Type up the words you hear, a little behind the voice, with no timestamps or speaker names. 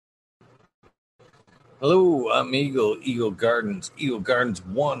Hello, I'm Eagle Gardens, Eagle Gardens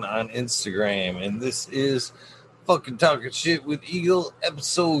 1 on Instagram, and this is Fucking Talking Shit with Eagle,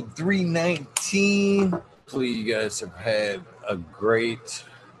 episode 319. Hopefully you guys have had a great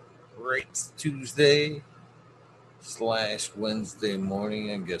Tuesday / Wednesday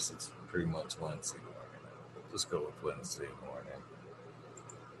morning. I guess it's pretty much Wednesday morning. Let's go with Wednesday morning.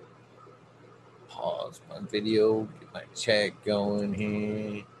 Pause my video, get my chat going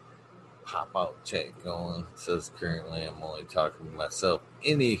here. Pop out chat going. It says currently I'm only talking to myself.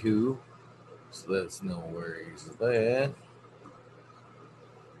 Anywho, so that's no worries there.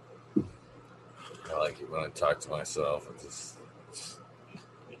 I like it when I talk to myself. It's just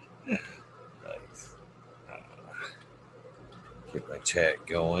nice. Get my chat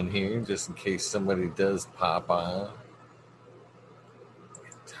going here just in case somebody does pop on.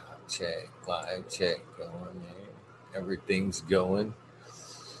 Top chat, live chat going there. Everything's going.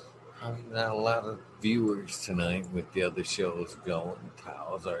 Probably not a lot of viewers tonight with the other shows going.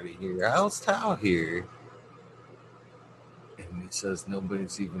 Tao's already here. How's Tao here? And he says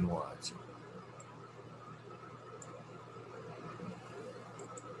nobody's even watching.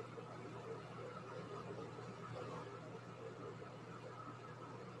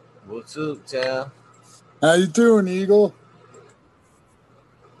 What's up, Tao? How you doing, Eagle?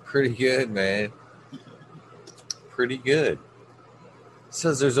 Pretty good, man. Pretty good.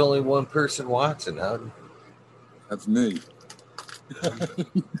 Says there's only one person watching. How? That's me.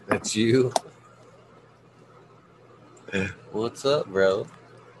 That's you? What's up, bro?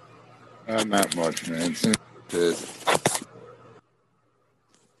 Not much, man. Trying to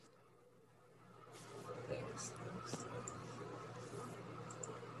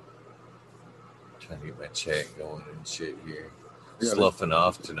get my chat going and shit here. Sloughing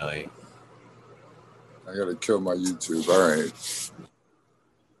off tonight. I gotta kill my YouTube. All right.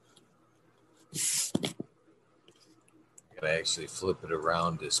 I gotta actually flip it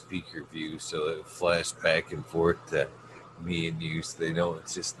around to speaker view so it flashes back and forth to me and you, so they know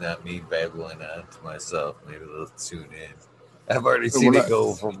it's just not me babbling on to myself. Maybe they'll tune in. I've already seen it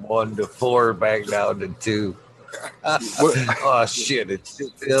go from 1 to 4 back down to 2. Oh shit! It's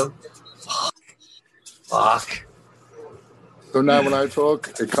him. Fuck. So now when I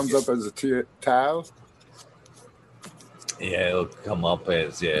talk, it comes up as a Tao? Yeah, it'll come up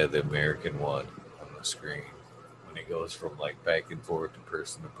as the American one on the screen when it goes from like back and forth to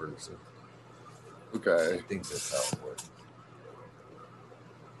person. Okay. I think that's how it works.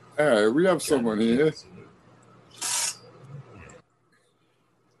 All right, we have someone here.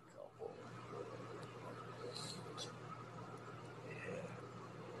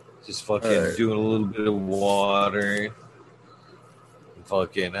 Just fucking doing a little bit of water.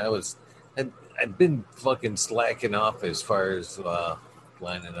 I've been fucking slacking off as far as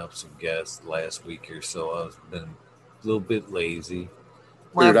lining up some guests last week or so. I've been a little bit lazy.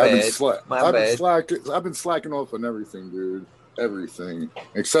 Dude, I've been slacking off on everything, dude. Everything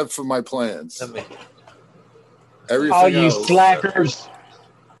except for my plans. Everything all you else. Slackers.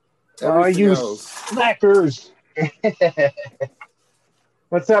 All you else. slackers.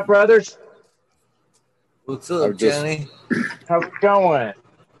 What's up, brothers? What's up, Johnny? How's it going?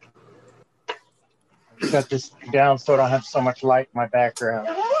 Got this down so I don't have so much light in my background.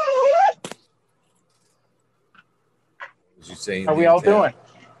 How we all doing?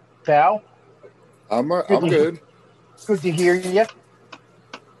 Cal? I'm good. Good to hear you.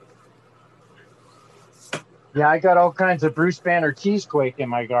 Yeah, I got all kinds of Bruce Banner cheesequake in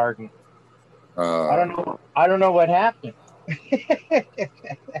my garden. I don't know what happened.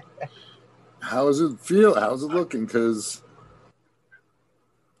 How does it feel? How's it looking? Because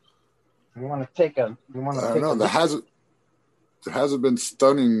you want to take a. I don't know. There hasn't been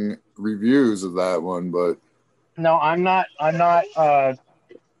stunning reviews of that one, but no, I'm not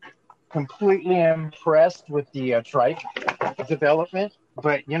completely impressed with the trike development.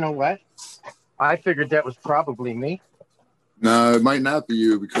 But you know what? I figured that was probably me. No, it might not be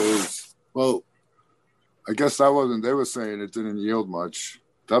you because, well, I guess that wasn't. They were saying it didn't yield much.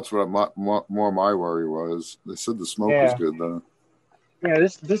 That's what more my worry was. They said the smoke was good though. Yeah,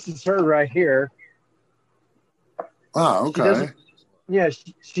 this is her right here. Oh, okay.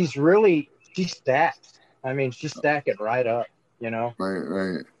 She's stacked. I mean, she's stacking right up, you know.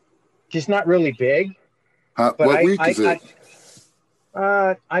 Right. She's not really big. What week is it?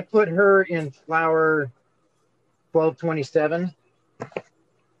 I put her in flower 12/27.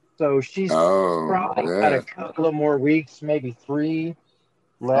 So she's probably got a couple of more weeks, maybe 3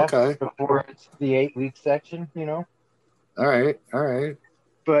 left before it's the 8-week section, you know. All right.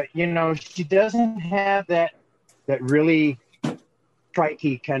 But you know, she doesn't have that really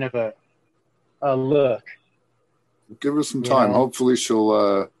trikey kind of a look. Give her some time. Hopefully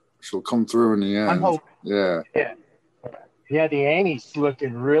she'll come through in the end. I'm hoping. Yeah. Yeah, the Amy's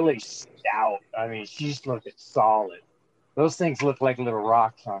looking really stout. I mean, she's looking solid. Those things look like little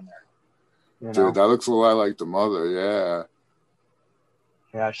rocks on there. Dude, that looks a lot like the mother, yeah.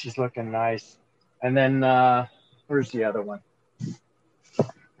 Yeah, she's looking nice. And then where's the other one?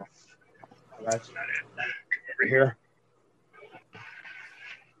 That's not it. Come over here.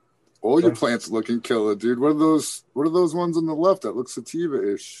 All your plants looking killer, dude. What are those ones on the left that look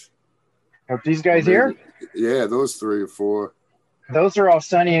sativa-ish? Are these guys here? Yeah, those 3 or 4. Those are all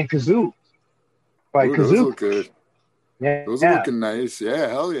Sunny and Kazoo. Kazoo. Those look good. Yeah. Those are looking nice. Yeah,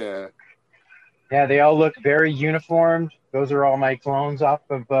 hell yeah. Yeah, they all look very uniformed. Those are all my clones off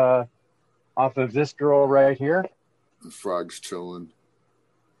of this girl right here. The frog's chilling.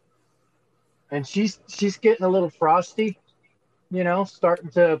 And she's getting a little frosty,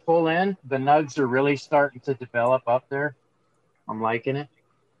 starting to pull in. The nugs are really starting to develop up there. I'm liking it.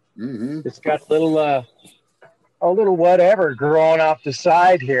 Mm-hmm. It's got a little whatever growing off the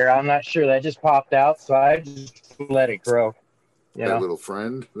side here. I'm not sure. That just popped out, so I just let it grow. That little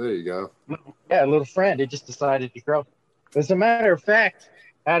friend. There you go. Yeah, a little friend. It just decided to grow. As a matter of fact,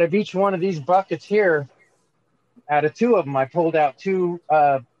 out of each one of these buckets here, out of 2 of them, I pulled out 2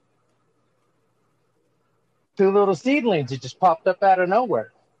 little seedlings. It just popped up out of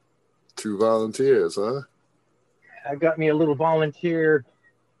nowhere. 2 volunteers, huh? I got me a little volunteer.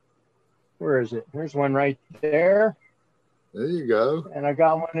 Where is it? There's one right there. There you go. And I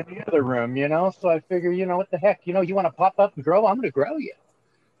got one in the other room, So I figure, what the heck? You want to pop up and grow? I'm going to grow you.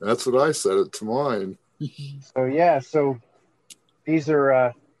 That's what I said it to mine. So these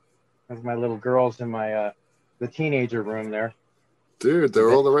are my little girls in my the teenager room there. Dude,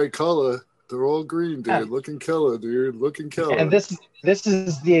 they're all the right color. They're all green, dude. Yeah. Looking killer, dude. Looking killer. And this is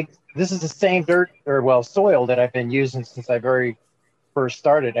the same dirt or soil that I've been using since I very first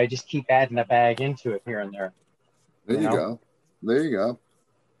started. I just keep adding a bag into it here and there. There you go. There you go.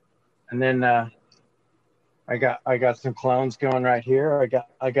 And then I got some clones going right here.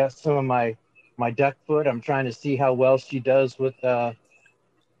 I got some of my duckfoot. I'm trying to see how well she does with a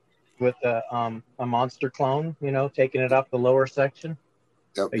monster clone. Taking it up the lower section.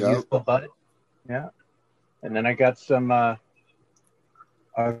 Yep. Youthful bud. Yeah. And then I got some a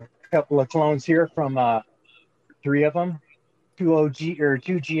couple of clones here from 3 of them. 2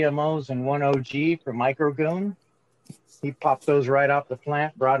 GMOs and 1 OG from Microgoon. He popped those right off the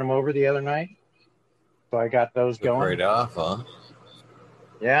plant, brought them over the other night. So I got those going. Right off, huh?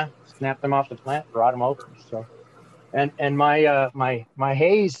 Yeah, snapped them off the plant, brought them over. So, and my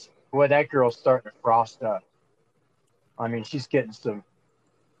haze, boy, that girl's starting to frost up. I mean, she's getting some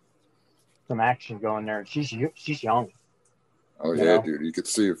action going there. She's young. Oh yeah, dude, you could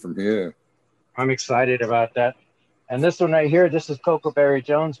see it from here. I'm excited about that. And this one right here, this is Cocoberry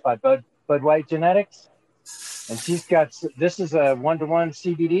Jones by Bud White Genetics. And this is a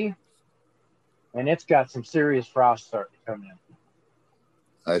 1-to-1 CBD. And it's got some serious frost starting to come in.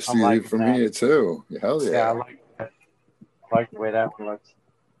 I see it from here too. Hell yeah. Yeah, I like that. I like the way that one looks.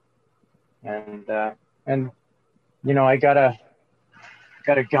 And I got a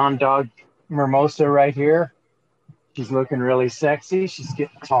Gondog Mimosa right here. She's looking really sexy. She's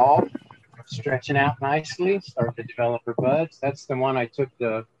getting tall. Stretching out nicely, starting to develop her buds. That's the one I took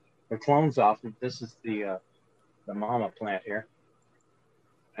the clones off of. This is the mama plant here,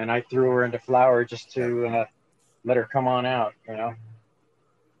 and I threw her into flower just to let her come on out,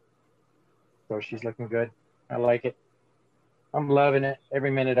 So she's looking good. I like it. I'm loving it,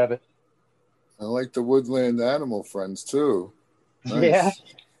 every minute of it. I like the woodland animal friends too. Nice.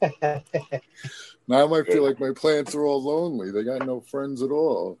 Yeah. Now I might feel like my plants are all lonely. They got no friends at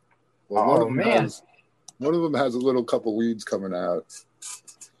all. Well, one of them has a little couple weeds coming out.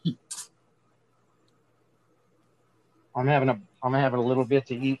 I'm having a little bit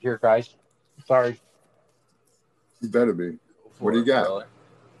to eat here, guys. Sorry. You better be. What do you got?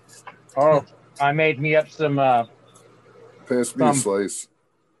 Oh, I made me up some. Pass me a slice.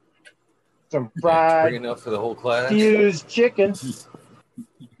 Some fried. Big enough for the whole class. Fused chicken.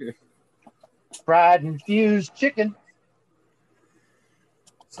 Fried and fused chicken.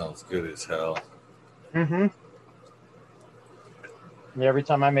 Sounds good as hell. Mm-hmm. Every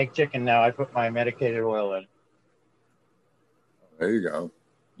time I make chicken now, I put my medicated oil in. There you go.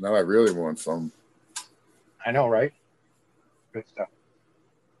 Now I really want some. I know, right? Good stuff.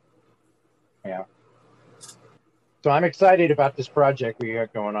 Yeah. So I'm excited about this project we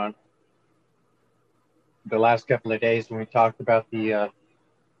got going on. The last couple of days when we talked about the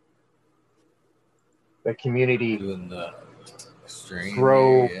community doing the strain,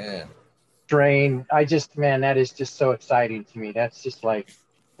 grow strain. That is just so exciting to me. That's just like,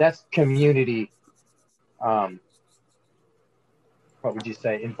 that's community. What would you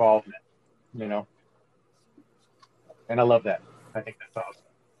say? Involvement, And I love that. I think that's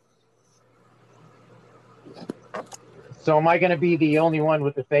awesome. So am I going to be the only one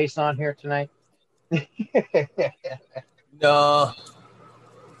with the face on here tonight? No.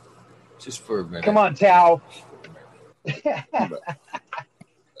 Just for a minute. Come on, Tao.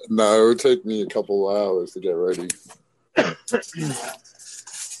 No, it would take me a couple of hours to get ready.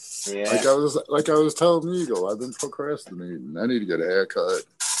 Yeah. Like I was telling Eagle, I've been procrastinating. I need to get a haircut.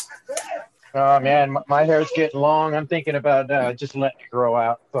 Oh man, my hair's getting long. I'm thinking about just letting it grow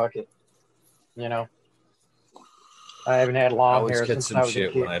out. Fuck it. I haven't had long hair since I was a kid. I always catch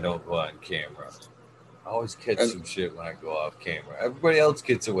some shit when I don't go on camera. I always catch some shit when I go off camera. Everybody else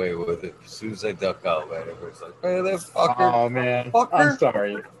gets away with it. As soon as I duck out, man, everybody's like, "Hey, that fucker." Oh man,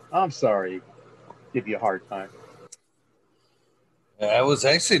 fucker. I'm sorry. Give you a hard time. I was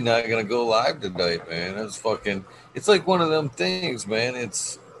actually not gonna go live tonight, man. It's like one of them things, man.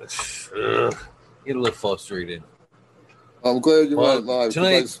 It's get a little frustrated. I'm glad you went live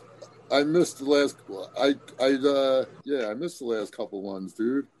tonight. I missed the last. I missed the last couple ones,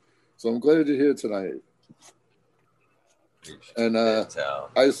 dude. So I'm glad you're here tonight. And I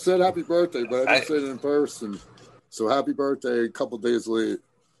said happy birthday, but I didn't say it in person. So happy birthday a couple days late.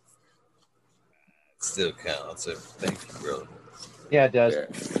 Still counts. Thank you, brother. Yeah, it does. Yeah.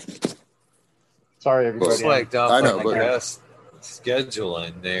 Sorry, everybody. Slacked off on my guest schedule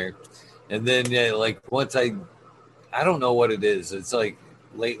in there. And then, once I don't know what it is. It's like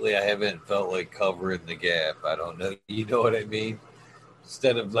lately I haven't felt like covering the gap. I don't know. You know what I mean?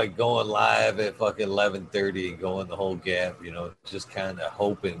 Instead of like going live at fucking 11:30 and going the whole gap, just kind of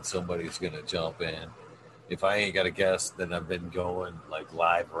hoping somebody's going to jump in. If I ain't got a guest, then I've been going like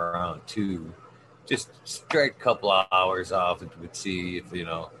live around 2. Just strike a couple of hours off and would see if,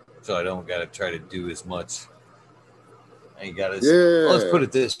 so I don't got to try to do as much. I ain't got as, let's put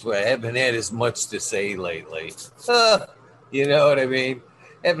it this way. I haven't had as much to say lately. You know what I mean?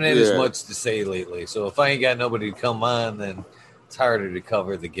 Haven't had as much to say lately. So if I ain't got nobody to come on, then it's harder to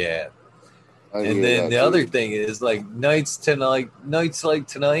cover the gap. And then the other thing is like nights like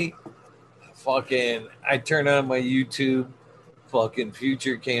tonight, fucking, I turn on my YouTube, fucking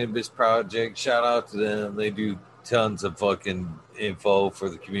Future Cannabis Project. Shout out to them. They do tons of fucking info for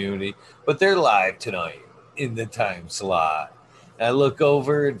the community, but they're live tonight in the time slot. And I look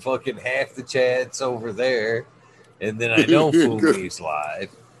over and fucking half the chat's over there. And then I know Fumi's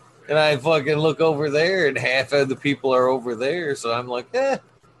live. And I fucking look over there and half of the people are over there. So I'm like, Yeah.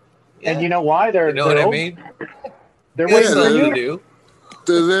 And you know why? You know what I mean? They're waiting for you.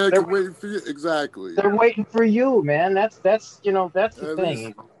 To do. They're waiting for you. Exactly. They're waiting for you, man. That's the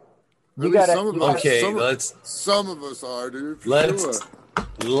thing. You got some of us are, dude.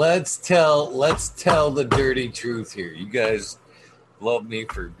 Let's tell the dirty truth here. You guys love me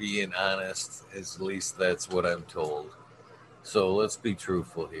for being honest. At least that's what I'm told. So let's be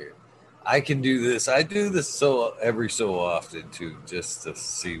truthful here. I can do this. I do this every so often too, just to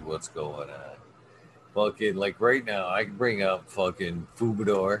see what's going on. Fucking like right now, I can bring up fucking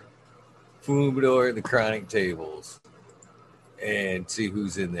Fumidor, the Chronic Tables, and see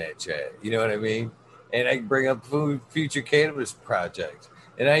who's in that chat. You know what I mean? And I can bring up Future Cannabis Project.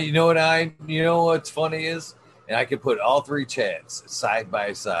 And you know what's funny is, and I can put all 3 chats side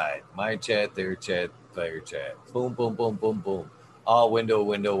by side. My chat, their chat, their chat. Boom, boom, boom, boom, boom. All window.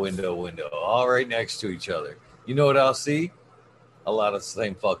 All right next to each other. You know what I'll see? A lot of the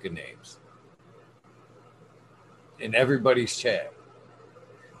same fucking names. In everybody's chat.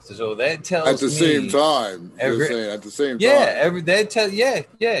 So that tells me... At the same time. I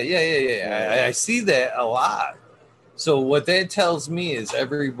see that a lot. So what that tells me is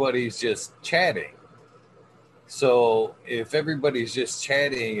everybody's just chatting. So if everybody's just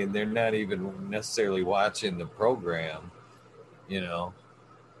chatting and they're not even necessarily watching the program,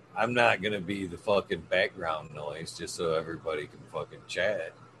 I'm not going to be the fucking background noise just so everybody can fucking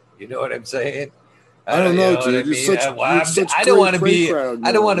chat. You know what I'm saying? I don't know, dude. I don't want to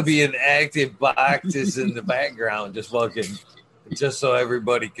be an active box just in the background, just so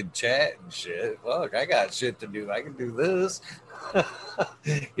everybody can chat and shit. Fuck, I got shit to do. I can do this.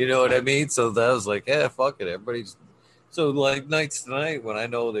 You know what I mean? So that was like, fuck it. Everybody's so like nights tonight when I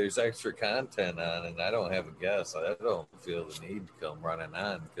know there's extra content on and I don't have a guest, I don't feel the need to come running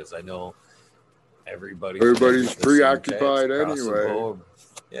on because I know everybody's preoccupied anyway.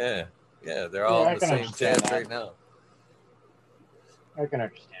 Yeah, they're all in the same chat right now. I can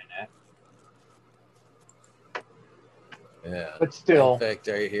understand Yeah. But still. In fact,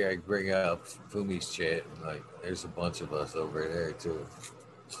 right here, I bring up Fumi's chat, and like, there's a bunch of us over there, too.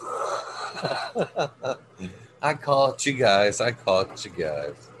 I caught you guys. Nah,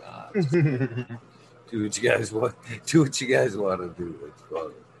 do what you guys want. Do what you guys want to do. It's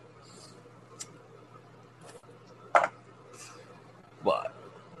fun. But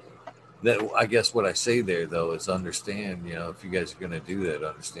that, I guess what I say there, though, is understand, if you guys are going to do that,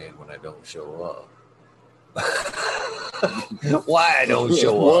 understand when I don't show up. Why I don't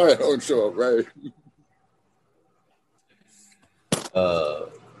show up. Why I don't show up, right.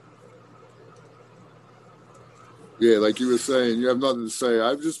 Yeah, like you were saying, you have nothing to say.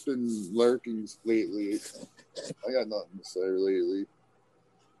 I've just been lurking lately. I got nothing to say lately.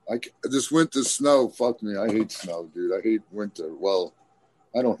 This winter snow, fuck me. I hate snow, dude. I hate winter. Well,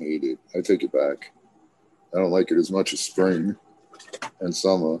 I don't hate it. I take it back. I don't like it as much as spring and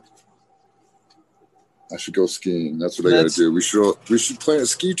summer. I should go skiing. That's what I got to do. We should plan a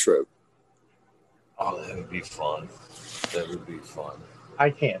ski trip. Oh, that would be fun. I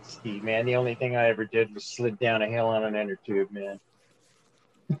can't ski, man. The only thing I ever did was slid down a hill on an inner tube, man.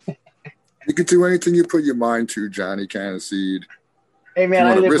 You can do anything you put your mind to, Johnny Caniseed. Hey, man,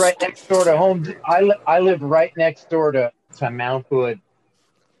 I live right next door to home. I live right next door to Mount Hood.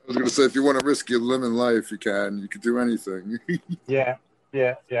 I was going to say, if you want to risk your lemon life, you can. You can do anything. Yeah.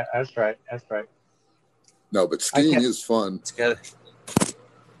 That's right. No, but skiing is fun. It's got.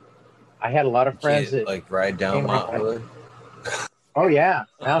 I had a lot of friends that like ride down Mount Hood. Oh yeah,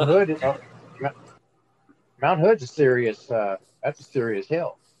 Mount Hood. Mount Hood's a serious. That's a serious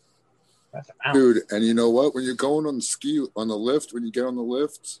hill. That's a mountain. Dude, and you know what? When you're going on the lift, when you get on the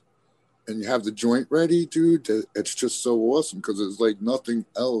lift, and you have the joint ready, dude, it's just so awesome because there's like nothing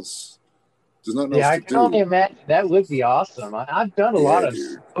else. There's nothing else to do. Yeah, I can only imagine. That would be awesome. I've done a lot of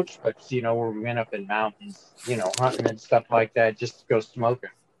smoke trips, where we went up in mountains, hunting and stuff like that, just to go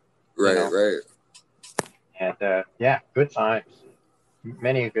smoking. Right. And good times.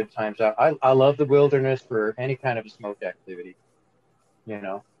 Many good times. I love the wilderness for any kind of a smoke activity.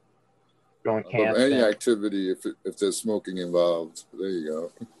 Going camping. Any activity if there's smoking involved. There you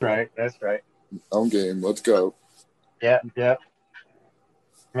go. Right, that's right. I'm game. Let's go. Yeah.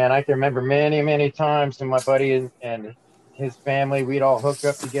 Man, I can remember many, many times, and my buddy and his family, we'd all hook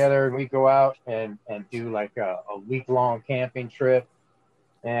up together and we'd go out and do like a week-long camping trip.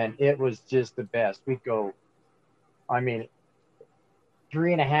 And it was just the best. We'd go,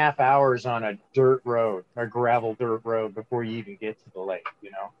 3.5 hours on a gravel dirt road before you even get to the lake,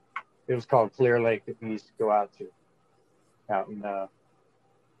 It was called Clear Lake that we used to go out in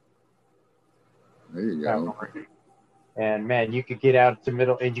there you go. And man, you could get out to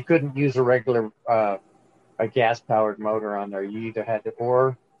middle, and you couldn't use a regular a gas-powered motor on there. You either had to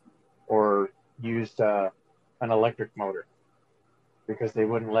or used an electric motor, because they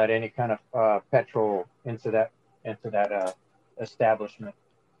wouldn't let any kind of petrol into that establishment.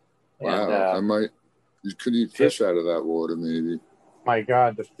 Wow, and, you could eat fish out of that water, maybe. My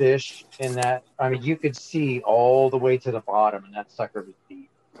God, the fish in that, you could see all the way to the bottom, and that sucker was deep.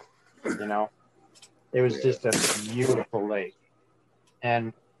 It was just a beautiful lake.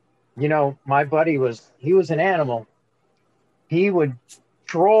 And, my buddy was an animal. He would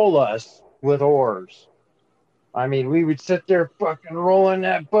troll us with oars. We would sit there fucking rolling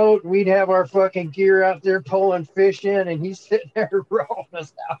that boat. We'd have our fucking gear out there pulling fish in, and he's sitting there rolling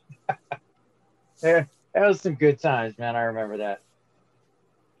us out. That was some good times, man. I remember that.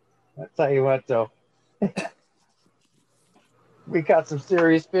 I'll tell you what, though. We caught some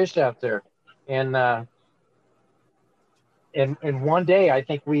serious fish out there. And one day, I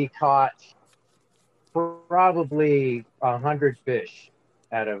think we caught probably 100 fish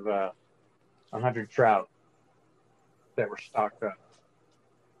out of 100 trout that were stocked up.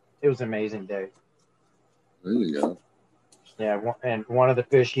 It was an amazing day. There you go. Yeah, and one of the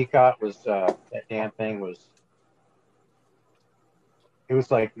fish he caught was that damn thing was. It was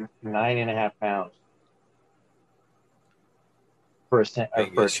like 9.5 pounds for a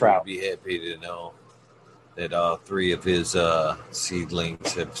trout. You'd be happy to know that 3 of his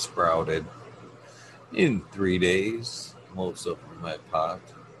seedlings have sprouted in 3 days. Most of them have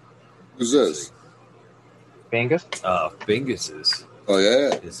popped. Who's this? Bingus? Bingus's. Oh,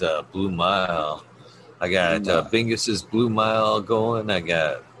 yeah. Is Blue Mile. I got Bingus's Blue Mile going. I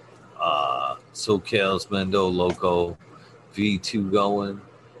got SoCal's Mendo Loco V2 going.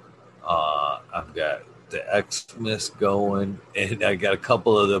 I've got the Xmas going. And I got a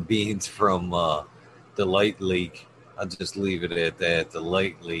couple of the beans from the Light League. I'll just leave it at that. The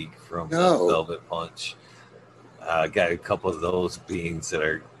Light League from Velvet Punch. I got a couple of those beans that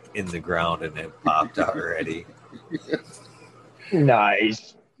are in the ground and have popped already.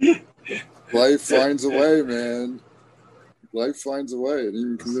 Nice. Life finds a way, man. Life finds a way. It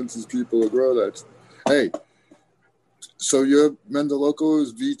even convinces people to grow that. Hey, so your Mendoloco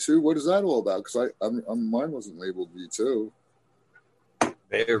is V2. What is that all about? Because mine wasn't labeled V2.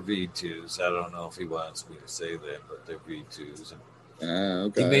 They're V2s. I don't know if he wants me to say that, but they're V2s.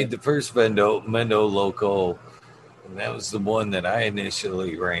 Okay. He made the first Mendoloco, and that was the one that I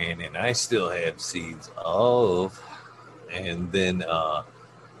initially ran, and I still have seeds of. And then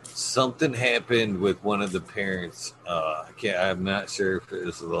something happened with one of the parents. I'm not sure if it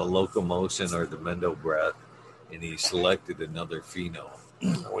was the Locomotion or the Mendo Breath, and he selected another pheno,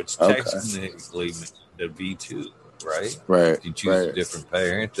 which technically the V2, right? Right. If you choose a different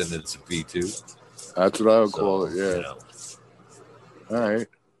parent, then it's a V2. That's what I would call it, yeah. You know. All right.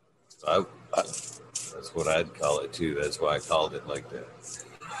 That's what I'd call it, too. That's why I called it like that.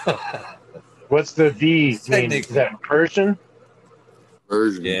 What's the V mean? Is that version?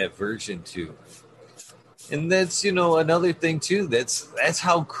 Version. Yeah, version 2. And that's, another thing, too. That's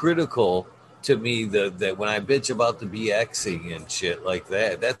how critical to me that when I bitch about the BXing and shit like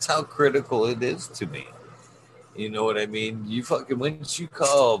that, that's how critical it is to me. You know what I mean? You fucking, once you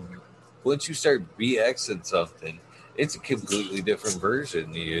start BXing something, it's a completely different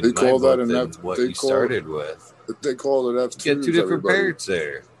version. They call that an F. What you started with. They call it F2. You get two different parents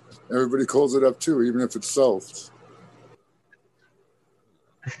there. Everybody calls it F2, even if it's self.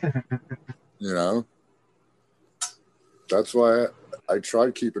 That's why I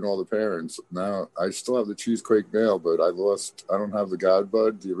tried keeping all the parents. Now I still have the Cheesequake male, but I don't have the God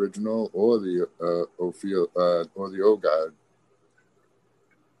Bud, the original, or the Ophio, or the O God.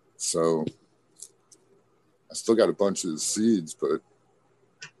 So I still got a bunch of the seeds, but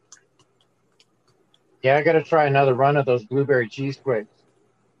yeah, I got to try another run of those blueberry cheesequakes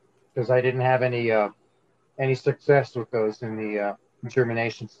because I didn't have any success with those in the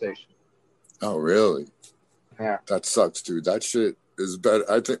germination station. Oh, really? Yeah. That sucks, dude. That shit is better.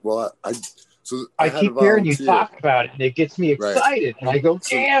 I think. Well, I keep hearing you talk about it, and it gets me excited. Right. And I go,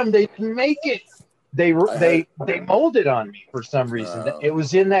 "Damn, they can make it!" They molded on me for some reason. It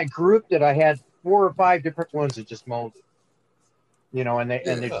was in that group that I had 4 or 5 different ones that just molded. And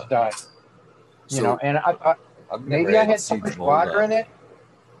they just died. And I maybe I had so much water in it.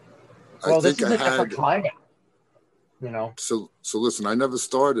 Well, this is a different climate. So listen, I never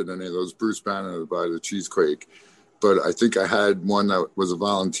started any of those Bruce Banner by the Cheesequake, but I think I had one that was a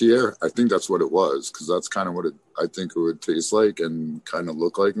volunteer. I think that's what it was, because that's kind of what I think it would taste like and kind of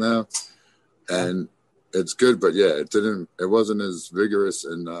look like now. And it's good, but yeah, it wasn't as vigorous,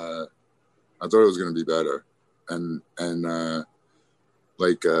 and I thought it was going to be better. And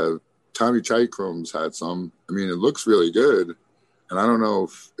Tommy Chikrome's had some. I mean, it looks really good, and I don't know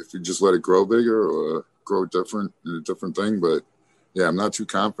if you just let it grow bigger or grow different in a different thing, but yeah, I'm not too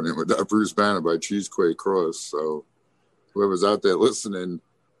confident with that Bruce Banner by Cheesequake Cross. So whoever's out there listening,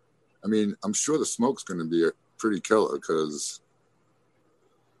 I mean, I'm sure the smoke's going to be a pretty killer because,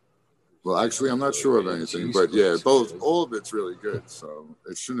 well, actually, I'm not sure of anything, but yeah, all of it's really good, so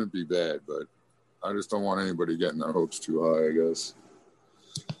it shouldn't be bad, but I just don't want anybody getting their hopes too high, I guess.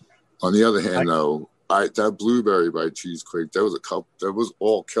 On the other hand, though, that blueberry by Cheesequake, there was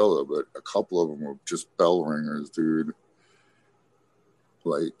all killer, but a couple of them were just bell ringers, dude.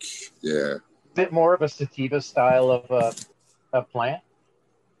 Like, yeah. A bit more of a sativa style of a plant,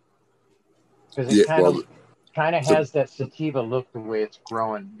 because it kind of has that sativa look the way it's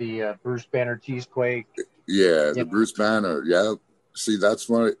growing. The Bruce Banner Cheesequake. Yeah, the Bruce Banner. Yeah. See, that's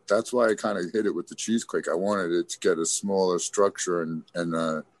why I kind of hit it with the Cheesequake. I wanted it to get a smaller structure and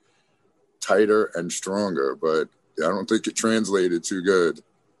tighter and stronger, but I don't think it translated too good.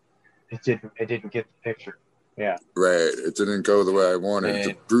 It didn't get the picture. Yeah. Right. It didn't go the way I wanted.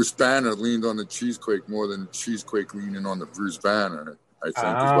 The Bruce Banner leaned on the Cheesequake more than the Cheesequake leaning on the Bruce Banner, I think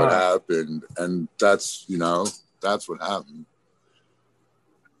is what happened. And that's what happened.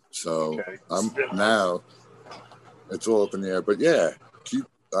 So now it's all up in the air. But yeah,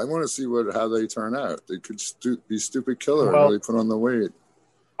 I want to see how they turn out. They could be stupid killer and really put on the weight.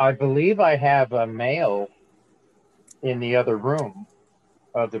 I believe I have a male in the other room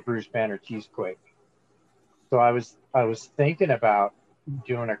of the Bruce Banner Cheesequake. So I was thinking about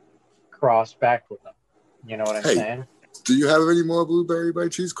doing a cross back with them. You know what I'm saying? Do you have any more blueberry by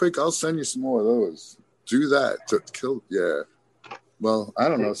Cheesequake? I'll send you some more of those. Do that to kill. Yeah. Well, I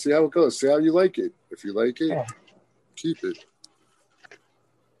don't know. See how it goes. See how you like it. If you like it, keep it.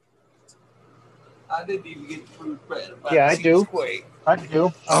 I didn't even get fruit bread. I do. I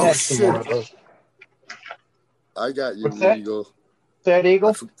do. I have some more of those. I got you, Eagle. That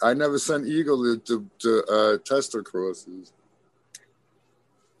Eagle? I never sent Eagle to tester crosses.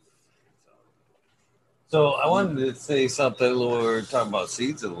 So I wanted to say something. We were talking about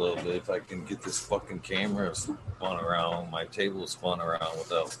seeds a little bit. If I can get this fucking camera spun around, my table spun around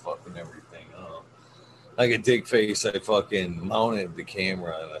without fucking everything up. Like a dick face, I fucking mounted the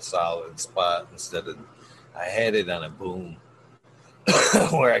camera in a solid spot instead of I had it on a boom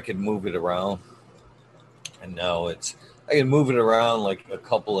where I could move it around. And now I can move it around like a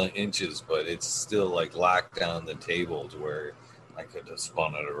couple of inches, but it's still like locked down the table to where I could have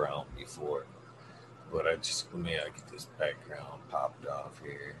spun it around before. But let me get this background popped off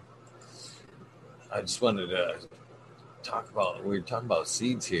here. I just wanted to we were talking about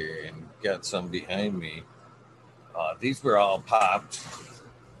seeds here and got some behind me. These were all popped.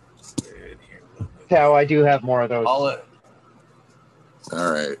 Cow, I do have more of those. All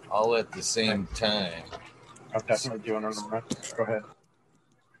right. All at the same time. I'm definitely doing it. Go ahead.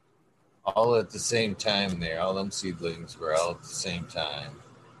 All at the same time there. All them seedlings were all at the same time.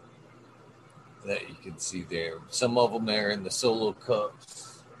 That you can see there. Some of them are in the solo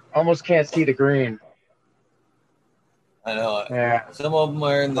cups. Almost can't see the green. I know. Yeah. Some of them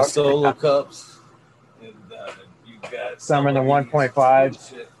are in the solo cups. And you got some in the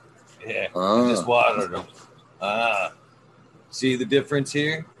 1.5. Yeah. I just watered them. See the difference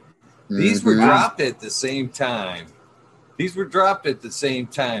here? These were dropped at the same time.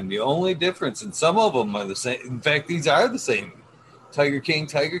 The only difference, and some of them are the same. In fact, these are the same. Tiger King.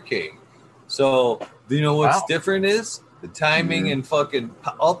 So, do you know what's different is? The timing and fucking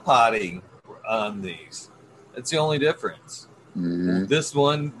up-potting on these. That's the only difference. This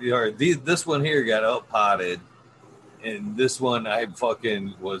one, this one here got up-potted, and this one I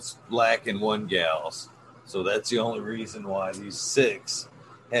fucking was lacking 1 gallons. So that's the only reason why these 6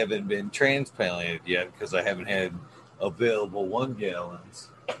 haven't been transplanted yet, because I haven't had available 1 gallons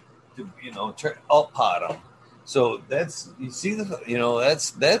to, up-pot them. So that's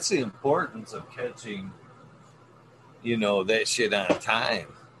that's the importance of catching, that shit on time.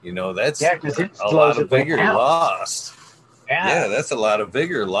 That's a lot of vigor lost. Yeah, that's a lot of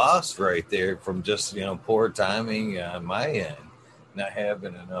vigor lost right there from just, poor timing on my end, not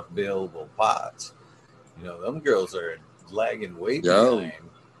having enough available pots. Them girls are lagging way behind.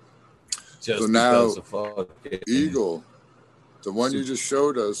 So now, Eagle, the one you just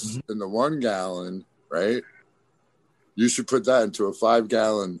showed us in the 1 gallon, right? You should put that into a 5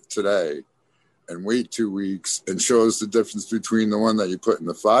 gallon today and wait 2 weeks and show us the difference between the one that you put in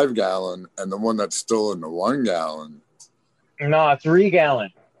the 5 gallon and the one that's still in the 1 gallon. No, 3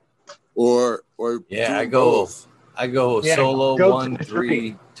 gallon. Or I go solo go 1,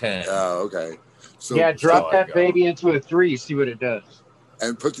 3, 10. Oh, okay. So drop that baby into a 3, see what it does.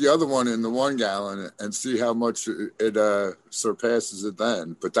 And put the other one in the 1 gallon and see how much it surpasses it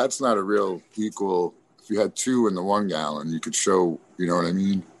then. But that's not a real equal. If you had 2 in the 1 gallon, you could show, you know what I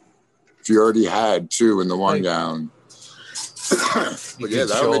mean? If you already had 2 in the 1 gallon. But yeah,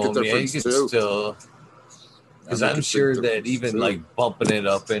 that'll make a difference too. Because I'm sure that even like bumping it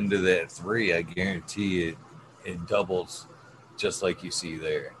up into that 3, I guarantee it doubles just like you see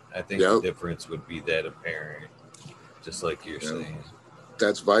there. I think the difference would be that apparent, just like you're saying.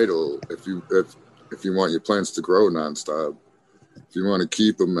 That's vital if you want your plants to grow nonstop. If you want to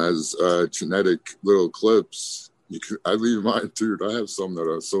keep them as genetic little clips, I leave mine too. I have some that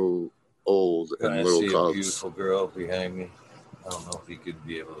are so old and little cups. A beautiful girl behind me. I don't know if you could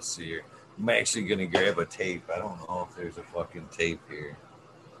be able to see her. I'm actually gonna grab a tape. I don't know if there's a fucking tape here.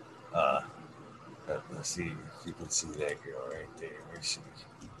 Let's see if you can see that girl right there. Where's she?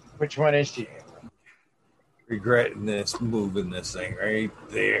 Which one is she? Regretting this, moving this thing right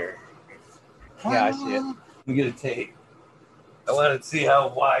there. Yeah, I see it. Let me get a tape. I want to see how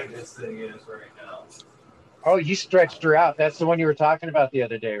wide this thing is right now. Oh, you stretched her out. That's the one you were talking about the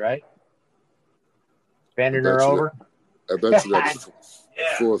other day, right? Bending her over? I bet you that's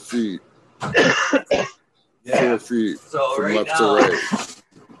 4 feet. 4 feet so from right left now, to right.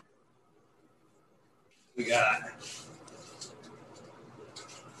 We got...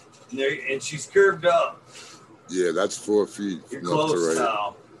 And she's curved up. Yeah, that's 4 feet You're from left close to right.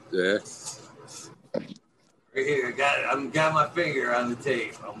 now. Yeah. Right here, got my finger on the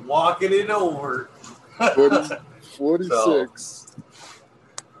tape. I'm walking it over. 46.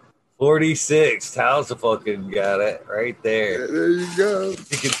 46. Towsa fucking got it right there. There you go.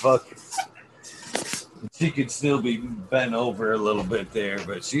 She could still be bent over a little bit there,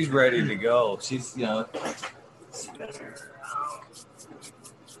 but she's ready to go. She's,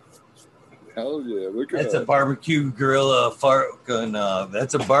 Hell yeah! Look at that's a barbecue gorilla.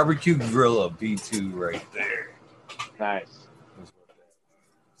 That's a barbecue gorilla B2 right there. Nice.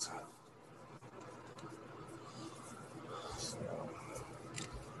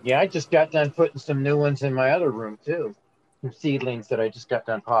 Yeah, I just got done putting some new ones in my other room too. Some seedlings that I just got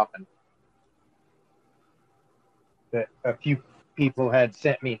done popping. That a few people had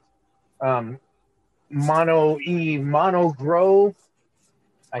sent me. Mono Grow.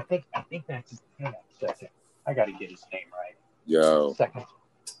 I think that's his name. Second. I got to get his name right. Yo. Second.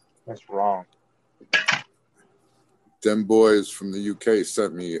 That's wrong. Them boys from the UK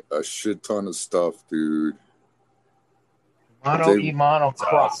sent me a shit ton of stuff, dude. Mono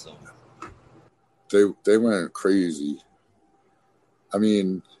Crop. Awesome. They went crazy. I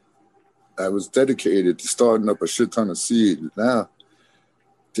mean, I was dedicated to starting up a shit ton of seed. Now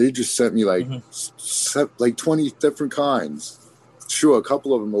they just sent me like 20 different kinds. Sure, a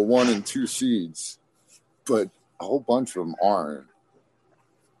couple of them are 1 and 2 seeds, but a whole bunch of them aren't.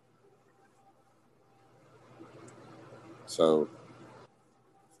 So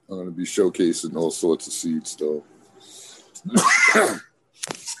I'm going to be showcasing all sorts of seeds, though.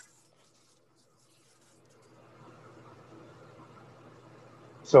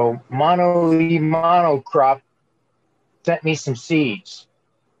 So Mono Crop sent me some seeds,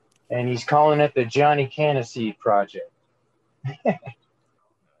 and he's calling it the Johnny Caniseed Project.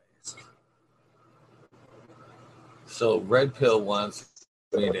 So Red Pill wants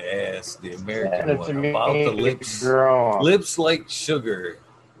me to ask the American one about the lips like sugar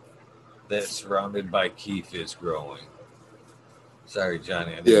that surrounded by keef is growing. Sorry,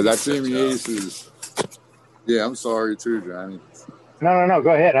 Johnny. Yeah, that's Amy Ace's. Yeah, I'm sorry too, Johnny. No.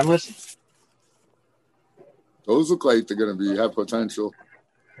 Go ahead. I'm listening. Those look like they're going to have potential.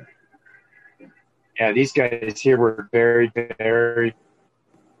 Yeah, these guys here were very, very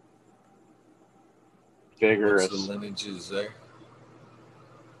vigorous. What's the lineages there?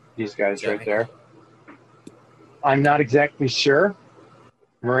 These guys right there. I'm not exactly sure.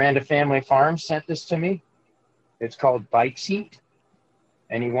 Miranda Family Farm sent this to me. It's called Bite Seed,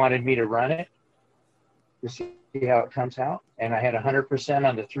 and he wanted me to run it to see how it comes out. And I had 100%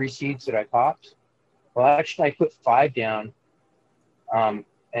 on the 3 seeds that I popped. Well, actually, I put 5 down, and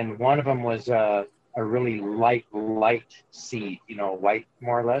one of them was a really light seed, white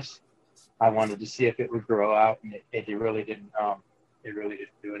more or less. I wanted to see if it would grow out, and it really didn't. It really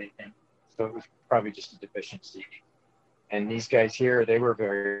didn't do anything. So it was probably just a deficiency. And these guys here, they were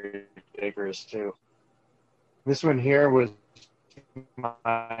very vigorous too. This one here was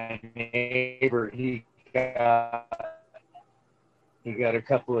my neighbor. He got a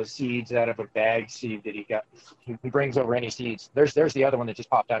couple of seeds out of a bag seed that he got. He brings over any seeds. There's the other one that just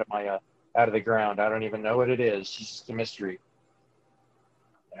popped out of my out of the ground. I don't even know what it is. It's just a mystery.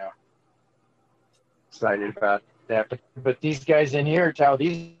 Excited about that. But these guys in here, Tao,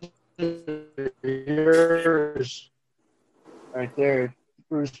 these are yours right there.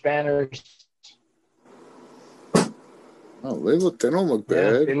 Bruce Banners. Oh, they don't look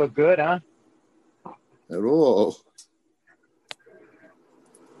bad. Yeah, they look good, huh? At all.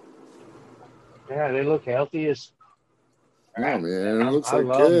 Yeah, they look healthy as. Yeah, man, it looks like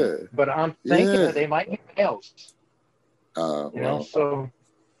good. But I'm thinking that they might be males. So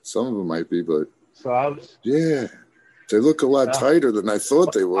some of them might be, but so I was. Yeah, they look a lot tighter than I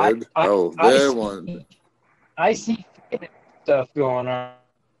thought they would. One. I see stuff going on.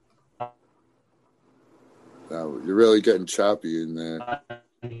 Now, you're really getting choppy in there.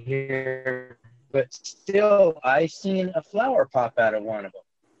 Here, but still, I seen a flower pop out of one of them.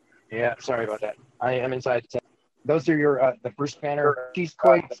 Yeah, sorry about that. I am inside. Those are your the Bruce Banner cheese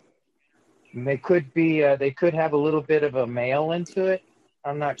quakes. They could be. They could have a little bit of a male into it.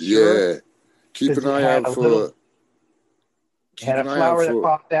 I'm not sure. Yeah, keep an eye out for. Had a flower that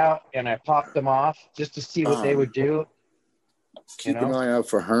popped out, and I popped them off just to see what they would do. Keep an eye out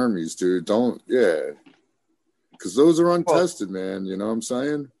for Hermes, dude. Because those are untested, man. You know what I'm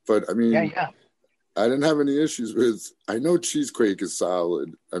saying? But I mean, yeah. I didn't have any issues with. I know Cheesequake is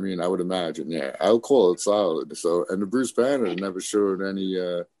solid. I mean, I would imagine. Yeah, I'll call it solid. So, and the Bruce Banner never showed any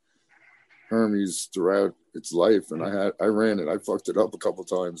Hermes throughout its life, and I ran it. I fucked it up a couple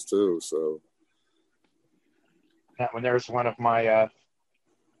times too. So that when there's one of my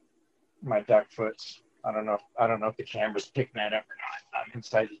my duck foots. I don't know if the camera's picking that up or not. I'm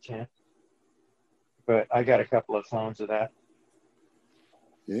inside the tent, but I got a couple of clones of that.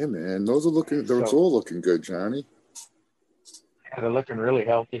 Yeah, man, those are looking. Those all looking good, Johnny. Yeah, they're looking really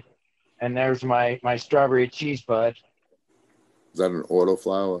healthy. And there's my strawberry cheese bud. Is that an auto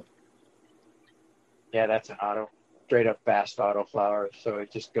flower? Yeah, that's an straight up fast auto flower. So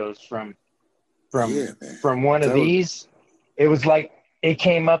it just goes from one of these. It was like it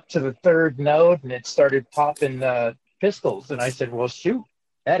came up to the 3rd node and it started popping pistils. And I said, well, shoot,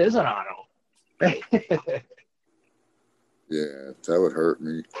 that is an auto. Yeah, that would hurt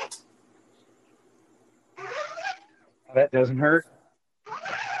me. That doesn't hurt.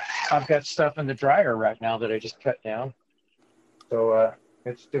 I've got stuff in the dryer right now that I just cut down. So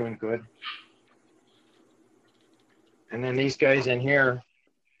it's doing good. And then these guys in here,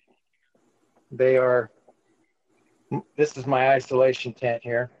 this is my isolation tent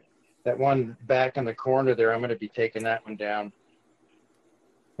here. That one back in the corner there, I'm going to be taking that one down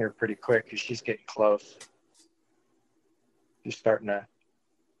here pretty quick because she's getting close. She's starting to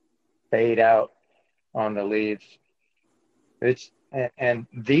fade out on the leaves. And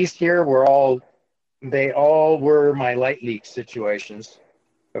these here they all were my light leak situations,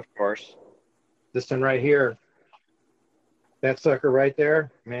 of course. This one right here, that sucker right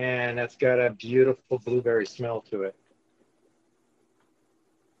there, man, that's got a beautiful blueberry smell to it.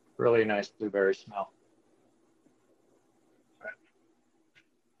 Really nice blueberry smell.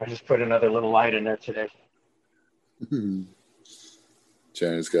 I just put another little light in there today.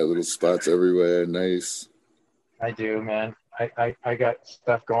 China's got little spots everywhere. Nice. I do, man. I got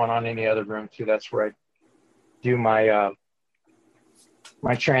stuff going on in the other room too. That's where I do my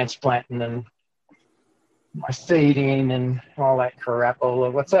my transplanting and my seeding and all that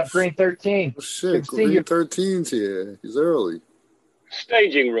crapola. What's up, Green 13? Oh, shit, Green 13's here. He's early.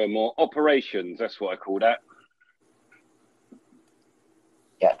 Staging room or operations, that's what I call that.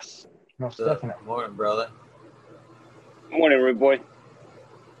 Yes, most definitely. Morning, brother. Morning, rude boy.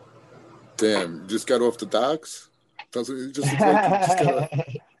 Damn, you just got off the docks? Doesn't it just look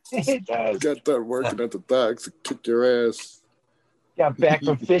like it does. Got done working at the docks and kick your ass. Got back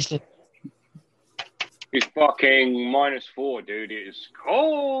from fishing. It's fucking -4, dude. It is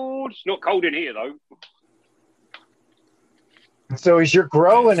cold. It's not cold in here, though. So is your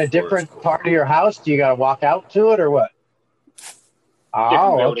grow in a different part of your house? Do you got to walk out to it or what?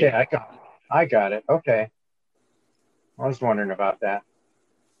 Oh, okay. I got it. Okay. I was wondering about that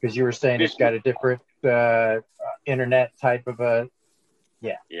because you were saying it's got a different internet type of a.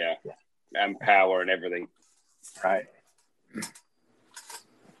 Yeah. And power and everything. Right.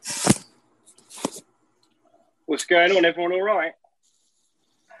 What's going on? Everyone all right?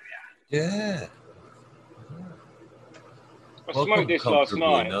 Yeah. I smoked this last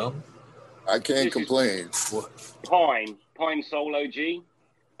night. Numb. I can't complain. Pine Soul OG.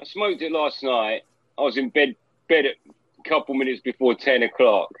 I smoked it last night. I was in bed at a couple minutes before 10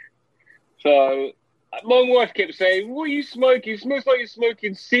 o'clock. So my wife kept saying, "What are you smoking? It smells like you're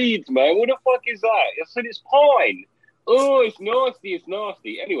smoking seeds, man. What the fuck is that?" I said, "It's pine." "Oh, it's nasty. It's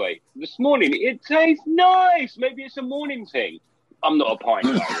nasty." Anyway, this morning, it tastes nice. Maybe it's a morning thing. I'm not a pine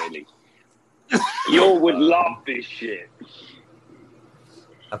guy, really. You would love this shit.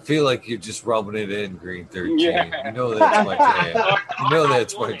 I feel like you're just rubbing it in, Green 13. Yeah. You know that's my jam. You know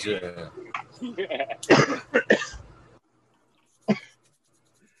that's my jam. Yeah.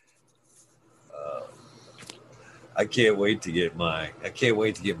 I can't wait to get mine. I can't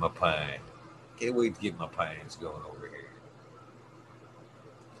wait to get my pine. Can't wait to get my pines going over here.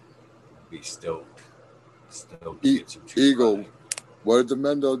 Be stoked. Stoked to get some Eagle, pine. what did the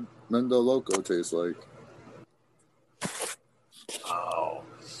Mendo Loco taste like? Oh,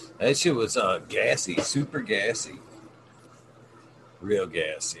 that shit was gassy, super gassy. Real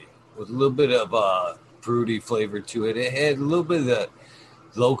gassy. With a little bit of fruity flavor to it. It had a little bit of the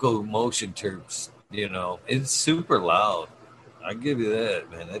locomotion terps, you know. It's super loud. I give you that,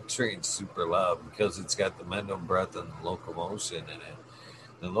 man. That train's super loud because it's got the Mendo breath and the locomotion in it.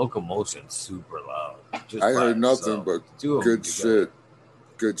 The locomotion's super loud. I heard nothing but good shit.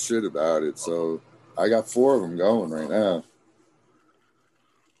 Good shit about it. So I got 4 of them going right now.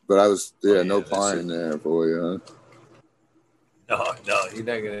 But no pine there for you, huh? No, you're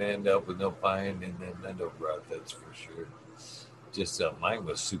not gonna end up with no pine in that Mendo breath, that's for sure. Just mine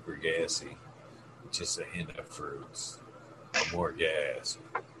was super gassy. Just a hint of fruits. More gas.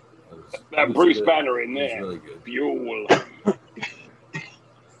 That Bruce Banner in there. It was really good. Fuel.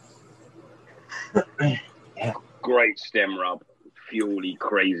 Great stem rub. Fuely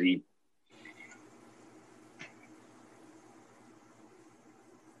crazy.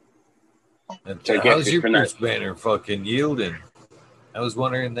 How's your Bruce Banner fucking yielding? I was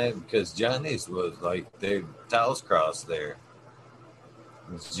wondering that because Johnny's was like the tiles cross there.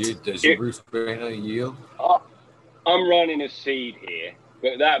 Does your Bruce Banner yield? I'm running a seed here,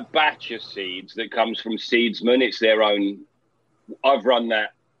 but that batch of seeds that comes from Seedsman, it's their own. I've run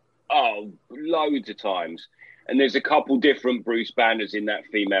that loads of times, and there's a couple different Bruce Banners in that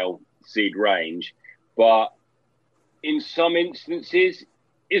female seed range, but in some instances,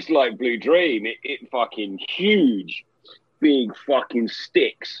 it's like Blue Dream. It fucking huge, big fucking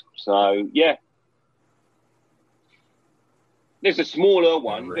sticks. So yeah. There's a smaller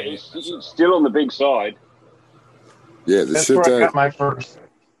one, but it's still on the big side. Yeah, that's where I got my first.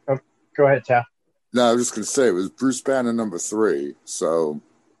 Oh, go ahead, Tal. No, I was just gonna say it was Bruce Banner number 3. So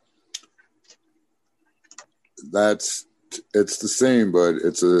it's the same, but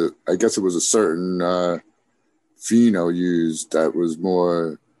I guess it was a certain pheno used that was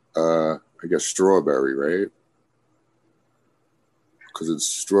more I guess strawberry, right? Because it's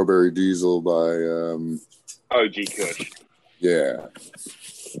Strawberry Diesel by OG Kush. Yeah.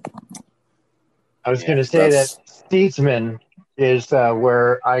 I was going to say that Steedsman is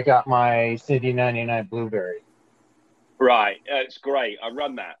where I got my Cindy 99 Blueberry. Right, it's great. I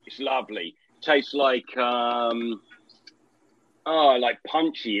run that. It's lovely. Tastes like like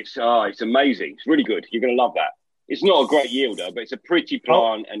punchy. It's amazing. It's really good. You're going to love that. It's not a great yielder, but it's a pretty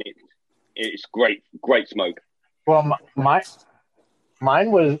plant and it's great smoke. Well, mine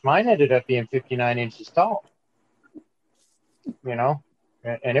ended up being 59 inches tall. You know,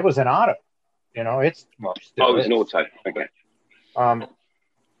 and it was an auto. You know, it's it's an auto. Okay.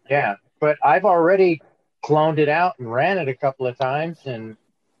 Yeah, but I've already cloned it out and ran it a couple of times, and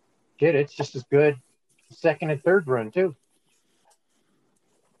it's just as good second and third run too.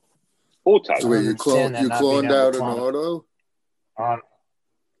 Auto. So wait, you cloned out an auto?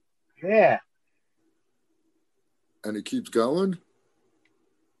 Yeah. And it keeps going?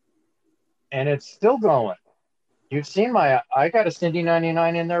 And it's still going. You've seen I got a Cindy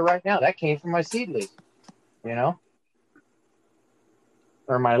 99 in there right now. That came from my seed leak, you know?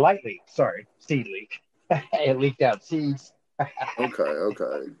 Or my light leak. Sorry, seed leak. It leaked out seeds.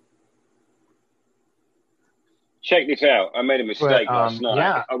 Okay. Check this out. I made a mistake last night.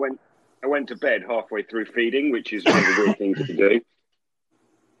 Yeah. I went to bed halfway through feeding, which is one of the weird things to do.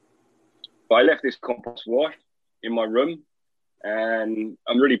 But I left this compost wash in my room, and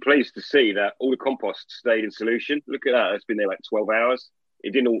I'm really pleased to see that all the compost stayed in solution. Look at that. It's been there like 12 hours.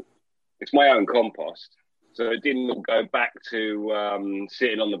 It's my own compost. So it didn't go back to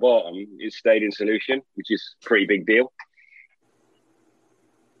sitting on the bottom. It stayed in solution, which is a pretty big deal.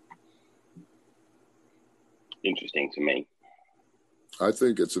 Interesting to me. I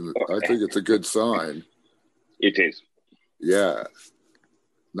think it's a good sign. It is. Yeah.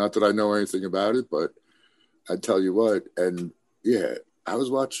 Not that I know anything about it, but I tell you what, and yeah, I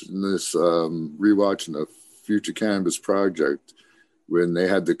was watching this, rewatching the Future Cannabis Project when they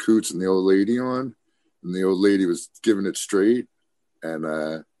had the Coots and the old lady on, and the old lady was giving it straight, and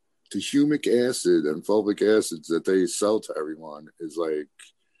the humic acid and fulvic acids that they sell to everyone is like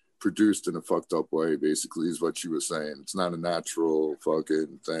produced in a fucked up way, basically, is what she was saying. It's not a natural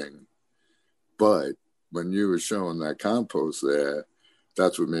fucking thing. But when you were showing that compost there,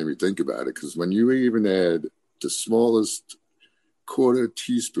 that's what made me think about it, because when you even add the smallest quarter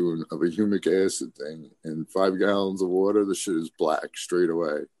teaspoon of a humic acid thing in 5 gallons of water, the shit is black straight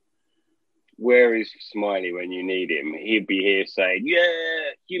away. Where is Smiley when you need him? He'd be here saying,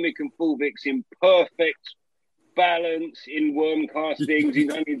 yeah, humic and fulvic's in perfect balance in worm castings. You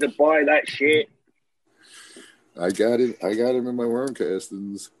don't need to buy that shit. I got him in my worm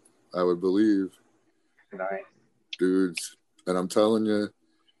castings, I would believe. Nice. Dudes. And I'm telling you,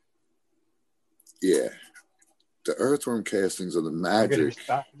 yeah, the earthworm castings are the magic.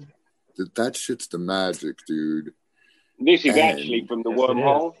 That shit's the magic, dude. This is actually from the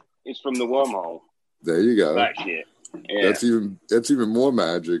wormhole. It's from the wormhole. There you go. That shit. Yeah. That's even more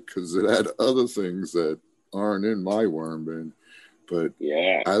magic because it had other things that aren't in my worm bin. But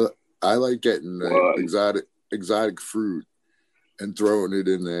yeah, I like getting exotic fruit and throwing it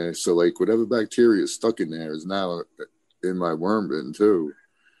in there. So like whatever bacteria is stuck in there is now in my worm bin too.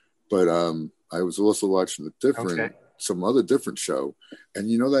 But I was also watching some other different show, and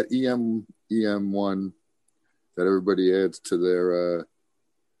you know that EM1 that everybody adds to their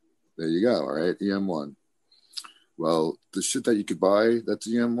there you go, all right, EM1. Well, the shit that you could buy that's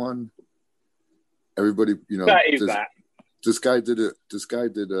EM1, everybody, you know, this guy did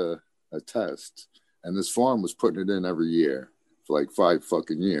a test, and this farm was putting it in every year for like 5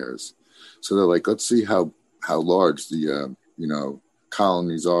 fucking years. So they're like, let's see how large the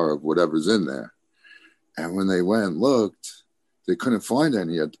colonies are of whatever's in there. And when they went and looked, they couldn't find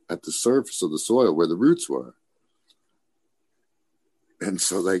any at the surface of the soil where the roots were. And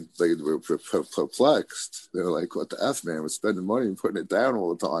so they were perplexed. They were like, what the F, man? We're spending money and putting it down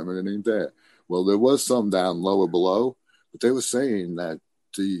all the time, and it ain't there. Well, there was some down lower below, but they were saying that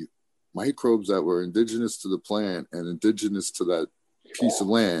the microbes that were indigenous to the plant and indigenous to that piece of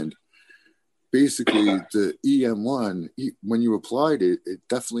land, basically the EM1, when you applied it, it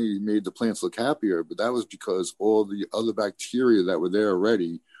definitely made the plants look happier, but that was because all the other bacteria that were there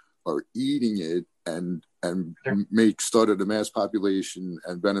already are eating it and started a mass population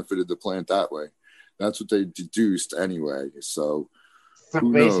and benefited the plant that way. That's what they deduced anyway. So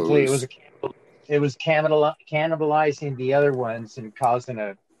basically, knows? it was cannibalizing the other ones and causing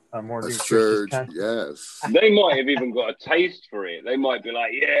a more nutritious country. Yes. They might have even got a taste for it. They might be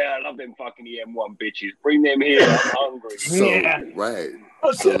like, yeah, I love them fucking EM1 bitches. Bring them here. I'm hungry. Right.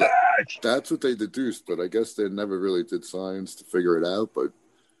 So that's what they deduced, but I guess they never really did science to figure it out. But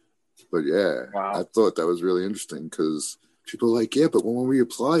yeah, wow. I thought that was really interesting because people are like, yeah, but when we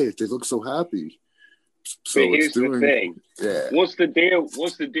apply it, they look so happy. So but here's the thing. Yeah. What's the deal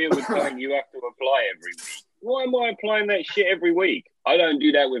with saying you have to apply every week? Why am I applying that shit every week? I don't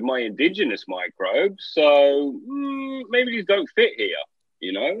do that with my indigenous microbes, so maybe these don't fit here,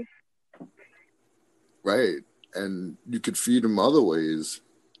 you know? Right. And you could feed them other ways,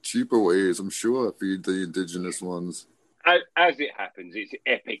 cheaper ways, I'm sure, feed the indigenous ones. As it happens, it's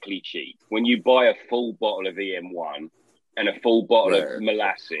epically cheap. When you buy a full bottle of EM1 and a full bottle of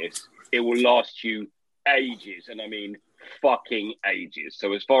molasses, it will last you ages, and I mean fucking ages.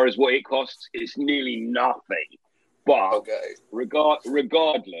 So as far as what it costs, it's nearly nothing. But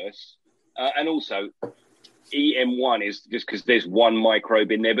regardless, and also EM1 is just because there's one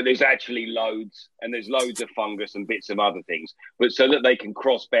microbe in there, but there's actually loads, and there's loads of fungus and bits of other things. But so that they can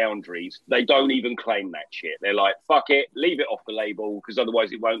cross boundaries, they don't even claim that shit. They're like, fuck it, leave it off the label, because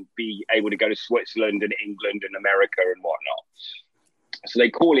otherwise it won't be able to go to Switzerland and England and America and whatnot. So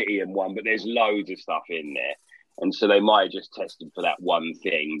they call it EM1, but there's loads of stuff in there. And so they might have just tested for that one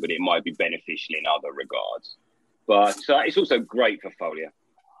thing, but it might be beneficial in other regards. But it's also great for foliar.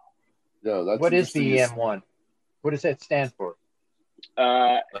 Yeah, what is the EM1? What does that stand for?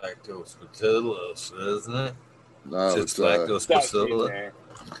 Lactobacillus, isn't it? No, it's Lactobacillus.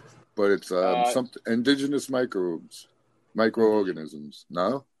 But it's some indigenous microorganisms.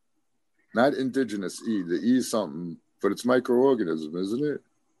 No? Not indigenous E. The E is something, but it's microorganism, isn't it?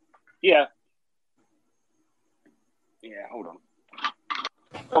 Yeah. Yeah, hold on.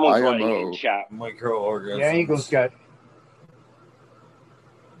 Someone's writing in chat. Microorganisms. Yeah, Eagle's got.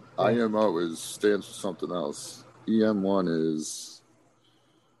 IMO stands for something else. EM1 is.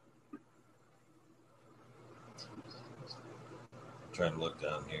 I'm trying to look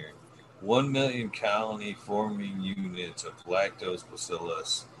down here. 1 million colony forming units of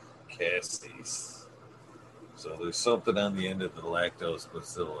Lactobacillus cassis. So there's something on the end of the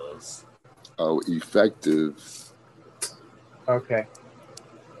Lactobacillus. Oh, effective. Okay.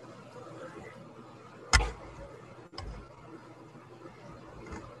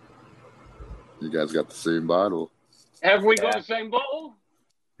 You guys got the same bottle. Have we got the same bottle?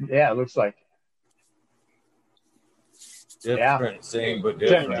 Yeah, it looks like. Different, same but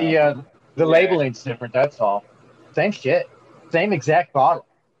different. The labeling's different, that's all. Same shit. Same exact bottle.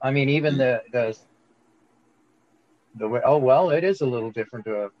 I mean, even the way, oh, well, it is a little different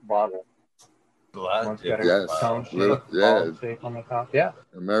to a bottle. Yes. Shape on the top. Yeah.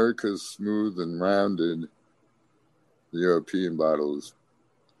 America's smooth and rounded. The European bottle is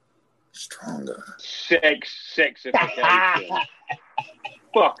stronger. Sexification.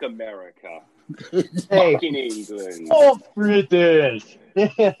 Fuck America. Hey, fucking England. Oh, British.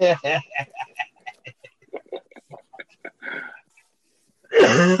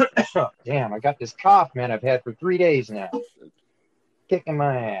 Damn, I got this cough, man, I've had for 3 days now. Kicking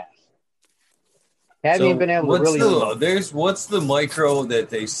my ass. Haven't even been able to really. What's the micro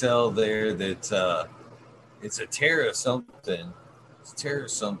that they sell there that it's a Terra something. It's Terra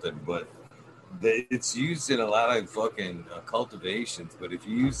something, but it's used in a lot of fucking cultivations. But if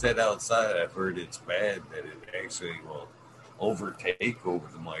you use that outside, I've heard it's bad that it actually will overtake over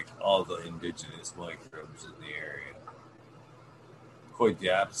all the indigenous microbes in the area. Quite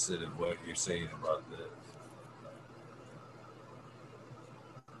the opposite of what you're saying about this.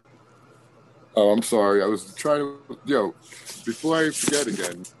 Oh, I'm sorry. I was trying to. Before I forget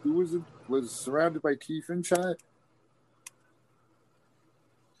again, who was surrounded by Keith in chat?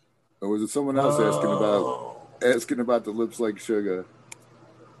 Or was it someone else asking about the lips like sugar?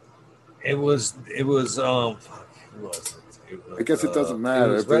 It was. Who was it? I guess it doesn't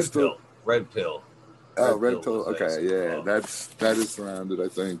matter. It was Red Pill. Oh, Red Pill. Okay, yeah, that is surrounded. I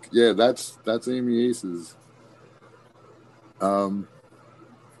think. Yeah, that's Amy Ace's.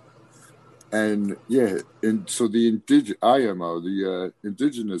 And so the IMO, the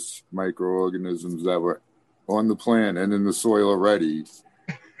indigenous microorganisms that were on the plant and in the soil already,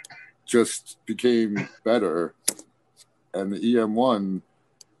 just became better, and the EM1,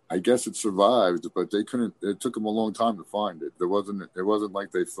 I guess it survived, but they couldn't. It took them a long time to find it. It wasn't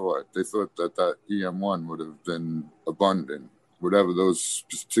like they thought. They thought that EM1 would have been abundant, whatever those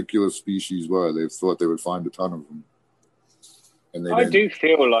particular species were. They thought they would find a ton of them. And I do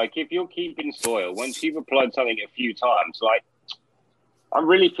feel like if you're keeping soil, once you've applied something a few times, like I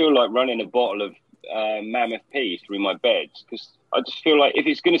really feel like running a bottle of Mammoth P through my beds, because I just feel like if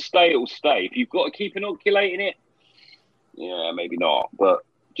it's going to stay, it will stay. If you've got to keep inoculating it, yeah, maybe not. But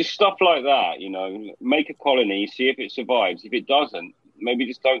just stuff like that, you know, make a colony, see if it survives. If it doesn't, maybe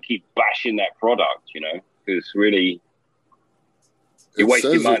just don't keep bashing that product, you know, because really you're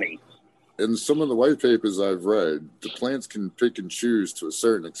wasting money. In some of the white papers I've read, the plants can pick and choose to a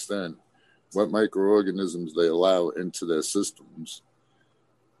certain extent what microorganisms they allow into their systems.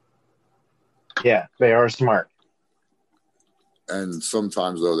 Yeah, they are smart. And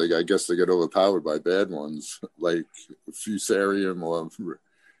sometimes, though, I guess they get overpowered by bad ones, like Fusarium or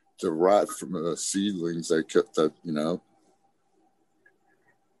the rot from seedlings that kept that, you know.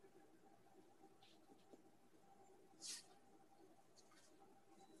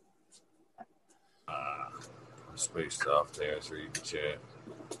 I'm spaced off there. I was reading chat.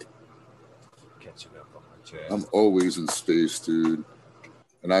 Catching up on my chat. I'm always in space, dude.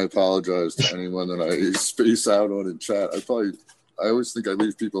 And I apologize to anyone that I space out on in chat. I always think I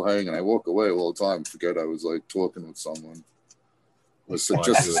leave people hanging. I walk away all the time, forget I was like talking with someone. Or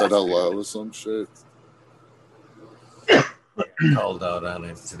just said hello or some shit. Called out on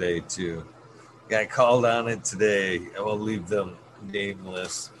it today too. Got called on it today. I will leave them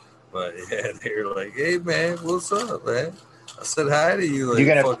nameless, but yeah, they were like, "Hey man, what's up, man?" I said hi to you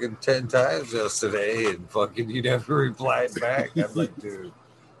like fucking 10 times yesterday, and fucking you never replied back. I'm like, dude,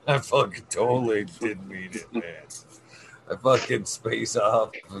 I fucking totally didn't mean it, man. I fucking space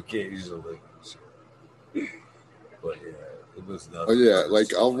off occasionally. But yeah, it was nothing. Oh yeah,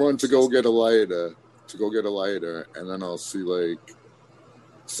 like I'll run to go get a lighter, and then I'll see like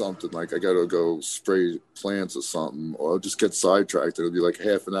something like I gotta go spray plants or something, or I'll just get sidetracked. It'll be like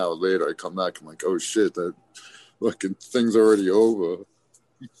half an hour later. I come back, I'm like, oh shit, that fucking thing's already over.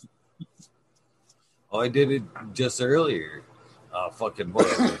 Oh, I did it just earlier. Fucking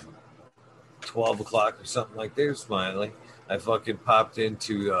what? 12 o'clock or something like there, Smiley. I fucking popped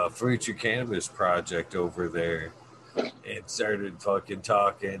into Furniture Cannabis Project over there and started fucking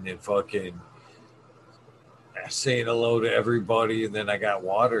talking and fucking saying hello to everybody, and then I got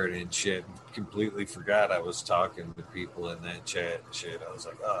watered and shit. Completely forgot I was talking to people in that chat and shit. I was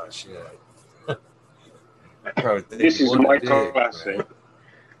like, oh shit. This is my classic.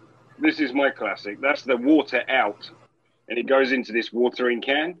 This is my classic. That's the water out, and it goes into this watering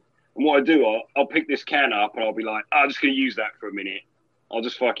can. And what I do, I'll pick this can up and I'll be like, I'm just going to use that for a minute. I'll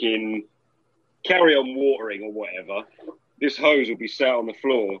just fucking carry on watering or whatever. This hose will be sat on the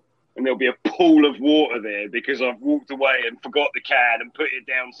floor and there'll be a pool of water there because I've walked away and forgot the can and put it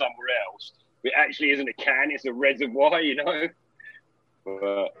down somewhere else. It actually isn't a can, it's a reservoir, you know?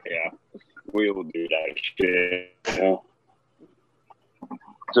 But yeah, we all do that shit. You know?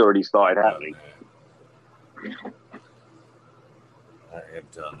 It's already started happening. I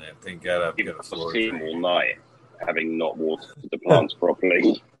have done that. Thank God I've got a floor team all night, having not watered the plants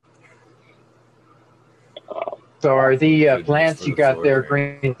properly. So are the plants you got there,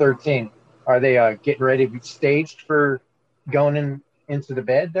 Green 13, are they getting ready to be staged for going into the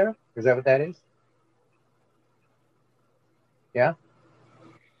bed there? Is that what that is? Yeah?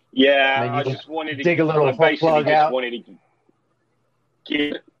 Yeah, I just wanted to dig a little plug out. Wanted to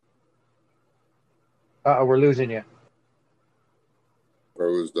get... Uh-oh, we're losing you.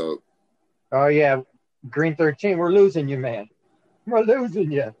 Froze up. Oh, yeah. Green 13, we're losing you, man. We're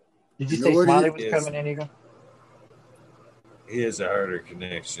losing you. Did you say Smiley was coming in, Eagle? He has a harder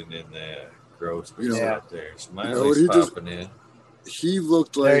connection in the growth up there. Smiley's popping in. He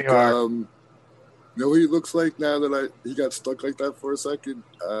looked like, you know what he looks like now that he got stuck like that for a second?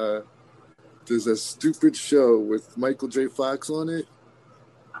 There's a stupid show with Michael J. Fox on it.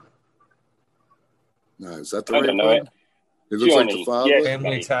 No, is that the right one? He looks like the father. Yes,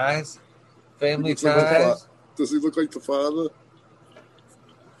 Family Ties? Family Ties? Does he look like the father?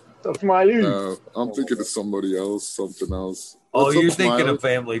 Smiley. No, I'm thinking of somebody else, something else. What's you're thinking of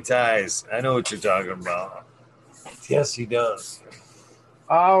Family Ties. I know what you're talking about. Yes, he does.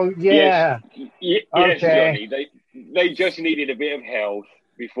 Oh, yeah. Yes, okay. Johnny. They just needed a bit of health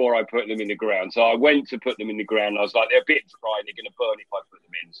before I put them in the ground. So I went to put them in the ground. I was like, they're a bit dry. They're going to burn if I put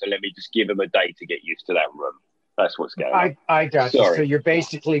them in. So let me just give them a day to get used to that room. That's what's going on. I got you. So you're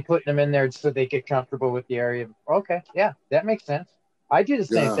basically putting them in there so they get comfortable with the area. Okay. Yeah, that makes sense. I do the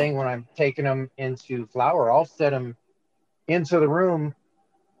same thing when I'm taking them into flower. I'll set them into the room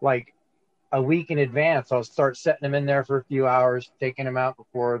like a week in advance. I'll start setting them in there for a few hours, taking them out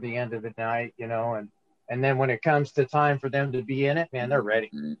before the end of the night, you know, And then when it comes to time for them to be in it, man, they're ready.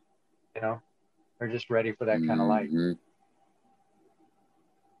 Mm-hmm. You know, they're just ready for that kind of life. Mm-hmm.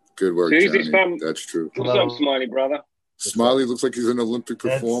 Good work, Johnny. That's true. What's up, Smiley brother? Smiley looks like he's an Olympic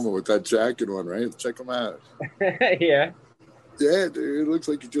performer with that jacket on, right? Check him out. Yeah. Yeah, dude. It looks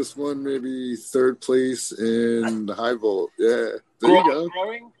like he just won maybe third place in the high vault. Yeah. There you go.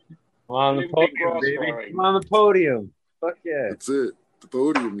 I'm on the podium, baby. I'm on the podium. Fuck yeah. That's it. The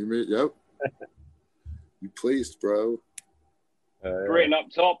podium you made. Yep. You placed, bro. Britain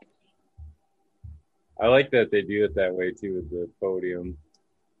up top. I like that they do it that way too with the podium.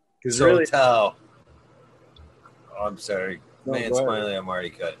 So really, Tao. Oh, I'm sorry, man. Smiley, I'm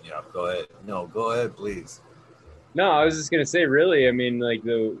already cutting you off. Go ahead. No, go ahead, please. No, I was just gonna say, really. I mean, like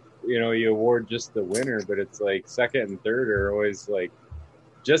you award just the winner, but it's like second and third are always like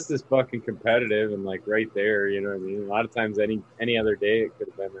just as fucking competitive and like right there. You know what I mean? A lot of times, any other day, it could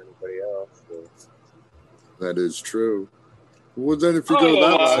have been anybody else. So. That is true. Well, then if you go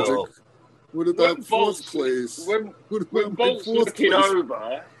that logic, what about fourth place? When Bolt's looking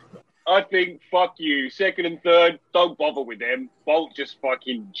over, I think, fuck you. Second and third, don't bother with them. Bolt just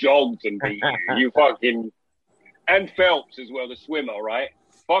fucking jogged and beat you. You fucking... And Phelps as well, the swimmer, right?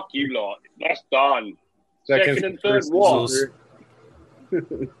 Fuck you lot. That's done. Second and third, what?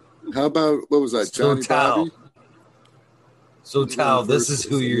 How about, what was that, Johnny Bobby? So, Tao, this is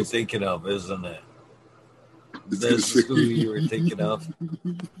who you're thinking of, isn't it? This is who you were thinking of.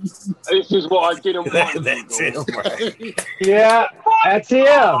 This is what I didn't want. That's him, right? Yeah, that's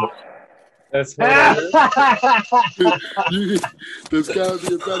him. That's there's got to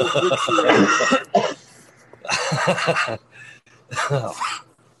be a better picture.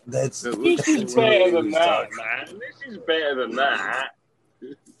 This is better than that, man. This is better than that.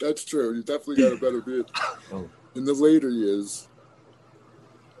 That's true. You definitely got a better beard. In the later years,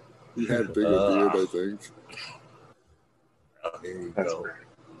 he had a bigger beard, I think. Oh, here you go.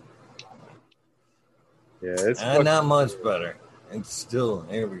 Yeah, it's not much better. And still,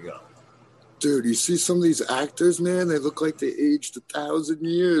 here we go. Dude, you see some of these actors, man, they look like they aged 1,000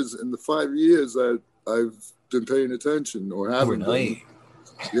 years in the 5 years that I've been paying attention or haven't been.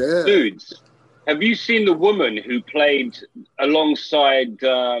 Yeah. Dudes, have you seen the woman who played alongside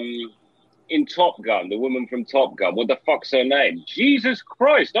in Top Gun, the woman from Top Gun? What the fuck's her name? Jesus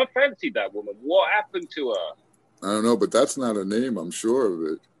Christ, I fancied that woman. What happened to her? I don't know, but that's not a name. I'm sure of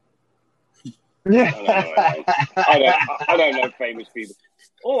it. I don't know famous people.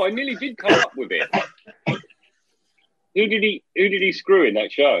 Oh, I nearly did come up with it. Who did he screw in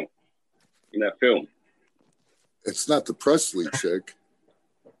that show? In that film? It's not the Presley chick.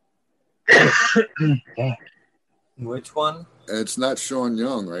 Which one? And it's not Sean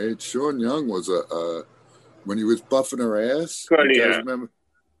Young, right? Sean Young was when he was buffing her ass. You guys remember?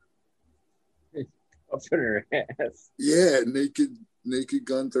 Buffing her ass. Yeah, Naked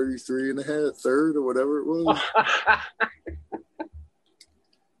Gun 33 and a half, third or whatever it was.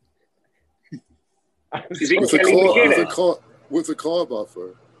 With a car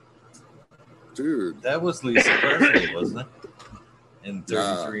buffer. Dude. That was Lisa Presley, wasn't it? In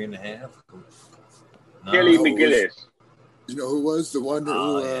 33 and a half. No, Kelly McGillis. You know who was the one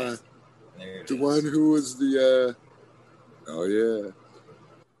who one who was the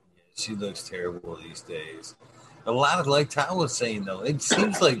she looks terrible these days. A lot of, like Tom was saying, though, it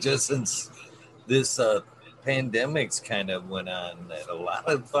seems like just since this pandemic's kind of went on, that a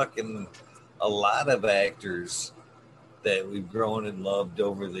lot of actors that we've grown and loved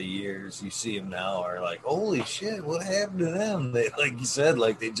over the years, you see them now, are like, holy shit, what happened to them? They, like you said,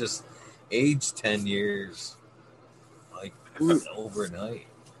 like they just aged 10 years, like overnight.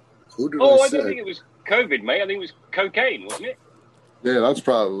 Who did I don't think it was COVID, mate. I think it was cocaine, wasn't it? Yeah, that's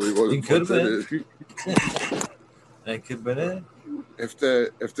probably what it could have been. That could have been it. If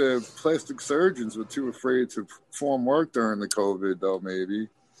the plastic surgeons were too afraid to perform work during the COVID, though, maybe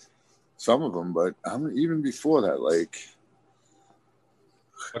some of them. But even before that, like,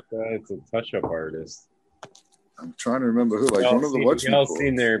 it's a touch-up artist. I'm trying to remember who. Like one of the what's. You all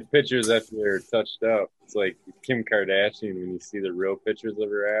seen their pictures after they're touched up. It's like Kim Kardashian when you see the real pictures of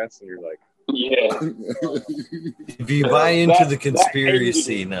her ass, and you're like, yeah. If you buy into the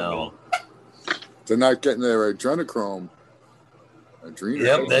conspiracy now, they're not getting their adrenochrome.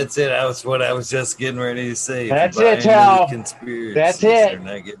 Yep, that's it. That's what I was just getting ready to say. That's it, Tal. That's it. They're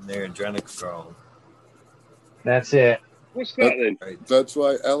not getting their adrenochrome. That's it. What's that then? Right. That's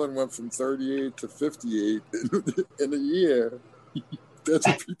why Ellen went from 38 to 58 in a year. That's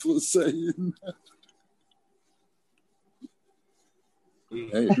what people are saying.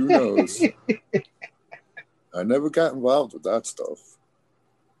 Hey, who knows? I never got involved with that stuff.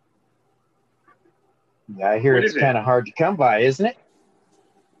 Yeah, I hear it's kind of hard to come by, isn't it?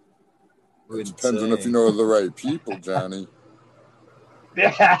 It depends on if you know the right people, Johnny.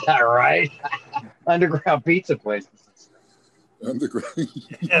 Yeah, right. Underground pizza places. Underground.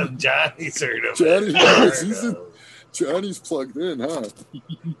 Yeah, Johnny's heard of Johnny it. Johnny's plugged in, huh?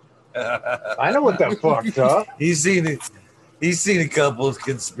 I know what the fuck's up. He's seen it. He's seen a couple of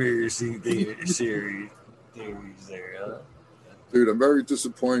conspiracy theories there, huh? Dude, I'm very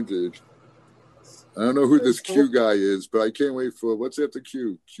disappointed. I don't know who this Q guy is, but I can't wait for what's after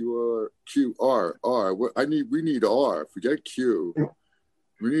Q? QR. We need R. Forget Q.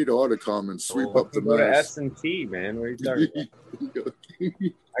 We need R to come and sweep up the mess. Go to S and T, man. What are you talking about?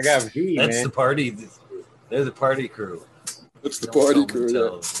 I got V, man. That's the party. They're the party crew. That's the party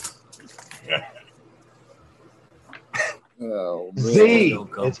crew. Oh, man. Z.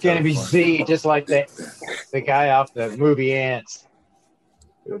 It's going to be Z, just like the guy off the movie Ants.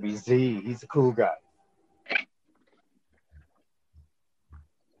 It'll be Z. He's a cool guy.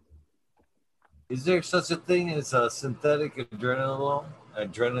 Is there such a thing as a synthetic adrenochrome?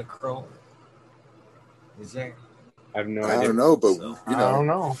 Is there? I have no idea. I don't know, but I don't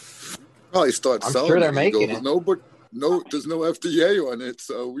know. Probably start I'm selling. sure they're making it. There's no FDA on it,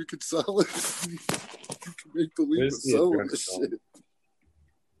 so we could sell it. We can make believe we're selling this shit.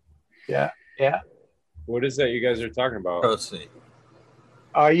 Yeah. What is that you guys are talking about? Proceed.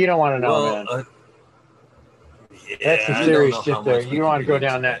 Oh, you don't want to know, man. That's some serious shit there. You don't want to go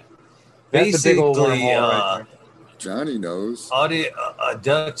down that. That's a big old wormhole right there. Johnny knows.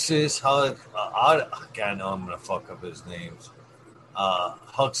 Duchess, God, no, I'm going to fuck up his names.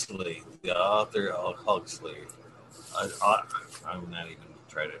 Huxley, the author of Huxley. I'm not even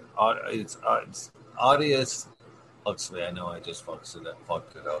trying to. It's Aldous Huxley. I know I just fucked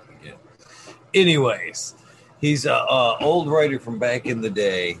it up again. Anyways, he's an old writer from back in the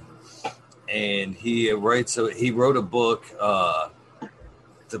day, and he wrote a book,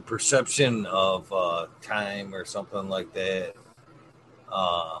 The Perception of Time or something like that,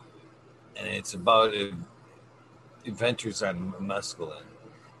 and it's about adventures on mescaline,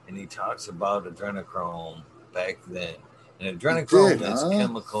 and he talks about adrenochrome back then, and adrenochrome is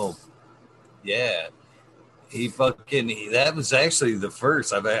chemical. Yeah. That was actually the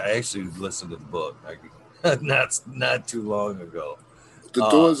first. I actually listened to the book not too long ago. The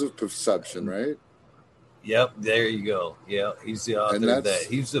Doors of Perception, right? Yep, there you go. Yeah, he's the author of that.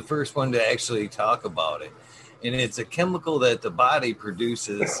 He's the first one to actually talk about it. And it's a chemical that the body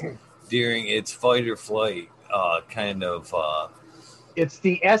produces during its fight or flight kind of. It's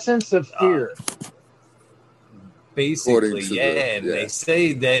the essence of fear. Basically, and they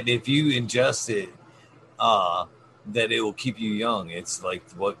say that if you ingest it, that it will keep you young. It's like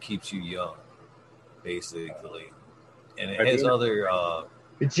what keeps you young, basically. And it has other.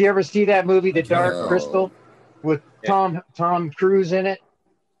 Did you ever see that movie, The Dark Crystal, with Tom Cruise in it?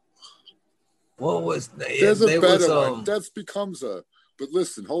 What was? There's a better one. That becomes a. But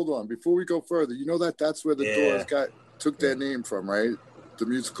listen, hold on. Before we go further, you know that's where the Doors took their name from, right? The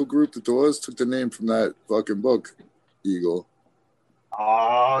musical group, the Doors, took the name from that fucking book, Eagle.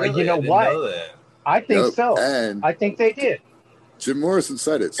 Oh, really? You know what? I think so. And I think they did. Jim Morrison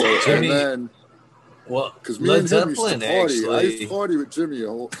said it. So and then, because me and him used to party. I used to party with Jimmy a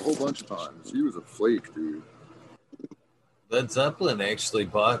whole bunch of times. He was a flake, dude. Led Zeppelin actually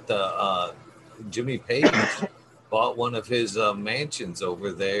bought Jimmy Page bought one of his mansions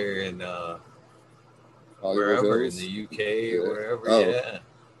over there in wherever in the UK or wherever.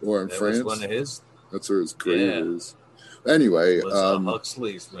 Or in France. Was one of his. That's where his grave is. Anyway, it was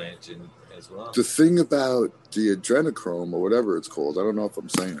Huxley's mansion as well. The thing about the adrenochrome or whatever it's called, I don't know if I'm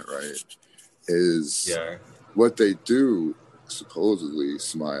saying it right, is what they do, supposedly,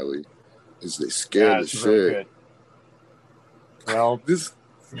 Smiley, is they scare the shit. Really well, I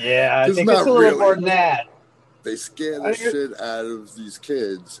think it's a little more than that. They scare the shit out of these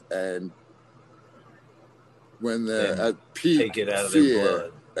kids, and when they're at peak, take it out of their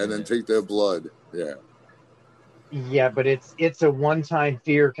blood, and then take their blood. Yeah. Yeah, but it's a one-time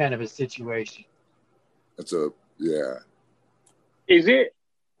fear kind of a situation. Is it?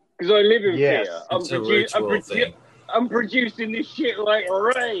 Because I live in fear. I'm producing this shit like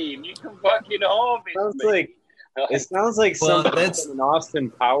rain. You can fucking harvest me. It sounds like something that's an Austin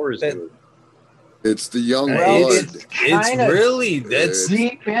Powers movie. It's the young blood. It's really that's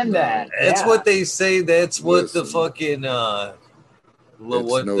deep in that. That's what they say. That's what the fucking New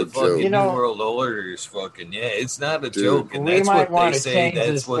World Order is fucking. Yeah, it's not a joke, and that's what they say.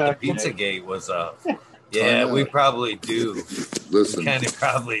 That's what the Pizzagate was of. Yeah, we probably do. Listen, we kind of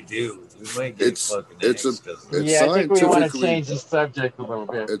probably do. We might get fucking I think we want to change the subject a little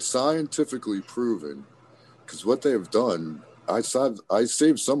bit. It's scientifically proven because what they have done, I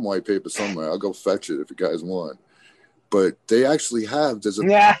saved some white paper somewhere. I'll go fetch it if you guys want. But they actually have, there's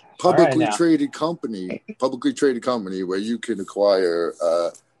a publicly traded company where you can acquire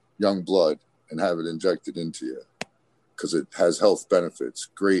young blood and have it injected into you because it has health benefits,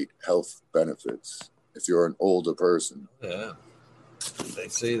 great health benefits if you're an older person. Yeah. They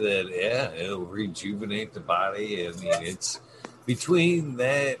say that, it'll rejuvenate the body. I mean, it's between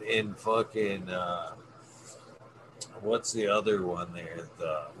that and fucking, what's the other one there?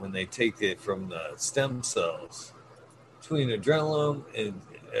 When they take it from the stem cells, between adrenaline and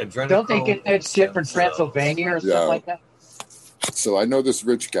adrenaline. Don't they get that shit from Transylvania or something like that? So I know this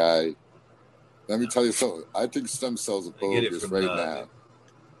rich guy. Let me tell you something. I think stem cells are bogus right now.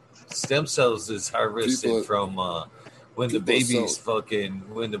 Stem cells is harvested from when the baby's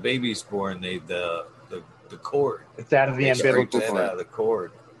when the baby's born, the cord. It's out of the umbilical cord. Out of the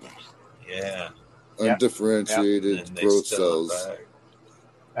cord. Yeah. Undifferentiated growth cells.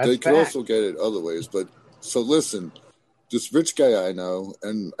 They can also get it other ways, but so listen, this rich guy I know,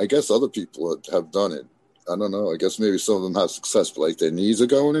 and I guess other people have done it. I don't know. I guess maybe some of them have success, but like their knees are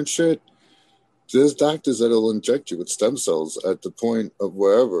going and shit. There's doctors that'll inject you with stem cells at the point of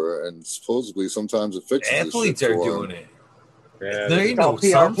wherever, and supposedly sometimes it fixes it. Athletes are doing it. Yeah, there you know,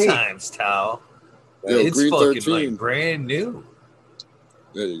 sometimes, Tal. It's Green fucking 13. Like brand new.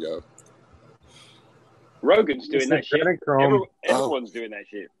 There you go. Rogan's doing that shit. Everyone's doing that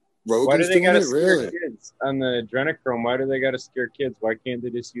shit. Rogan's why do they doing gotta it, scare really? kids on the adrenochrome? Why do they gotta scare kids? Why can't they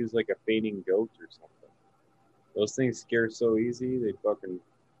just use like a fainting goat or something? Those things scare so easy. They fucking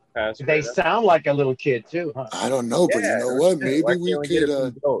pass. They sound like a little kid too, huh? I don't know, but you know what? Maybe we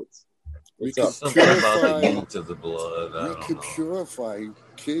could. We could purify to the blood. We could purify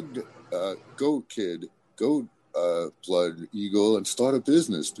goat blood eagle and start a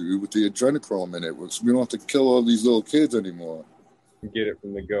business, dude, with the adrenochrome in it. We don't have to kill all these little kids anymore. Get it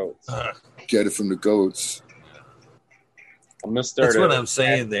from the goats. Get it from the goats. I'm gonna start. That's what I'm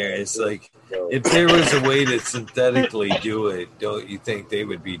saying there. It's like if there was a way to synthetically do it, don't you think they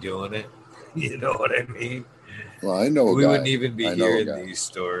would be doing it? You know what I mean? Well, I know we wouldn't even be hearing these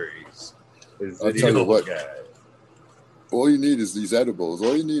stories. I'll tell you what. All you need is these edibles.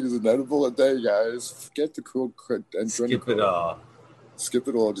 All you need is an edible a day, guys. Forget the cool and skip it all. Skip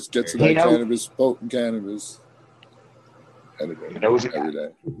it all. Just get some cannabis, potent cannabis. Every day.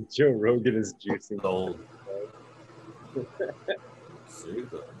 Joe Rogan is juicing old.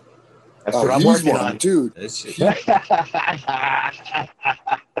 That's what I'm working on, dude. I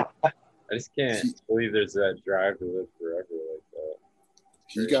just can't believe there's that drive to live forever like that.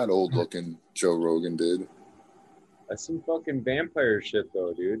 He got old looking. Joe Rogan did. That's some fucking vampire shit,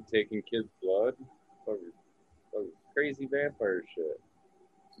 though, dude. Taking kids' blood, fucking crazy vampire shit.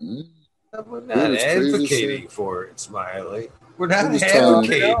 We're not advocating for it, Smiley. We're not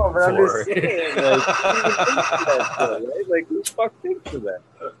advocating for it. Like, who the fuck thinks of that?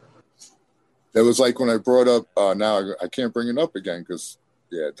 It was like when I brought up, now I can't bring it up again because,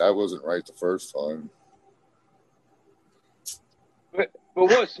 that wasn't right the first time. But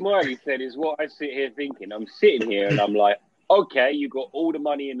what Smiley said is what I sit here thinking. I'm sitting here and I'm like, okay, you got all the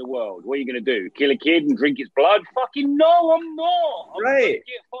money in the world. What are you going to do? Kill a kid and drink his blood? Fucking no, I'm not. I'm going to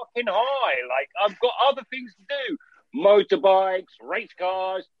get fucking high. Like, I've got other things to do. Motorbikes, race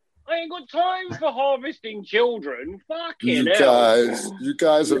cars. I ain't got time for harvesting children. Fucking hell. You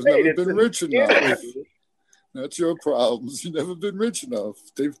guys have never been rich enough. That's your problems. You've never been rich enough.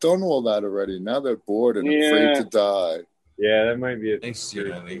 They've done all that already. Now they're bored and afraid to die. Yeah, that might be a thanks,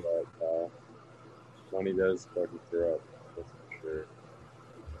 Johnny. Money does fucking corrupt. That's for sure.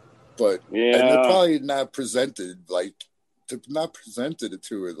 But and they're probably not presented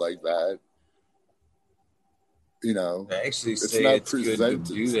to it like that. You know, I actually say it's good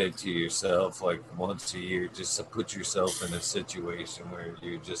to do that to yourself like once a year, just to put yourself in a situation where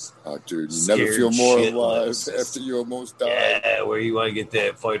you're just dude, you never feel more alive after you almost die. Yeah, where you want to get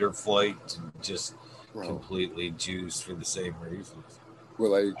that fight or flight and just completely juiced for the same reasons.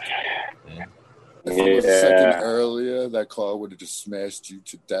 Well, like, if it was a second earlier, that car would have just smashed you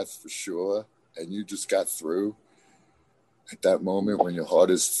to death for sure, and you just got through. At that moment when your heart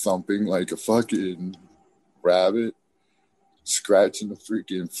is thumping like a fucking rabbit, scratching the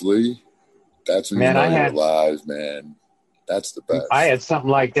freaking flea, that's when you know you're alive, man. That's the best. I had something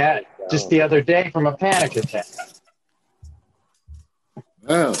like that just the other day from a panic attack.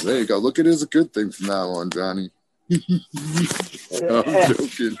 Well, there you go. Look at it as a good thing from now on, Johnny. I'm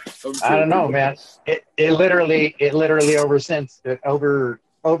joking. I don't know, man. It literally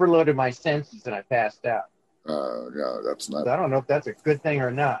overloaded my senses and I passed out. No, that's not. So I don't know if that's a good thing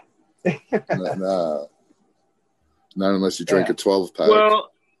or not. Nah. Not unless you drink a 12-pack.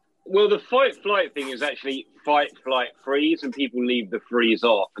 Well, the fight-flight thing is actually fight, flight, freeze, and people leave the freeze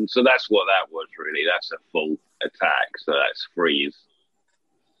off. And so that's what that was, really. That's a full attack, so that's freeze.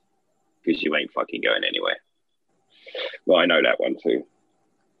 Because you ain't fucking going anywhere. Well, I know that one, too.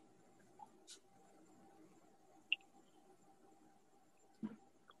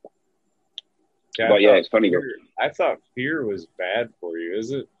 But yeah, it's funny. I thought fear was bad for you.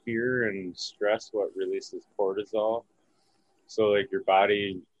 Isn't fear and stress what releases cortisol? So, like,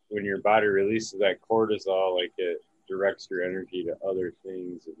 when your body releases that cortisol, like, it directs your energy to other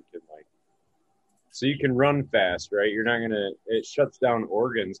things and can, like, so you can run fast, right? It shuts down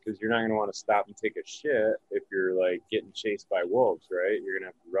organs because you're not going to want to stop and take a shit if you're, like, getting chased by wolves, right? You're going to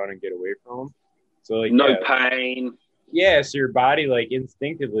have to run and get away from them. So, like, no pain. Yeah, so your body, like,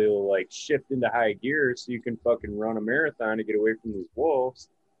 instinctively will, like, shift into high gear so you can fucking run a marathon to get away from these wolves.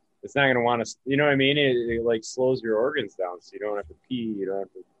 It's not going to want to, you know what I mean? It, like, slows your organs down so you don't have to pee, you don't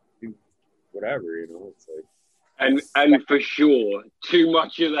have to do whatever, you know? It's like... And for sure, too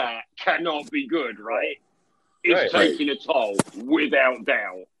much of that cannot be good, right? It's taking a toll, without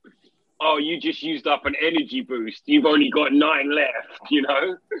doubt. Oh, you just used up an energy boost. You've only got 9 left, you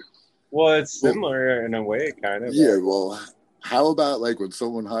know? Well, it's similar in a way, kind of. Yeah, well, how about, like, when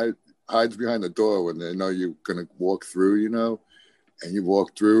someone hides behind the door when they know you're going to walk through, you know? And you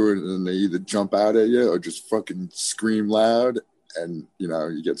walk through and then they either jump out at you or just fucking scream loud and, you know,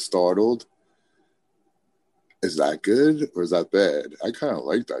 you get startled. Is that good or is that bad? I kind of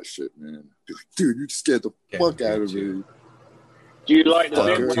like that shit, man. Be like, dude, you scared the fuck out of me. Do you like the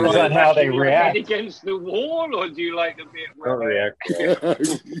bit where on how they react against the wall, or do you like the bit where react?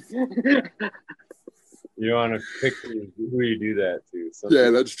 You want to pick who you do that to.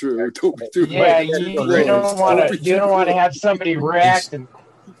 Yeah, that's true. Don't be too you don't want to have somebody react and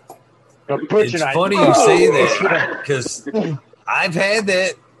push it's funny you say that because I've had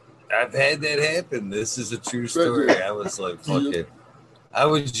that happen. This is a true story. I was like fucking. I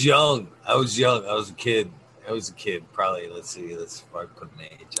was young. I was a kid. Probably. Let's put an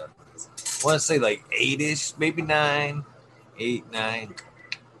age on this. I want to say like 8-ish, maybe 9. 8, 9.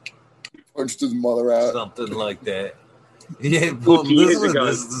 Punched his mother out. Something like that. Yeah, well, this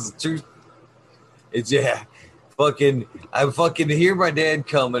is true. It's I fucking hear my dad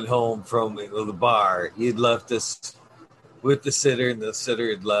coming home from the bar. He had left us with the sitter, and the sitter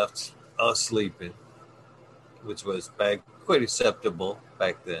had left us sleeping, which was quite acceptable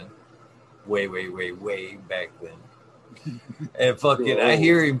back then. Way back then. And fucking, I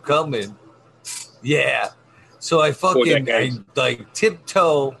hear him coming. Yeah. So I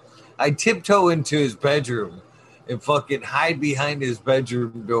tiptoe into his bedroom and fucking hide behind his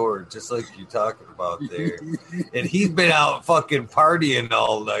bedroom door, just like you're talking about there. And he's been out fucking partying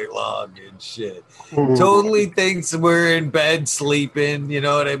all night long and shit. Totally thinks we're in bed sleeping, you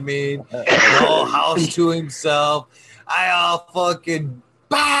know what I mean? All house to himself. I all fucking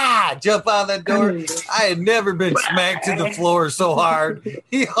jump out the door. I had never been smacked to the floor so hard.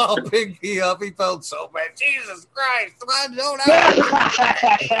 He all picked me up. He felt so bad. Jesus Christ.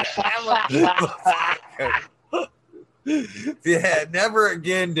 Yeah, never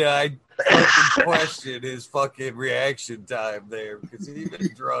again did I fucking question his fucking reaction time there because even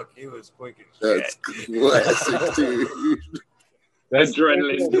drunk, he was quick as shit. That's classic, dude.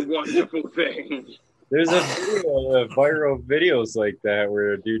 Adrenaline's a wonderful thing. There's a viral videos like that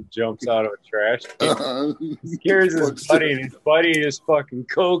where a dude jumps out of a trash can, scares his buddy, and his buddy just fucking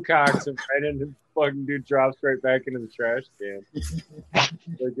co-cocks him right into the fucking dude drops right back into the trash can.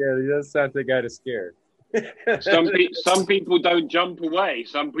 Like, yeah, that's not the guy to scare. Some people don't jump away.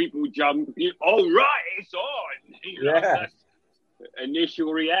 Some people jump. All right, it's on. You know, yeah.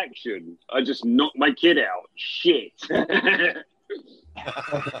 Initial reaction. I just knocked my kid out. Shit.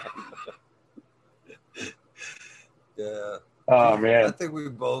 Yeah. Oh man. I think we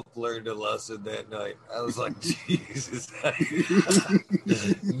both learned a lesson that night. I was like, Jesus,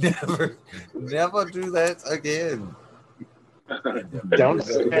 never do that again. Don't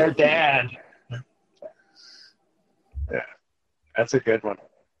scare Dad. Yeah, that's a good one.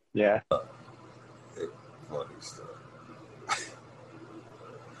 Yeah. Funny stuff.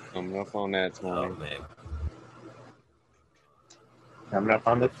 Coming up on that 20. Oh man. Coming up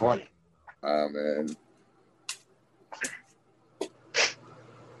on the 20. Oh man.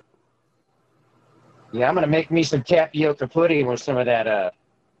 Yeah, I'm gonna make me some tapioca pudding with some of that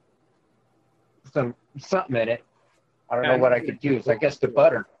something in it. I don't know what I could use. I guess the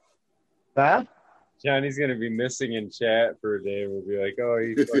butter. Huh? Johnny's gonna be missing in chat for a day. We'll be like, "Oh,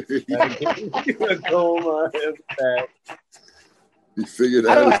 he's fucking a coma." He figured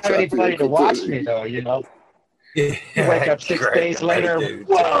I out. don't have anybody to watch me though, you know. You wake up 6 days later. Dude.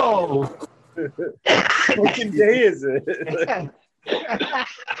 Whoa! What day is it?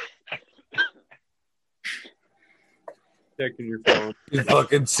 Checking your phone. You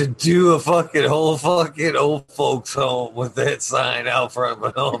fucking should do a fucking whole fucking old folks home with that sign out front,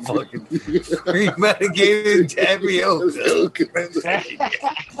 but all fucking premedicated tapioca.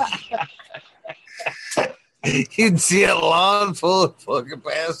 You'd see a lawn full of fucking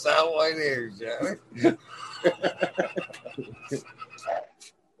passed out white hairs, Johnny.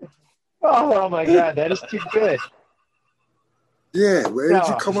 Oh my god, that is too good. Yeah, where did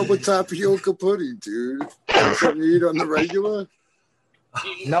you come up with tapioca pudding, dude? Something you eat on the regular?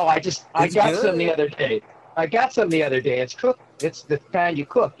 No, I got some the other day. It's cooked. It's the kind you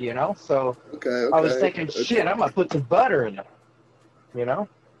cook, you know. So okay. I was thinking, shit, I'm gonna put some butter in it. You know.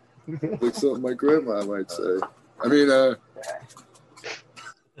 Like something my grandma might say. I mean,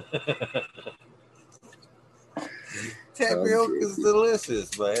 tapioca's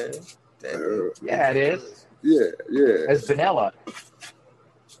delicious, man. Yeah, it is. Yeah. It's vanilla.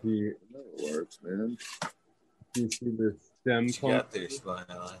 That works, man. You see the stem You pump? got there,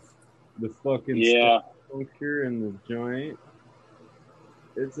 Smile. The fucking Yeah. puncture in the joint.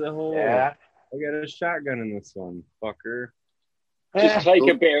 It's a whole. Yeah. I got a shotgun in this one, fucker. Just take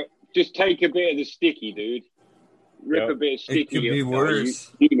a bit of the sticky, dude. Rip a bit of sticky. It could be off,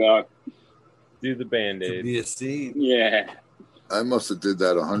 worse. You know. Do the Could Band-Aid. be a seed. Yeah. I must have did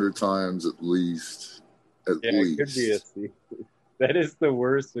that 100 times at least. At least. It could be a seed. That is the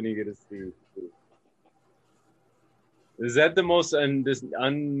worst when you get a seed. Is that the most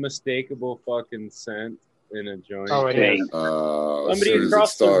unmistakable fucking scent in a joint? Oh, it is. Somebody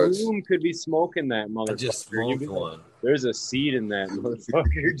across the room could be smoking that motherfucker. I just smoked one. There's a seed in that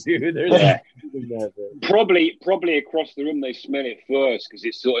motherfucker, dude. There's a seed in that thing. Probably across the room they smell it first because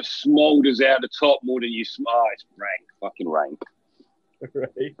it sort of smolders out the top more than you smell. It's rank, fucking rank.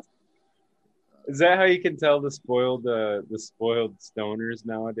 Right? Is that how you can tell the spoiled stoners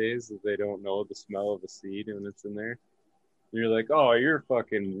nowadays? That they don't know the smell of a seed when it's in there? You're like, oh, you're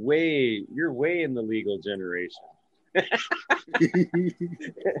way in the legal generation.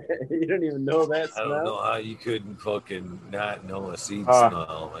 You don't even know that smell. I don't know how you couldn't fucking not know a seed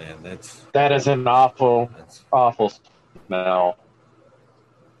smell, man. That is an awful smell.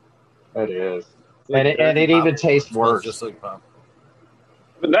 It is, and it even tastes worse. Just like pop.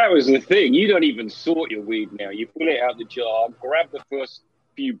 But that was the thing. You don't even sort your weed now. You pull it out the jar, grab the first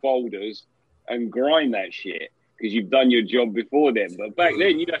few boulders, and grind that shit because you've done your job before then. But back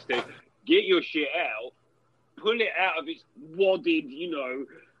then, you'd have to get your shit out, pull it out of its wadded,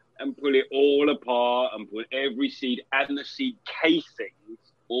 and pull it all apart and put every seed and the seed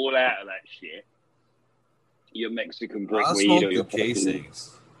casings all out of that shit. Your Mexican brick I'll weed smoke or your the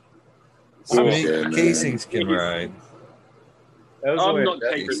casings. Yeah, Casings can ride. I'm not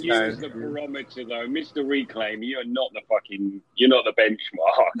taking you as the barometer, though, Mr. Reclaim. You're not the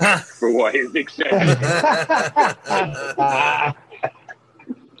benchmark for what is acceptable.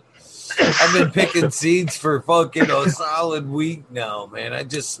 I've been picking seeds for fucking a solid week now, man. I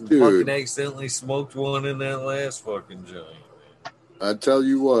just fucking accidentally smoked one in that last fucking joint. I tell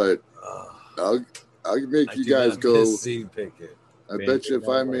you what, I'll make you guys go. Seed picking. I bet you if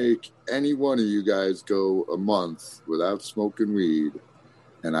I make any one of you guys go a month without smoking weed,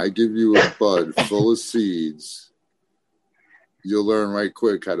 and I give you a bud full of seeds, you'll learn right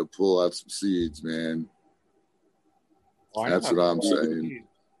quick how to pull out some seeds, man. That's what I'm saying.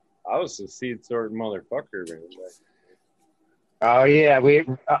 I was a seed sorting motherfucker, man. Oh yeah, we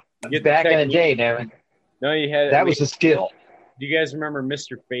back in the day, man. No, you had that was a skill. Do you guys remember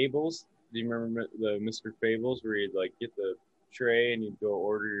Mr. Fables? Do you remember the Mr. Fables where you'd like get the tray and you'd go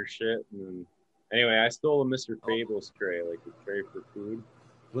order your shit? And then, anyway, I stole a Mr. Fables tray, like a tray for food.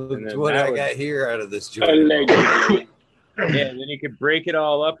 Look what I got here out of this joint. Yeah, and then you could break it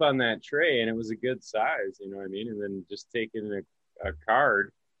all up on that tray, and it was a good size, you know what I mean? And then just take in a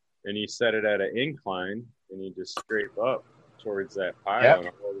card, and you set it at an incline, and you just scrape up towards that pile,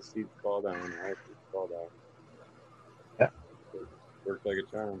 and all the seeds fall down, and all the seeds fall down. Worked like a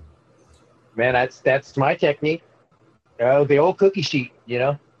charm. Man, that's my technique. The old cookie sheet,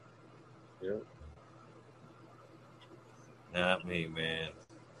 Yeah. Not me, man.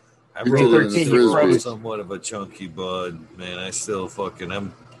 I You roll did it in Frisbee. somewhat of a chunky bud, man. I'm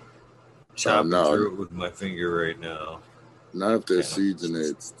chopping through it with my finger right now. Not if there's seeds in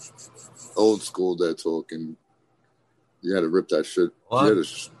it. Old school, they're talking. You had to rip that shit. What? You had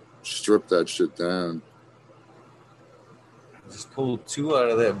to strip that shit down. I just pulled two out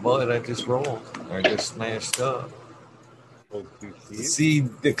of that bud I just rolled. I just smashed up. See,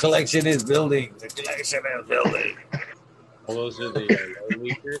 the collection is building. The collection is building. All those are the low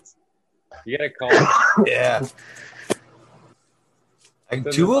leakers. You gotta call them. Yeah.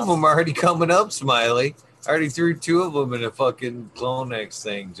 Two of them are already coming up, Smiley. I already threw 2 of them in a fucking Clonex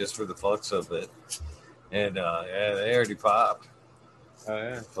thing just for the fucks of it. And yeah, they already popped. Oh,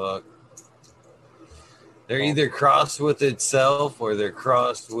 yeah. Fuck. They're either crossed with itself or they're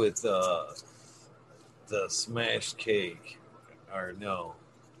crossed with the smashed cake. Or no.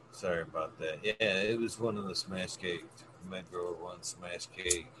 Sorry about that. Yeah, it was one of the smashed cake. Medgrower one smashed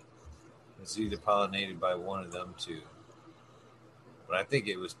cake. It's either pollinated by one of them two. But I think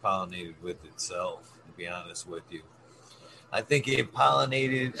it was pollinated with itself, to be honest with you. I think it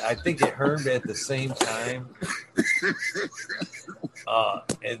pollinated, I think it hermed at the same time.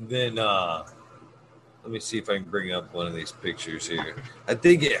 And then, let me see if I can bring up one of these pictures here. I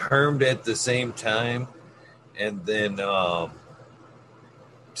think it hermed at the same time and then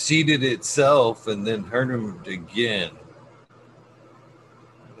seeded itself and then hermed again.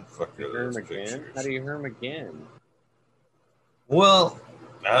 What the fuck are those pictures? How do you herm again? Well,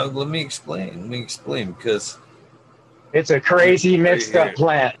 let me explain. Because it's a crazy mixed up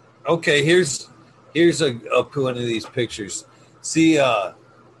plant. Okay, here's a one of these pictures. See, all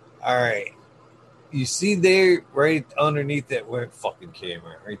right. You see there, right underneath that fucking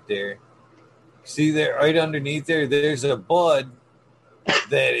camera, right there. See there, right underneath there. There's a bud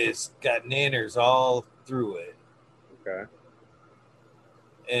that is got nanners all through it. Okay.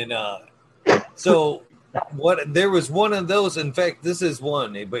 And so there was one of those. In fact, this is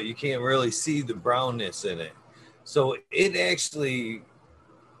one, but you can't really see the brownness in it. So it actually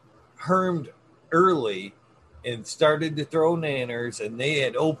hermed early and started to throw nanners, and they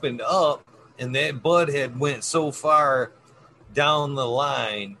had opened up, and that bud had went so far down the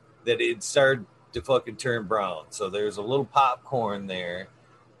line that it started to fucking turn brown. So there's a little popcorn there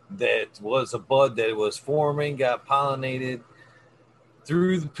that was a bud that was forming, got pollinated,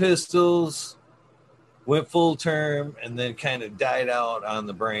 through the pistils, went full term, and then kind of died out on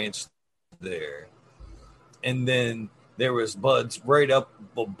the branch there. And then there was buds right up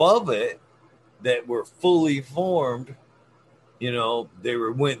above it that were fully formed. You know, they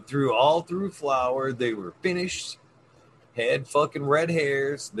went through all through flower. They were finished, had fucking red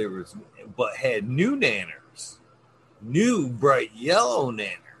hairs. But had new nanners, new bright yellow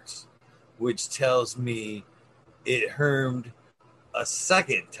nanners, which tells me it hermed a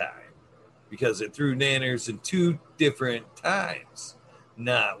second time because it threw nanners in 2 different times.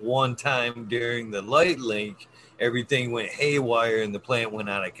 Not one time during the light link, everything went haywire and the plant went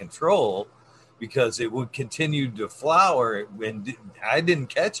out of control because it would continue to flower, and I didn't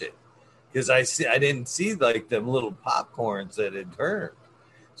catch it because I didn't see like them little popcorns that had hermed.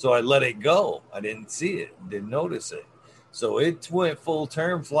 So I let it go. I didn't see it, didn't notice it. So it went full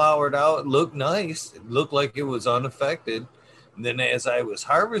term, flowered out, looked nice. It looked like it was unaffected. And then as I was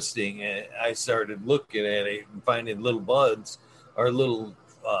harvesting it, I started looking at it and finding little buds or little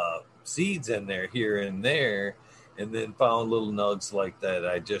seeds in there here and there, and then found little nugs like that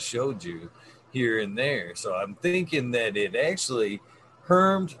I just showed you here and there. So I'm thinking that it actually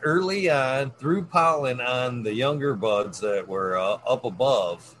hermed early on, threw pollen on the younger buds that were up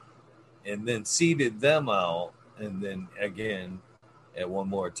above, and then seeded them out, and then again at one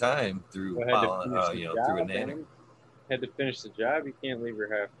more time through pollen, through a nanner. Had to finish the job. You can't leave her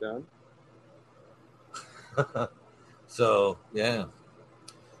half done. So yeah,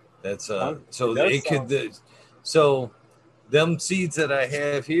 that's so it could. So them seeds that I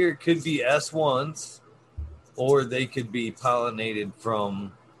have here could be S1s, or they could be pollinated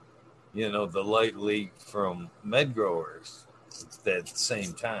from, the light leak from med growers at the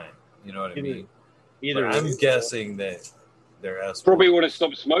same time. You know what I mean? Either I'm guessing that they're S1s. Probably want to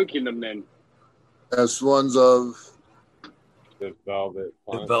stop smoking them then. S1s of the Velvet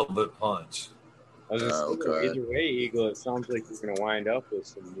Punch. The Velvet Punch. Okay. Either way, Eagle, it sounds like you're going to wind up with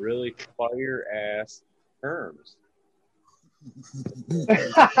some really fire-ass terms.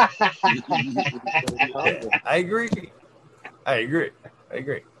 I agree.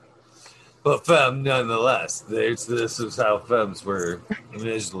 But femme, nonetheless, this is how femmes were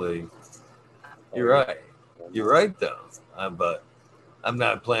initially. You're right, though. But I'm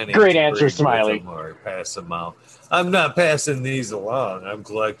not planning. Great answer, Smiley. Or pass them out. I'm not passing these along. I'm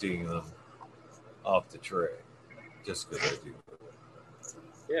collecting them off the tray, just because I do.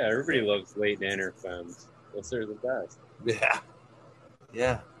 Yeah, everybody loves late nanner femmes. They're the best.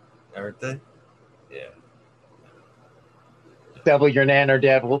 Yeah, aren't they? Yeah. Double your nanner,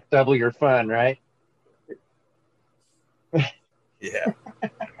 double your fun, right? Yeah.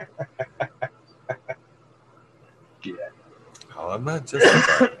 Yeah. I'm not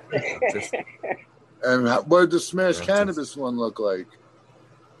justifying it. And what did the Smash Cannabis one look like?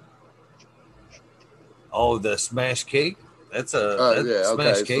 Oh, the Smash Cake?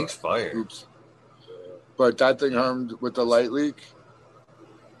 Smash Cake's fire. Oops. But that thing harmed with the light leak?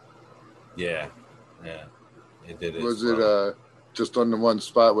 Yeah. It did it. Was it just on the one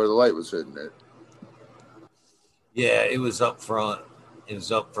spot where the light was hitting it? Yeah, it was up front. It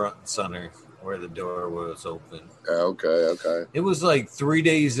was up front and center where the door was open. Okay. It was like 3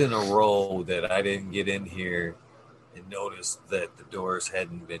 days in a row that I didn't get in here and notice that the doors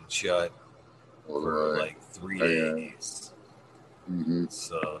hadn't been shut for like 3 days. Mm-hmm.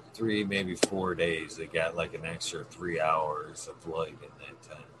 So 3, maybe 4 days. They got like an extra 3 hours of light in that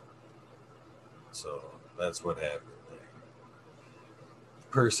time. So that's what happened there. The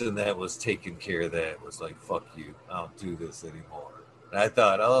person that was taking care of that was like, fuck you, I don't do this anymore. And I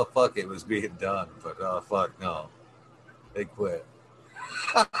thought, oh, fuck, it was being done. But, oh, fuck, no. They quit.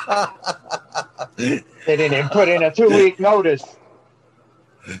 They didn't even put in a 2-week notice.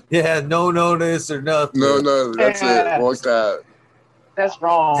 Yeah, no notice or nothing. No, that's it. Walk that. That's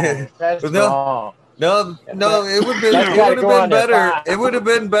wrong. That's wrong. No, it would have been better. It would have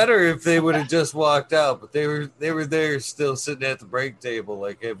been better if they would have just walked out, but they were there still sitting at the break table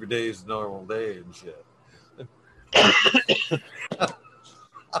like every day is a normal day and shit.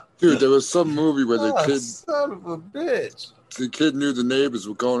 Dude, there was some movie where the kid, son of a bitch. The kid knew the neighbors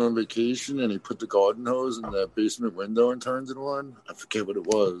were going on vacation, and he put the garden hose in the basement window and turned it on. I forget what it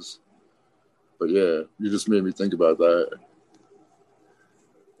was, but yeah, you just made me think about that.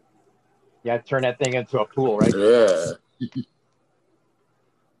 Yeah, turn that thing into a pool, right? Yeah.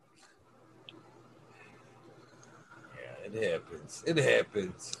 It happens. It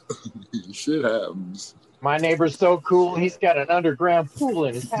happens. Shit happens. My neighbor's so cool, he's got an underground pool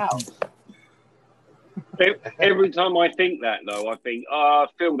in his house. Every time I think that, though, I think,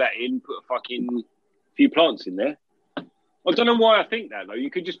 fill that in, put a fucking few plants in there. I don't know why I think that, though.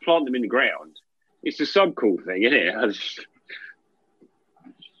 You could just plant them in the ground. It's a sub-cool thing, isn't it?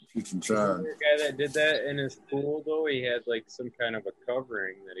 The guy that did that in his pool, though, he had like some kind of a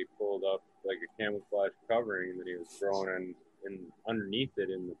covering that he pulled up, like a camouflage covering that he was throwing in underneath it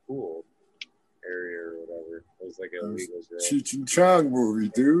in the pool area or whatever. It was like a illegal grow. Cheech and Chong movie,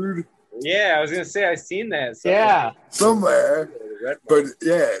 dude. Yeah, I was gonna say I've seen that. Somewhere. But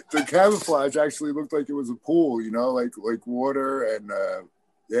yeah, the camouflage actually looked like it was a pool, you know, like water and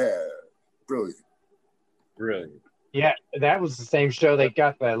brilliant. Brilliant. Yeah, that was the same show they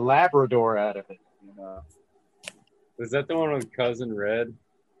got the Labrador out of it. Was that the one with Cousin Red?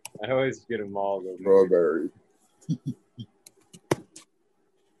 I always get them all. Strawberry.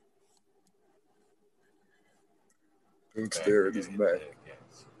 Don't stare at his neck.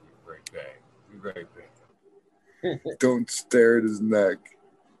 Be right back. Don't stare at his neck.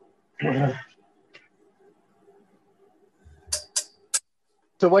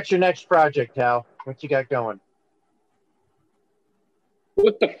 So what's your next project, Hal? What you got going?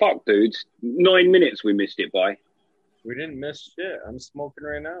 What the fuck, dudes? 9 minutes we missed it by. We didn't miss shit. I'm smoking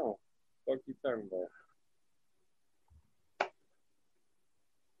right now. What the fuck you talking about?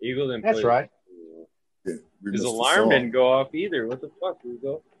 Eagle didn't That's play. right. Yeah, his alarm didn't go off either. What the fuck,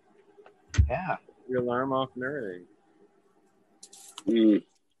 Eagle? Yeah. Your alarm off and everything.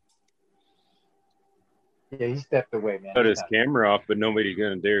 Yeah, he stepped away, man. Cut his camera off, but nobody's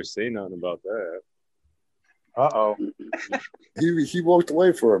gonna dare say nothing about that. Uh-oh. He walked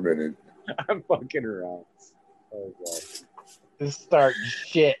away for a minute. I'm fucking around. Oh, God. This start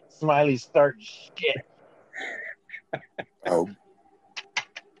shit. Smiley start shit. Oh.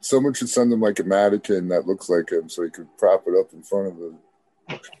 Someone should send him like a mannequin that looks like him so he could prop it up in front of him.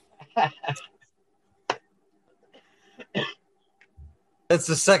 That's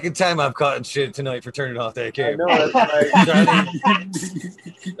the second time I've caught in shit tonight for turning off that camera. I know,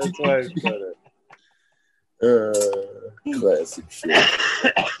 that's why I said it. Classic shit.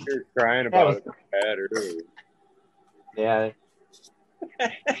 You're crying about it bad earlier. Yeah.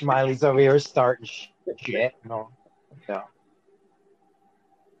 Smiley's over here starting shit. No.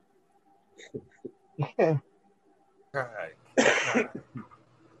 Right.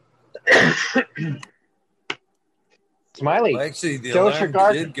 Smiley. Well, actually, the alarm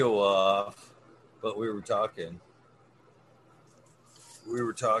did go off, but we were talking. We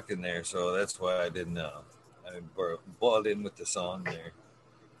were talking there, so that's why I didn't know. I bought in with the song there.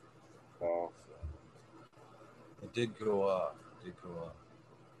 Oh. It did go off.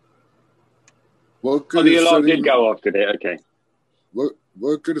 The alarm did go off today. Okay.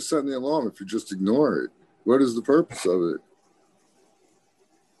 What could have set the alarm if you just ignore it? What is the purpose of it?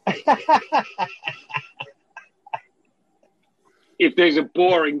 if there's a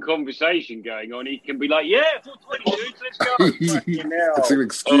boring conversation going on, he can be like, "Yeah, 420 dudes, let's go." Fucking hell. That's an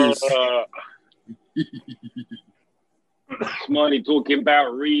excuse. Smiley talking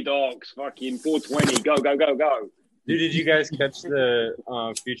about redox, fucking 420, go, go, go, go. Dude, did you guys catch the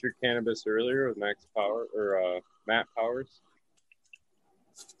Future Cannabis earlier with Max Power or Matt Powers?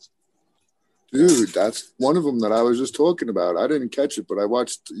 Dude, that's one of them that I was just talking about. I didn't catch it, but I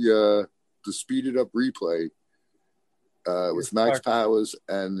watched the speeded up replay with Max Powers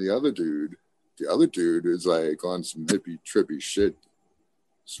and the other dude. The other dude is like on some hippie trippy shit.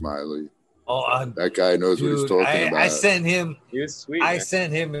 Smiley. Oh, that guy knows what he's talking about. I sent him. He was sweet. I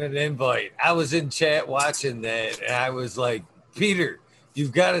sent him an invite. I was in chat watching that, and I was like, "Peter,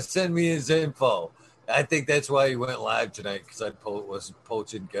 you've got to send me his info." I think that's why he went live tonight, because I was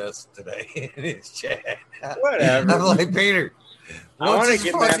poaching Gus today in his chat. Whatever. I'm like, Peter, I want to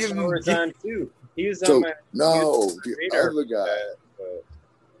get Matt Powers on too. He was on my the other guy.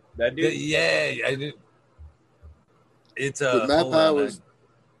 That dude. I did. It's Matt Powers.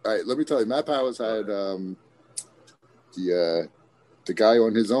 All right, let me tell you, Matt Powers had the guy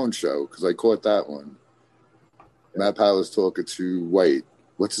on his own show, because I caught that one. Matt Powers talking to White.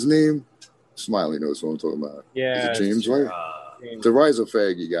 What's his name? Smiley knows what I'm talking about. Yeah. Is it James White? The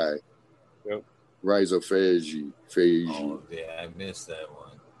Rhizophagy guy. Yep. Rhizophagy. Oh, yeah, I missed that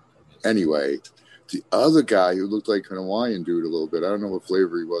one. Anyway, the other guy who looked like an Hawaiian dude a little bit. I don't know what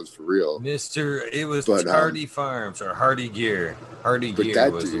flavor he was for real. It was Hardy Farms or Hardy Gear. Hardy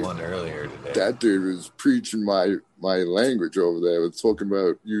Gear was the one earlier today. That dude was preaching my language over there. Was talking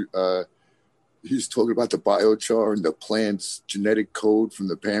about you. He's talking about the biochar and the plant's genetic code from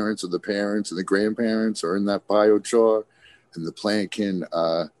the parents and the grandparents are in that biochar, and the plant can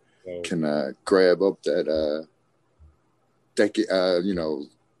grab up that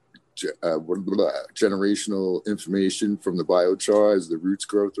generational information from the biochar as the roots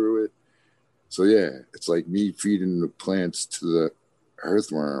grow through it. So yeah, it's like me feeding the plants to the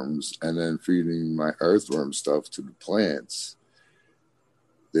earthworms and then feeding my earthworm stuff to the plants.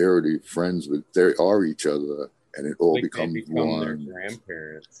 They're already they are each other, and it all becomes one. Their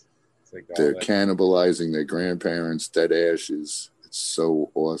grandparents. It's like they're cannibalizing their grandparents' dead ashes. It's so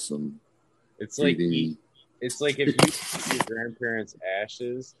awesome. It's like if you eat your grandparents'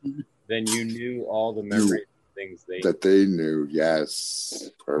 ashes, then you knew all the memories things they knew.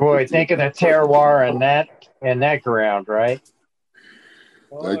 Yes. Perfect. Boy, think of the terroir and that ground, right?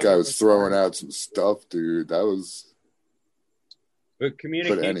 That guy was throwing out some stuff, dude. That was. But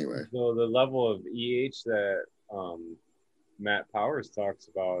communication. But anyway, so the level of EH that Matt Powers talks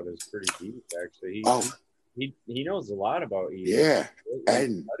about is pretty deep. Actually, he knows a lot about EH. Yeah,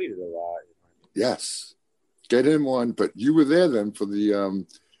 and studied it a lot. Yes, get him one. But you were there then for the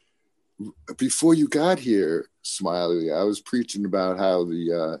before you got here, Smiley. I was preaching about how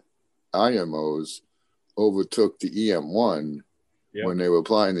the IMOs overtook the EM1. Yep. When they were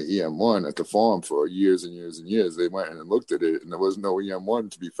applying the EM1 at the farm for years and years and years, they went and looked at it, and there was no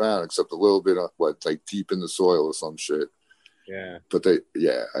EM1 to be found except a little bit of deep in the soil or some shit. Yeah. But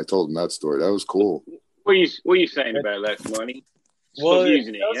I told them that story. That was cool. What are you saying about that, Money? Well,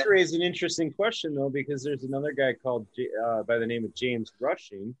 it does raise an interesting question though, because there's another guy called by the name of James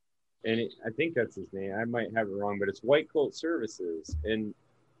Rushing, and I think that's his name. I might have it wrong, but it's White Coat Services, and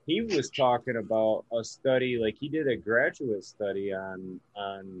he was talking about a study, like he did a graduate study on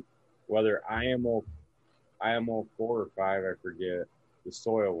whether IMO 4 or 5, I forget, the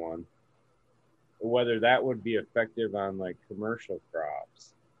soil one, whether that would be effective on like commercial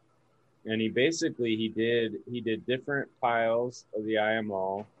crops. And he did different piles of the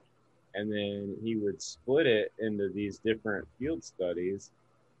IMO, and then he would split it into these different field studies.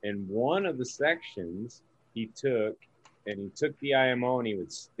 And one of the sections he took the IMO and he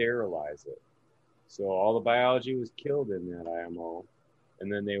would sterilize it. So all the biology was killed in that IMO,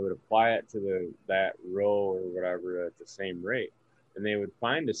 and then they would apply it to that row or whatever at the same rate. And they would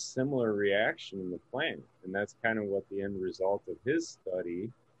find a similar reaction in the plant. And that's kind of what the end result of his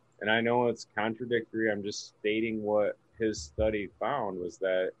study. And I know it's contradictory. I'm just stating what his study found was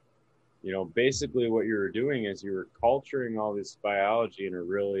that, basically what you were doing is you were culturing all this biology in a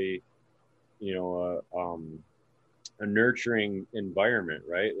really, a nurturing environment,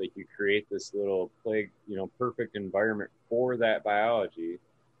 right? Like you create this little perfect environment for that biology.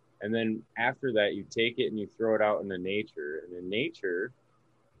 And then after that, you take it and you throw it out into nature. And in nature,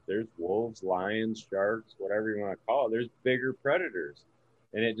 there's wolves, lions, sharks, whatever you want to call it. There's bigger predators.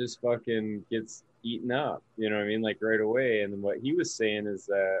 And it just fucking gets eaten up, you know what I mean? Like right away. And what he was saying is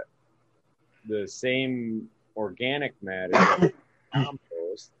that the same organic matter,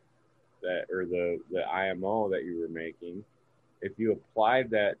 compost, or the IMO that you were making, if you applied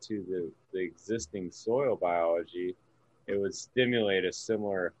that to the existing soil biology, it would stimulate a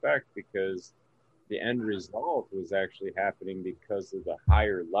similar effect, because the end result was actually happening because of the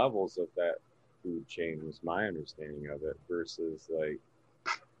higher levels of that food chain, was my understanding of it, versus like,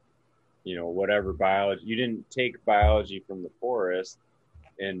 you know, whatever biology. You didn't take biology from the forest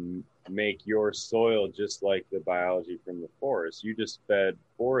and make your soil just like the biology from the forest. You just fed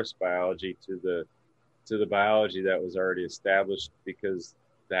forest biology to the biology that was already established, because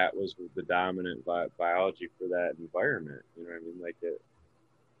that was the dominant biology for that environment. You know what I mean? Like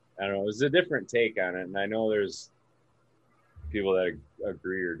I don't know. It's a different take on it, and I know there's people that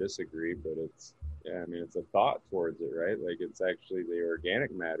agree or disagree, but it's a thought towards it, right? Like, it's actually the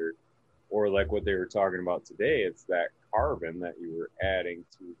organic matter, or like what they were talking about today. It's that carbon that you were adding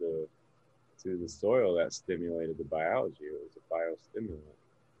to the soil that stimulated the biology. It was a biostimulant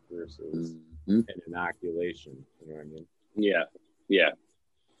versus an inoculation. You know what I mean? Yeah.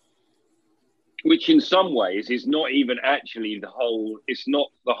 Which in some ways is not even actually it's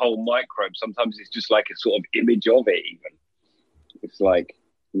not the whole microbe. Sometimes it's just like a sort of image of it even. It's like,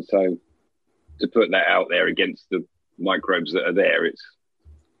 and so to put that out there against the microbes that are there, it's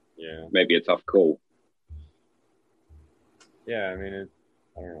maybe a tough call. Yeah, I mean,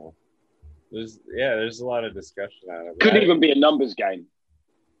 I don't know. There's a lot of discussion on it. Could even be a numbers game.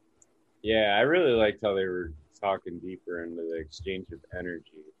 Yeah, I really liked how they were talking deeper into the exchange of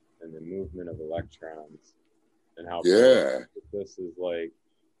energy and the movement of electrons, and how this is like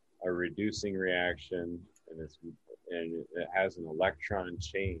a reducing reaction, and it has an electron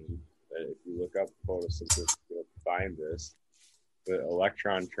chain that, if you look up photosynthesis, you'll find this, the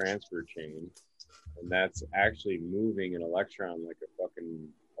electron transfer chain, and that's actually moving an electron like a fucking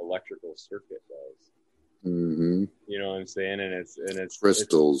electrical circuit does. Mm-hmm. You know what I'm saying? And it's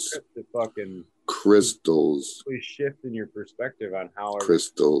crystals. It's fucking crystals. Really shifting your perspective on how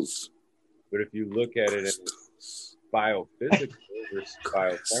crystals. But if you look at it as biophysical versus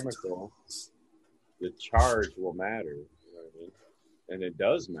biochemical, the charge will matter. You know what I mean? And it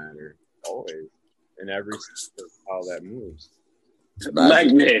does matter always in every step of how that moves.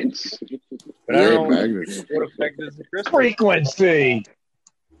 Magnets. But I don't know magnets. What effect does the crystal frequency?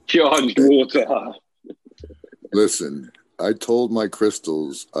 Charged water. Listen, I told my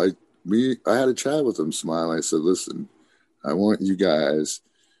crystals, I had a chat with them, Smile. I said, listen, I want you guys,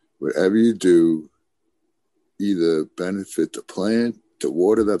 whatever you do, either benefit the plant, the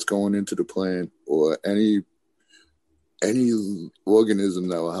water that's going into the plant, or any organism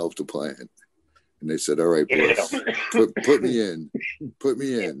that will help the plant. And they said, all right, boss, put me in. Put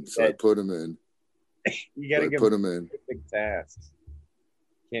me in. So I put them in. You got to put them in. Big tasks.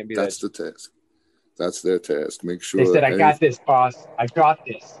 Can't be That's the task. That's their task. Make sure. They said, I got this, boss. I got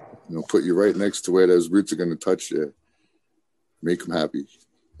this. Put you right next to where those roots are going to touch you. Make them happy.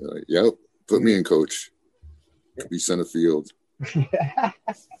 They're like, yep, put me in, coach. Be center field.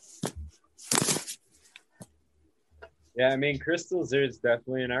 Yeah, I mean, crystals, there's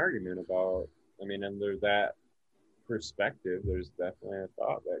definitely an argument about, under that perspective, there's definitely a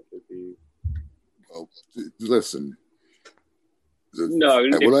thought that could be. Well, listen. No,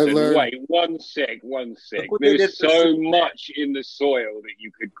 listen, wait, one sec. There's so much in the soil that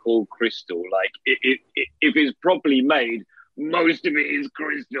you could call crystal. Like, if it's properly made, most of it is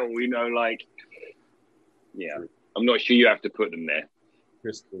crystal, I'm not sure you have to put them there.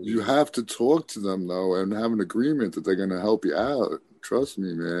 Crystal. You have to talk to them, though, and have an agreement that they're going to help you out. Trust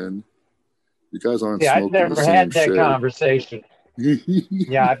me, man. You guys aren't smoking I've never the same had that shit. Conversation.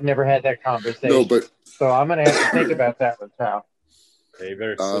 Yeah, I've never had that conversation. No, but so I'm going to have to think about that one, pal. Yeah, you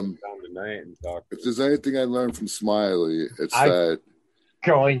better sit down tonight and talk. If there's anything I learned from Smiley, it's that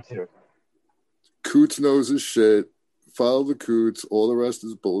going to. Coots knows his shit. Follow the Coots. All the rest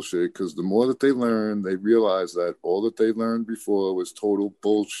is bullshit, because the more that they learn, they realize that all that they learned before was total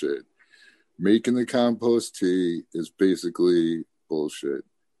bullshit. Making the compost tea is basically bullshit.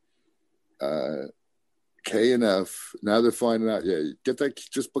 K and F, now they're finding out, get that,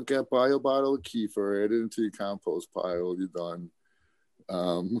 just buy a bottle of kefir, add it into your compost pile, you're done.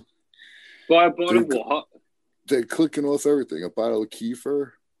 Buy a bottle of what? They're clicking off everything. A bottle of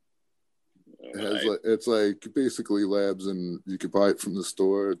kefir. It's like basically labs, and you could buy it from the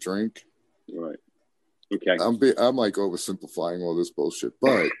store, a drink. Right. Okay. I'm like oversimplifying all this bullshit,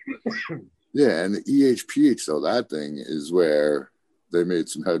 but yeah, and the EHPH though, that thing is where they made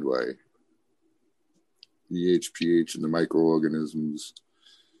some headway. EHPH and the microorganisms.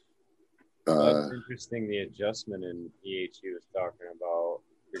 That's interesting. The adjustment in EH he was talking about,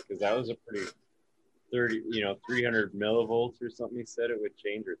 because that was a pretty 300 millivolts or something. He said it would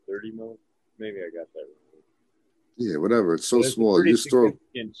change, or 30 mil. Maybe I got that wrong. Yeah, whatever. It's so But it's small. a pretty You just throw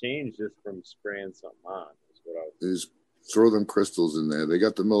significant change just from spraying something on. Is what I you just throw them crystals in there. They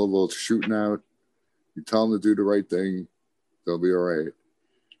got the millivolts shooting out. You tell them to do the right thing, they'll be all right.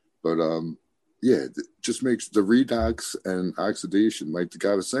 But yeah, it just makes the redox and oxidation, like the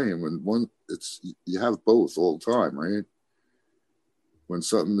guy was saying, when one it's you have both all the time, right? When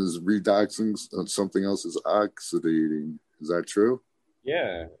something is redoxing and something else is oxidating. Is that true?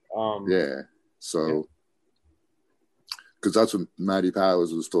 Yeah. Yeah. So, because that's what Matty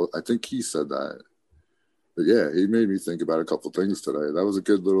Powers was told. I think he said that. But yeah, he made me think about a couple things today. That was a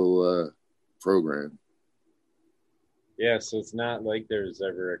good little program. Yeah, so it's not like there's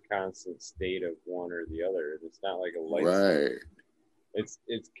ever a constant state of one or the other. It's not like a light. Right. It's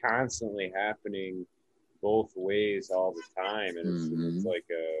constantly happening both ways all the time, and it's like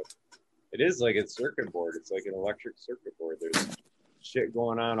it is like a circuit board. It's like an electric circuit board. There's shit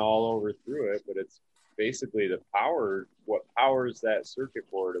going on all over through it, but it's basically the power. What powers that circuit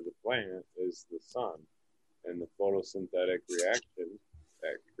board of the plant is the sun and the photosynthetic reaction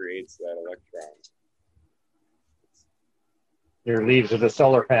that creates that electron. Your leaves are the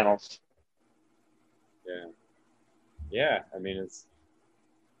solar panels. Yeah. I mean, it's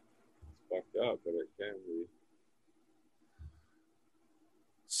fucked up, but it can be.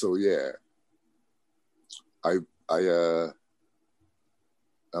 So yeah, I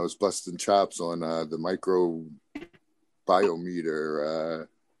was busting chops on the micro biometer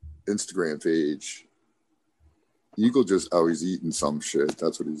Instagram page. Eagle just always eating some shit.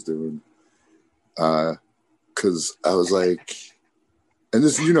 That's what he's doing. Because I was like, and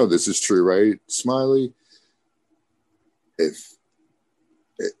this, this is true, right, Smiley? If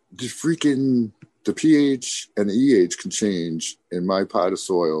the freaking the pH and the EH can change in my pot of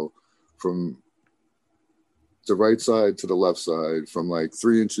soil from the right side to the left side, from like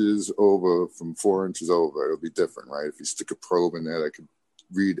 3 inches over, from 4 inches over, it'll be different, right? If you stick a probe in there that could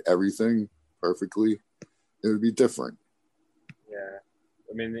read everything perfectly, it would be different. Yeah.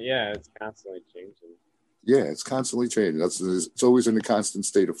 I mean, yeah, it's constantly changing. Yeah, it's constantly changing. It's always in a constant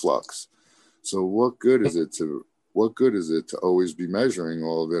state of flux. So what good is it to always be measuring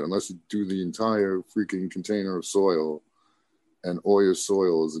all of it unless you do the entire freaking container of soil, and all your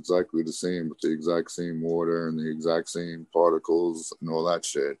soil is exactly the same with the exact same water and the exact same particles and all that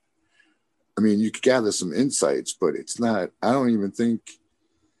shit. I mean, you could gather some insights, but it's not, I don't even think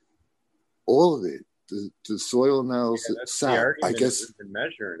all of it. The soil analysis, sap, I guess.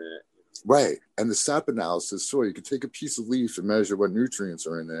 Measuring it. Right. And the sap analysis, sure, you could take a piece of leaf and measure what nutrients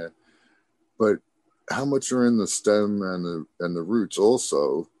are in there, but how much are in the stem and the roots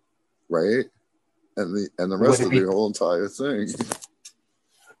also, right? And the rest of the whole entire thing.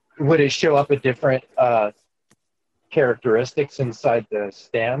 Would it show up at different characteristics inside the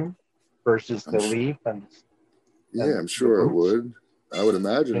stem versus the leaf? I'm sure it would. I would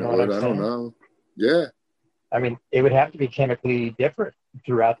imagine it would. I don't know. Yeah. I mean, it would have to be chemically different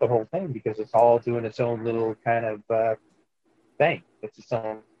throughout the whole thing because it's all doing its own little kind of thing. It's its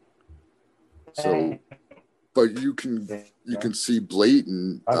own. So, but you can see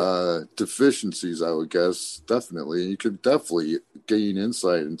blatant deficiencies, I would guess, definitely. You could definitely gain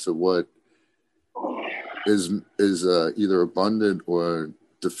insight into what is either abundant or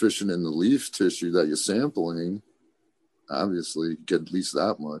deficient in the leaf tissue that you're sampling. Obviously, you get at least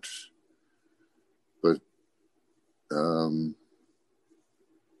that much. But,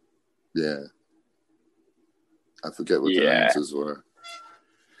 yeah. I forget what the answers were.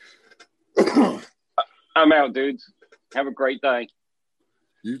 I'm out, dudes. Have a great day.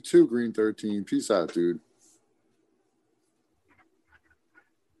 You too, Green 13. Peace out, dude.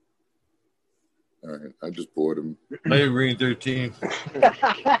 All right, I just bored him. Hey, Green 13.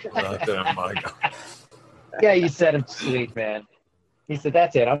 Yeah, you set him to sleep, man. He said,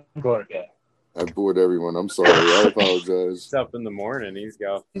 "That's it. I'm going to bed." I bored everyone. I'm sorry. I apologize. It's up in the morning. He's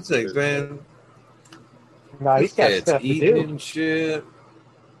like, man. No, he's got stuff to do. And shit.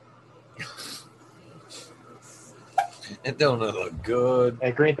 It don't look good.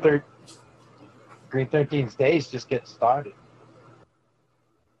 Hey, Green 13's days just get started.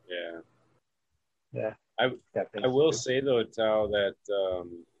 Yeah. I will say though, Tao, that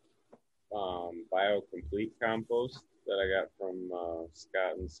BioComplete compost that I got from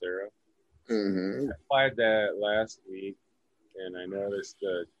Scott and Sarah. Mm-hmm. I applied that last week, and I noticed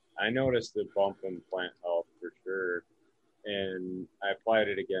a bump in plant health for sure. And I applied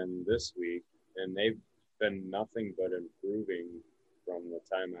it again this week, and they've been nothing but improving from the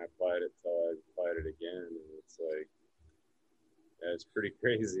time I applied it till I applied it again. And it's like, yeah, it's pretty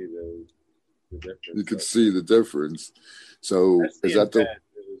crazy the difference. You can see the difference. So is that it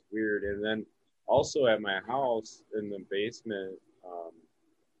was weird. And then also at my house in the basement,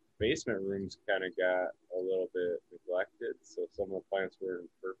 basement rooms kind of got a little bit neglected, so some of the plants were in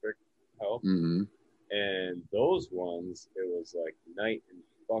perfect health. Mm-hmm. And those ones, it was like night and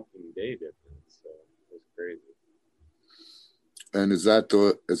fucking day difference. So it was crazy. And is that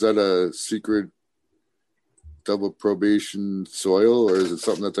a secret double probation soil, or is it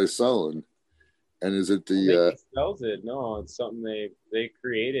something that they're selling? And is it the sells it? No, it's something they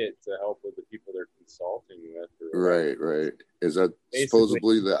create it to help with the people they're consulting with. Right. Is that basically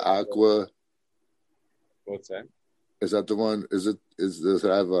supposedly the aqua? What's that? Is that the one? Does it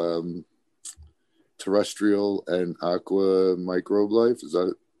have terrestrial and aqua microbe life? Is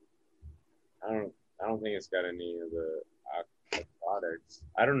that? I don't think it's got any of the aqua products.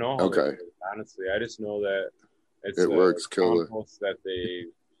 I don't know. Okay. Honestly, I just know that it works killer. That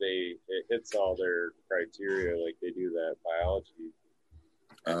it hits all their criteria, like they do that biology.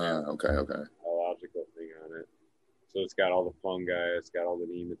 Okay. Biological thing on it. So it's got all the fungi, it's got all the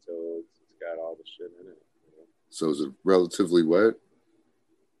nematodes, it's got all the shit in it. So is it relatively wet?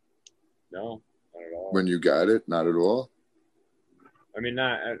 No, not at all. When you got it, not at all. I mean,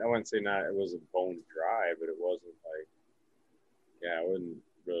 I wouldn't say not. It wasn't bone dry, but it wasn't like, I wouldn't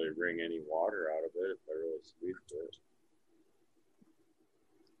really wring any water out of it if I really squeezed it.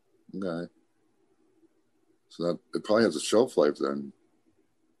 Okay. So that it probably has a shelf life then.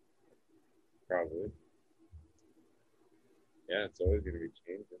 Probably. Yeah, it's always going to be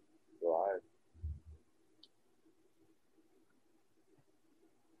changing. It's alive.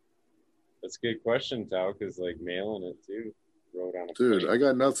 That's a good question, Tao, because like mailing it too. Wrote on a Dude, plate. I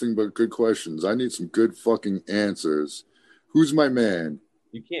got nothing but good questions. I need some good fucking answers. Who's my man?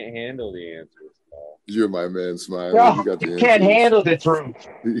 You can't handle the answers, Tao. You're my man, Smiley. No, you got the you can't handle the truth.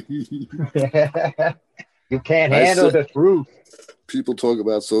 You can't handle the truth. People talk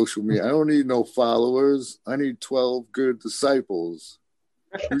about social media. I don't need no followers. I need 12 good disciples.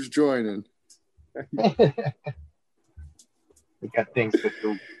 Who's joining? We got things to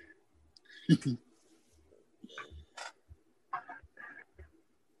do.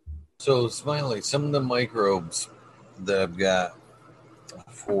 So, Smiley, some of the microbes that I've got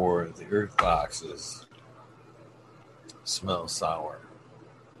for the earth boxes smell sour.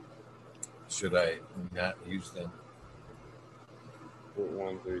 Should I not use them? What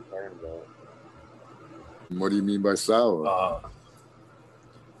ones are you talking about? What do you mean by sour?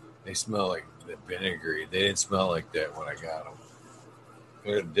 They smell like the vinegary. They didn't smell like that when I got them.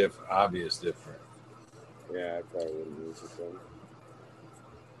 They're obvious different. Yeah, I probably wouldn't use it then.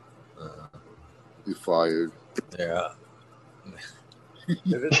 You fired. Yeah. I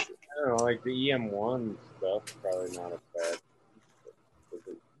don't know, like the EM1 stuff, probably not as bad.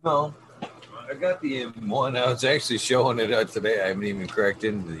 No. I got the EM1. I was actually showing it out today. I haven't even cracked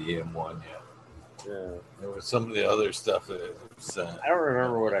into the EM1 yet. Yeah. There was some of the other stuff that was, I don't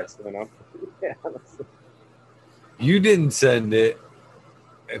remember what I sent up. Yeah, honestly. You didn't send it,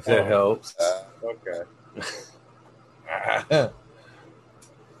 if that helps. Okay.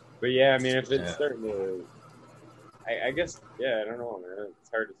 But yeah, I mean, if it's starting to, I guess, I don't know, man. It's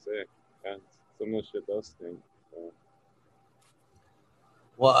hard to say. Some of the shit does stink. So.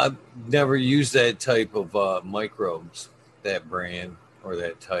 Well, I've never used that type of microbes, that brand or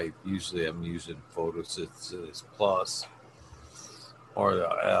that type. Usually I'm using Photosynthesis Plus or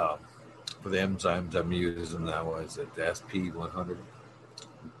for the enzymes I'm using now is at the SP100.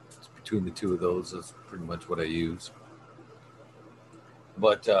 Between the two of those, that's pretty much what I use.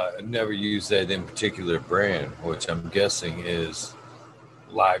 But I never used that in particular brand, which I'm guessing is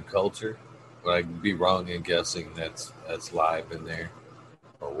Live Culture. But I could be wrong in guessing that's live in there.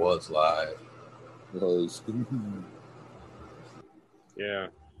 Or was live. Yeah.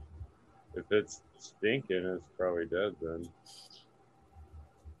 If it's stinking, it's probably dead then.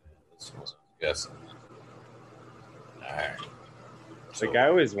 That's what I'm guessing. All right. Like, I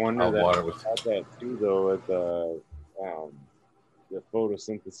always wonder about with that too, though, with the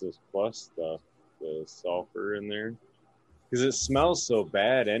Photosynthesis Plus stuff, the sulfur in there. Because it smells so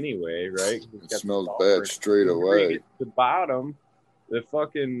bad anyway, right? It smells bad straight away. The bottom, the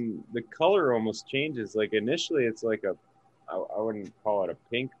color almost changes. Like initially it's like I wouldn't call it a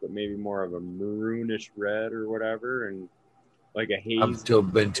pink, but maybe more of a maroonish red or whatever, and like a haze. I've still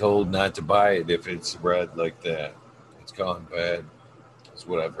been told not to buy it if it's red like that. It's gone bad. That's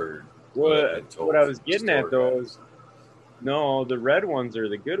what I've heard. What I was getting at though is, no, the red ones are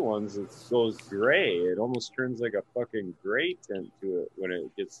the good ones. It goes gray. It almost turns like a fucking gray tint to it when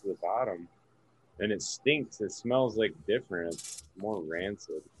it gets to the bottom. And it stinks. It smells like different. It's more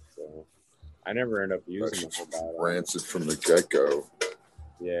rancid. So I never end up using the whole bottle. Rancid from the get-go.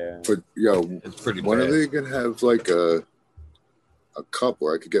 Yeah. But it's pretty when bad. are they gonna have like a cup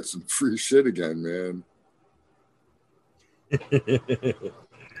where I could get some free shit again, man? I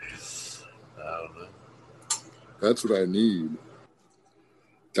don't know. That's what I need.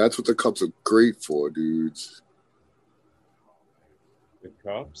 That's what the cups are great for, dudes. The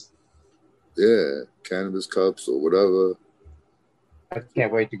cups? Yeah, cannabis cups or whatever. I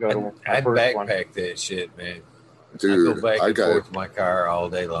can't wait to go to my I'd first one. backpack that shit, man. Dude, I go back and forth to my car all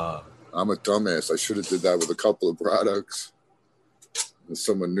day long. I'm a dumbass. I should have did that with a couple of products. And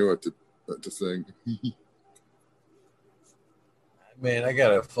someone knew at the thing. Man, I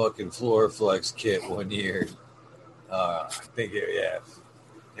got a fucking Floraflex kit one year. I think it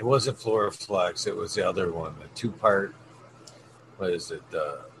wasn't Floraflex. It was the other one, the 2-part. What is it?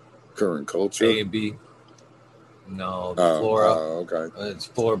 Current Culture? A and B. No, the Flora. Okay. It's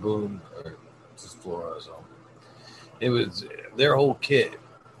Flora Boom or just Flora. So it was their whole kit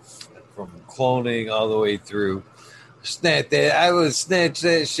from cloning all the way through. I would snatch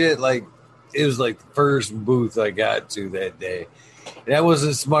that shit like it was like the first booth I got to that day. And I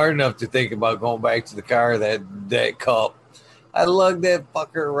wasn't smart enough to think about going back to the car that cup. I lugged that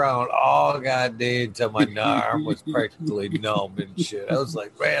fucker around all goddamn until my arm was practically numb and shit. I was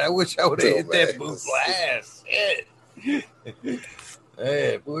like, man, I wish I would have hit that booth last. Shit.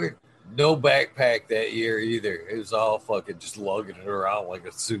 Hey, no backpack that year either. It was all fucking just lugging it around like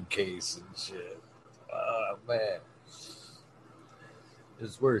a suitcase and shit. Oh, man.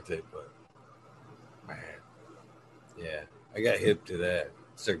 It's worth it, but man, yeah, I got hip to that.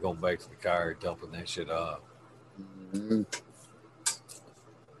 Started going back to the car, dumping that shit off. Mm-hmm.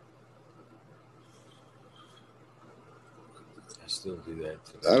 I still do that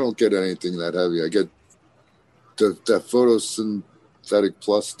too. I don't get anything that heavy. I get that photosynthetic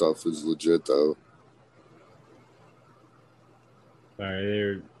plus stuff is legit though.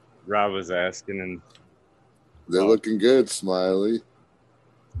 Sorry, Rob was asking, and they're looking good, Smiley.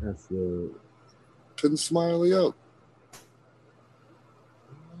 That's the Pin Smiley up.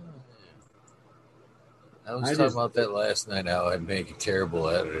 I was talking about that last night, how I'd make a terrible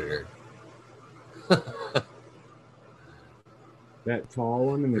editor. That tall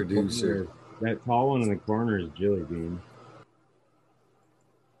one in the producer. That tall one in the corner is Jelly Bean.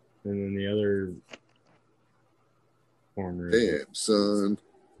 And then the other corner. Damn, son.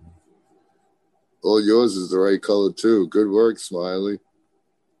 All yours is the right color too. Good work, Smiley.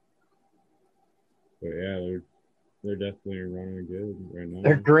 But yeah, they're definitely running good right now.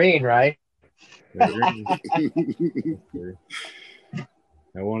 They're green, right? They're green.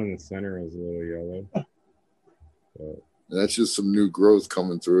 That one in the center is a little yellow. But that's just some new growth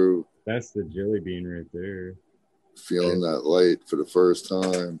coming through. That's the Jelly Bean right there. Feeling that light for the first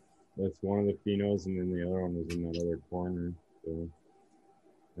time. That's one of the phenos, and then the other one was in that other corner. So,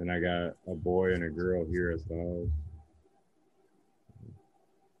 and I got a boy and a girl here at the house.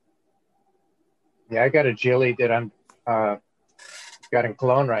 Yeah, I got a Jilly that I'm got in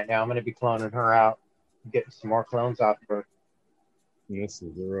clone right now. I'm going to be cloning her out, getting some more clones off of her. And this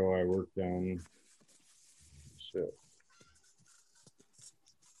is the row I worked on. Shit.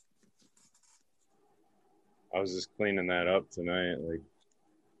 I was just cleaning that up tonight, like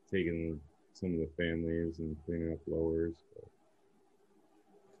taking some of the families and cleaning up lowers. But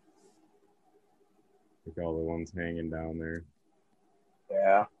like all the ones hanging down there.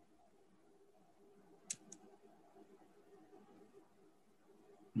 Yeah.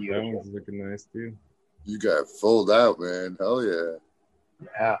 That one's looking nice too. You got full out, man. Hell yeah.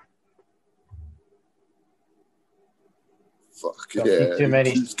 Yeah. Fuck Don't yeah. see too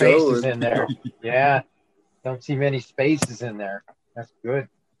many spaces in there. Yeah. Don't see many spaces in there. That's good.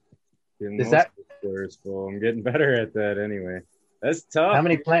 Is that squares full? I'm getting better at that anyway. That's tough. How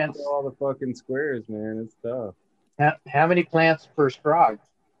many plants? All the fucking squares, man. It's tough. How many plants per scrog?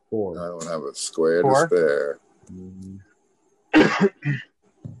 4. I don't have a square to spare. Mm-hmm.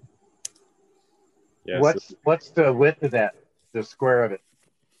 Yeah, what's the width of that? The square of it?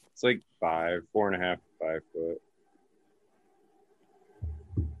 It's like 4.5 to 5 foot.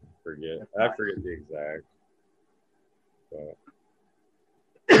 I forget the exact. But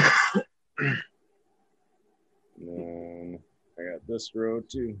and then I got this row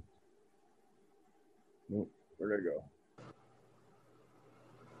too. Nope, where'd I go?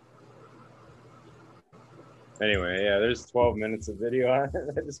 Anyway, yeah, there's 12 minutes of video on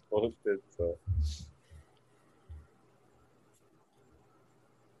it. I just posted, so.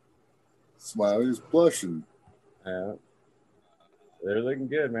 Smiley's blushing. Yeah. They're looking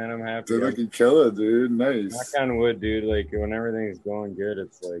good, man. I'm happy. They're looking killer, dude. Nice. Knock on wood, dude. Like, when everything's going good,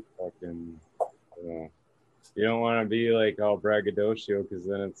 it's like fucking, You don't want to be like all braggadocio because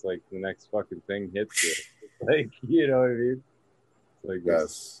then it's like the next fucking thing hits you. Like, you know what I mean? It's like,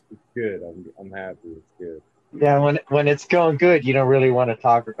 Yes. it's good. I'm happy. It's good. Yeah, when it's going good, you don't really want to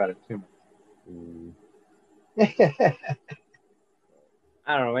talk about it too much.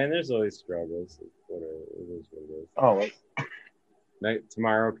 I don't know, man. There's always struggles. Whatever. It is what it is. Always.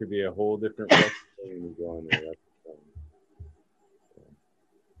 Tomorrow could be a whole different thing when you go in there. That's the thing.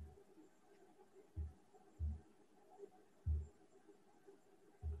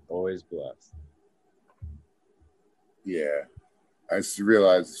 Always blessed. Yeah. I just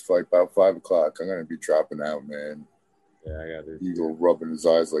realized it's like about 5 o'clock. I'm gonna be dropping out, man. Yeah, I got it. Eagle rubbing his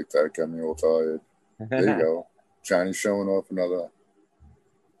eyes like that got me all tired. There you go. Johnny showing off another.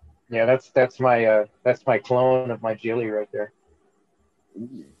 Yeah, that's my clone of my Jilly right there.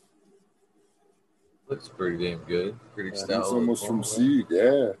 Ooh. Looks pretty damn good. Pretty stout. It's almost from seed,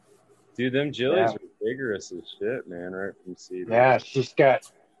 yeah. Dude, them Jillies are vigorous as shit, man, right from seed. Yeah, she's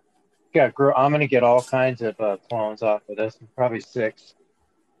got I'm gonna get all kinds of clones off of this. Probably 6.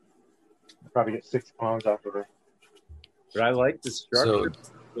 I'll probably get 6 clones off of her. But I like the structure.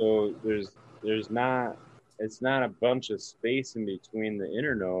 So there's not, it's not a bunch of space in between the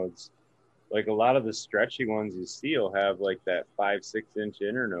internodes. Like a lot of the stretchy ones you see will have like that 5-6 inch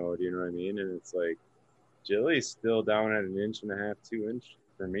internode, you know what I mean? And it's like Jilly's still down at 1.5 inches, 2 inch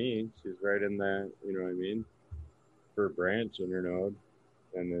for me. She's right in that, you know what I mean? Per branch internode.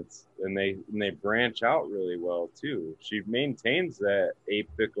 And they branch out really well too. She maintains that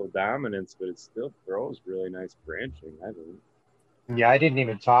apical dominance, but it still throws really nice branching, I think. Yeah, I didn't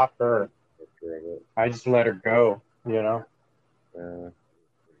even top her. I just let her go, you know.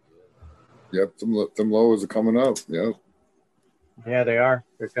 Yep, them lowers are coming up. Yep. Yeah, they are.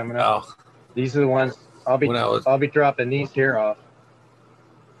 They're coming up. Oh. These are the ones I'll be dropping these here off.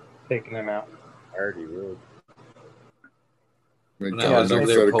 Taking them out. I already would. When I was over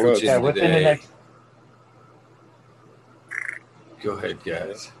there poaching today. Go ahead,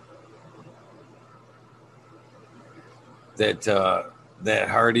 guys. That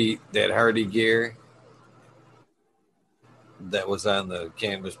Hardy gear that was on the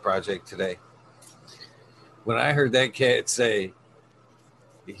Canvas project today. When I heard that cat say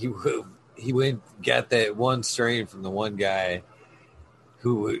he got that one strain from the one guy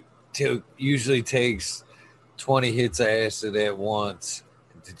who usually takes 20 hits of acid at once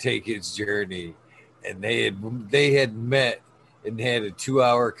to take his journey, and they had met and had a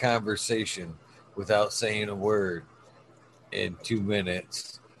 2-hour conversation without saying a word in 2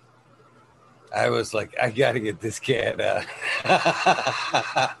 minutes. I was like, I gotta get this cat out.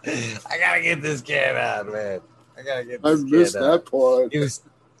 I gotta get this cat out, man. I gotta get this cat out. I missed that part. He was,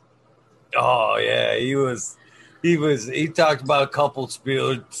 oh yeah, he talked about a couple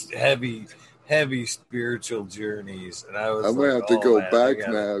heavy spiritual journeys, and I might have to go back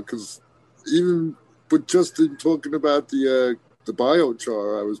now, because even with just in talking about the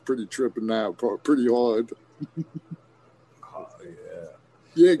biochar, I was pretty tripping out pretty hard. Oh yeah.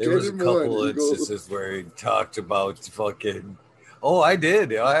 Yeah, there was a couple instances where he talked about fucking. Oh, I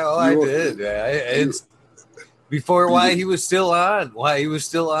did. I did. It's before why he was still on.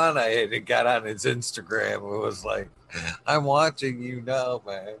 I had got on his Instagram and was like, "I'm watching you now,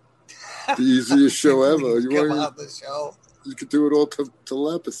 man." The easiest show ever. You come on the show. You could do it all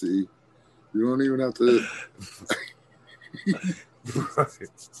telepathy. You don't even have to.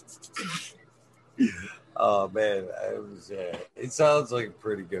 Oh man, it sounds like a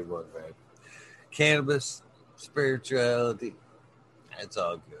pretty good one, man. Cannabis, spirituality, it's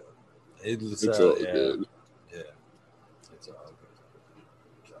all good. It's all good. Yeah, it's all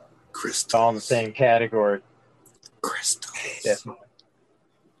good. Crystals. All in the same category. Crystals. Definitely.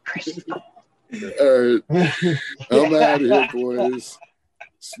 All right, I'm out of here, boys.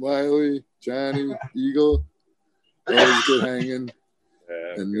 Smiley, Johnny, Eagle, always good hanging.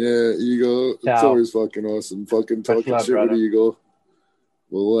 And yeah, Eagle, it's always fucking awesome. Fucking talking shit with Eagle.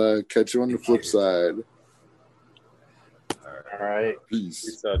 We'll catch you on the flip side. All right. Peace.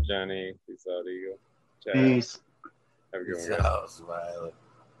 Peace out, Johnny. Peace out, Eagle. Ciao. Peace. Have a good one. Peace out, Smiley.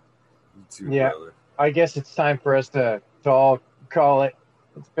 You too, brother. I guess it's time for us to all call it.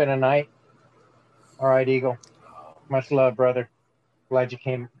 It's been a night. All right, Eagle. Much love, brother. Glad you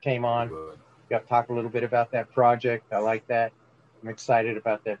came on. Got to talk a little bit about that project. I like that. I'm excited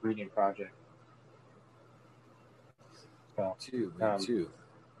about that breeding project. So, me too.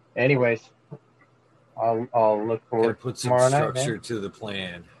 Anyways, I'll look forward to tomorrow night. Put some structure to the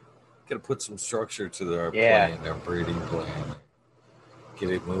plan. Got to put some structure to our plan, our breeding plan. Get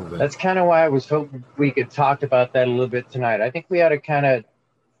it moving. That's kind of why I was hoping we could talk about that a little bit tonight. I think we ought to kind of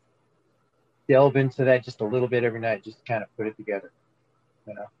delve into that just a little bit every night, just to kind of put it together,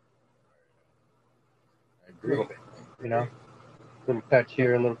 you know. I agree. A little bit, you know, a little touch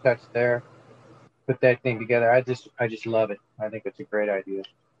here, a little touch there. Put that thing together. I just love it. I think it's a great idea.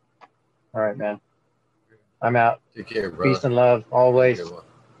 All right, man. I'm out. Take care, brother. Peace and love always.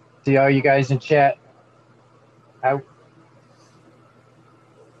 See all you guys in chat. Out.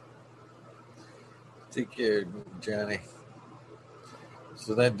 Take care, Johnny.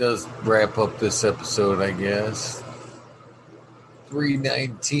 So that does wrap up this episode, I guess.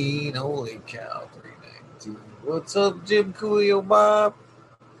 319. Holy cow, 319. What's up, Jim Coolio Bob?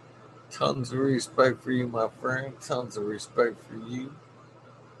 Tons of respect for you, my friend. Tons of respect for you.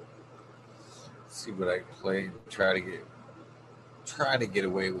 Let's see what I can play. Try to get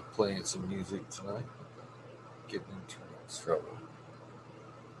away with playing some music tonight. Getting into much trouble.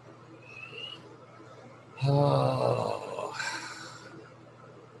 Oh.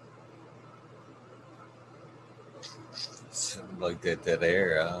 Something like that dead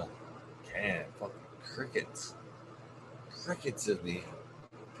air, huh? Can't fucking crickets. Crickets in the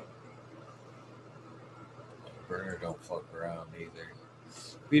Burner don't fuck around either.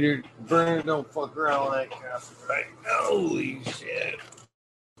 Peter Burner don't fuck around with that copyright. Holy shit.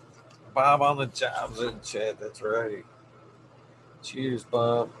 Bob on the jobs in chat, that's right. Cheers,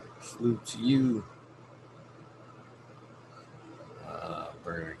 Bob. Salute to you.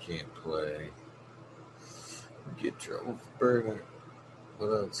 Burner can't play. Get trouble for Burner. What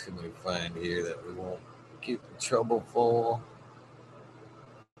else can we find here that we won't get in trouble for?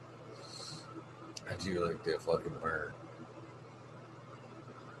 I do like that fucking Burner.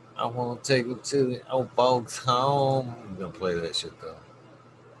 I want to take it to the old folks' home. I'm going to play that shit, though.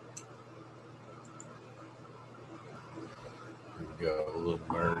 Here we go, a little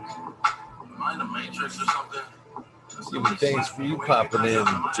merc. Am I in the Matrix or something? Give me thanks for you popping in,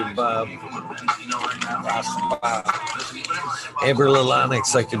 Jim Bob. Amber Lalonic,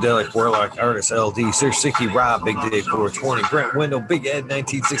 Psychedelic, Warlock, Artist, LD, Sir Sicky, Rob, Big Day 420, Brent Wendell, Big Ed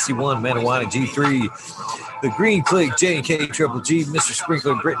 1961, Manawana G3, The Green Click, J&K, Triple G, Mr.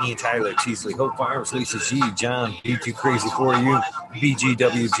 Sprinkler, Brittany and Tyler, Teasley, Hope Farms, Lisa G, John, B2 Crazy for You,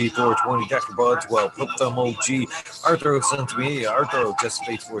 BGWG 420, Dr. Buds, Hope Thumb OG, Arthur Santamia, Arthur, Just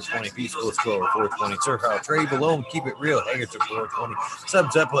Space 420, Peaceful Explorer 420, Sir How, Trey Balone, Keep It Real, Haggard 420,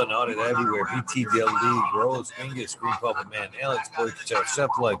 Sub Zeppelin, Audit Everywhere, BTDLD, Rose, Fingus, Green Puppet Man, Alex, Boyka, Chef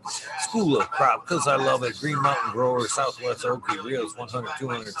Life, School of Crop, Cause I Love It, Green Mountain Grower, Southwest Oakley, Reels 100,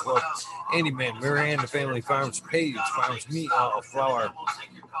 212, Andy Man, Miranda Family Farms, Page Farms, Meat, Flour,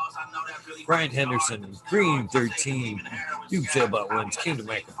 Brian Henderson, Green 13, Duke Sailboat Wins, Kingdom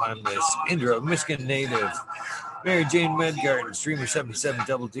Macapondas, Indra, Michigan Native, Mary Jane Medgarden, Streamer 77,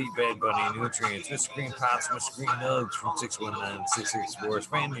 Double D, Bad Bunny, Nutrients, Mr. Green Pops, Mr. Green Nugs from 619-664,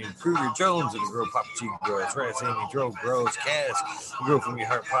 Spaniard, Kruger Jones, and the Girl Papa G Grows, Rats Amy, Drove Grows, Cass, the Girl from Your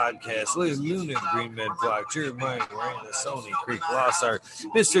Heart Podcast, Lily Luna, the Green Med Block, Jeremiah, Miranda, Sony, Creek, Lost Art,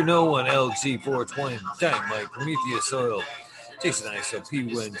 Mr. No One, LG 420, Dynamite, Prometheus Soil, Jason Iso,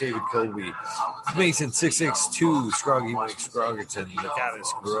 P. Wynn, David Colby, Mason 662, Scroggy Mike Scroggerton, The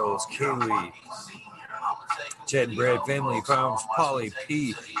Goddess Grows, Kaylee, Chad and Brad, Family Farms, Polly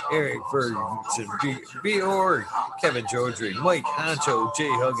P, Eric Ferguson, B. Org, Kevin Jodry, Mike Honcho, Jay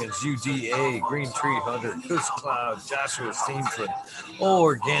Huggins, UDA, Green Tree Hunter, Kush Cloud, Joshua Steenford, All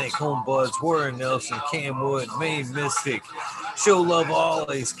Organic Home Buds, Warren Nelson, Cam Wood, Maine Mystic, Show Love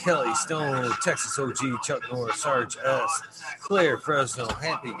Always, Kelly Stone, Texas OG, Chuck Norris, Sarge S, Claire Fresno,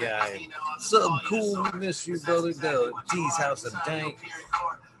 Happy Guy, Sub Cool, Miss You Brother Dell, D's House of Dank,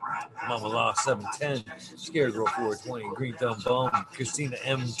 Mama Law 710, Scared Girl 420, Green Thumb Bum, Christina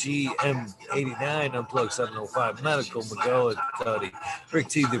MG, M89, Unplugged 705, Medical McGulla Cuddy, Rick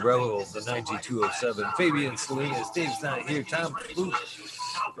T. the Rebel, the 9G207, Fabian Salinas, Dave's Not Here, Tom Flute,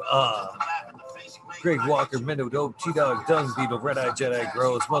 Greg Walker, Mendo Dope, T-Dog, Dung Beetle, Red Eye Jedi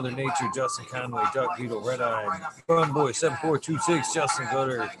Grows, Mother Nature, Justin Conway, Duck Beetle, Red Eye, Fun Boy 7426, Justin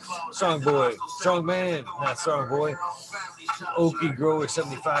Gutter, Strong Boy, Strong Man, not Strong Boy, Okie Grower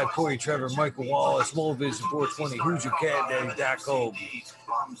 75, Corey Trevor, Michael Wallace, Mole Vision 420, Who's Your Cat Daddy, Doc Hope,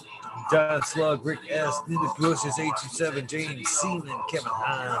 John Slug, Rick S, Nick Bushes, 827, James Seaman, Kevin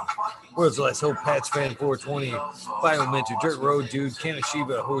Hahn, World's Last Hope, Patch Fan 420, Bio Mentor, Dirt Road Dude,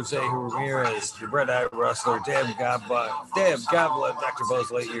 Kanashiba, Jose Ramirez, the Red Eye Rustler, Dab Goblet, Dr. Buzz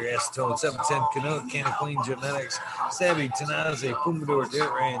Lightyear, Acetone, 710, Canuck, Canna Queen Genetics, Savvy, Tanaze, Pumador,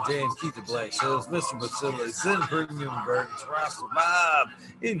 Dirt Ran, J and Keith the Black Shells, Mr. Bacillus, Zen Premium Gardens, Rasta Bob,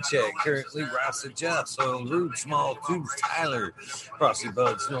 in check currently, Rasta Jeff, Soil Rude, Small Tubes, Tyler, Frosty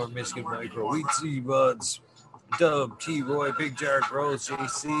Buds, North Michigan Micro, Wheat Seed Buds, Dub, T. Roy, Big Jar Grows,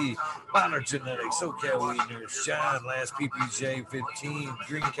 JC, Bonner Genetics, SoCal Wieners, John, Last PPJ 15,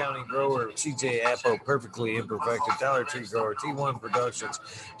 Green County Grower, CJ Apple, Perfectly Imperfected, Dollar Tree Grower, T1 Productions,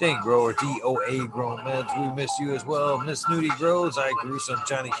 Dang Grower, DOA Grown Meds, we miss you as well. Miss Nudie Grows, I Gruesome,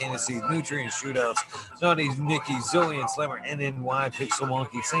 Johnny Candice, Nutrient Shootouts, Naughty Nikki, Zoe and Slammer, NNY, Pixel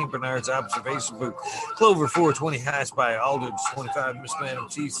Monkey, St. Bernard's Observation Booth, Clover 420, High Spy, Aldridge 25, Miss Madam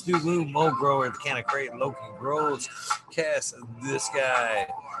T, Stu Lou, Mo Grower, The Can of Crate, Loki Grows, Cass, This Guy,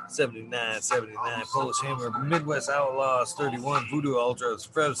 79, Polish Hammer, Midwest Outlaws, 31, Voodoo Ultras,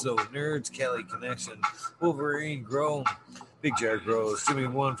 Fresno Nerds, Cali Connection, Wolverine Grown, Big Jar Grows, Jimmy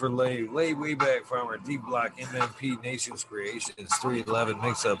One for Lay Wayback Farmer, D Block, MMP, Nations Creations, 311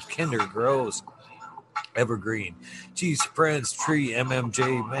 Mix-Ups, Kinder Grows, Evergreen, Cheese Friends, Tree,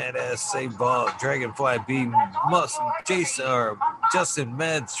 MMJ, Mad Ass, Save Ball, Dragonfly B, Must, Jason, Justin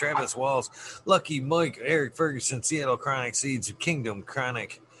Meds, Travis Walls, Lucky Mike, Eric Ferguson, Seattle Chronic Seeds, Kingdom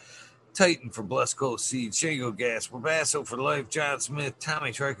Chronic, Titan for Blessed Coast Seeds, Shango Gas, Barbasso for Life, John Smith,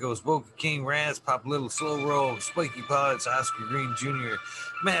 Tommy Tricos, Boca King, Raz, Pop Little, Slow Roll, Spiky Pods, Oscar Green Jr.,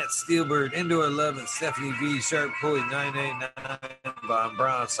 Matt Steelbird, Indoor 11, Stephanie V, Sharp Pulley 989, Von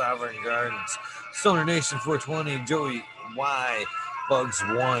Brown, Sovereign Gardens, Stoner Nation 420, Joey Y, Bugs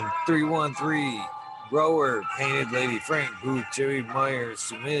 1313, Grower, Painted Lady, Frank Booth, Jerry Myers,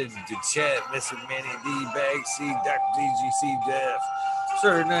 Submitted to Chat, Mr. Manny D, Bag Seed, Dr. DGC Def,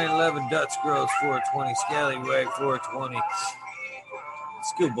 Sir 911, Dutch Grows 420, Scallywag 420,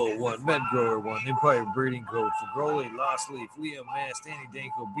 Skillbolt 1, Med Grower 1, Empire Breeding Code for Growley, Lost Leaf, Liam Mass, Danny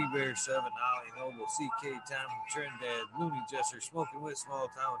Danko, B Bear 7, Ollie Noble, CK Tom, Trendad, Looney Jester, Smoking with Small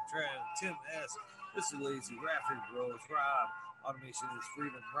Town Trend, Tim S, Mr. Lazy, Raffer Grows, Rob, Automation is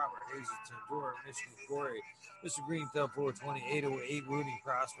Freedom, Robert Hazelton, Dora, Michigan Corey, Mr. Green Thumb 420, 808, Rudy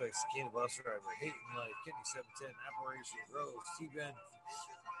Prospects, Can Bus Driver, Hating Life, Kenny 710, Operation Grows, T-Ben,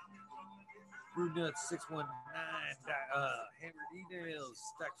 Brew Nuts 619, Hammered E-Nails,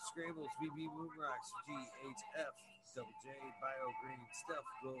 Dr. Scrambles, BB Moonrocks, GHF, Double J, Bio Green, Stuff,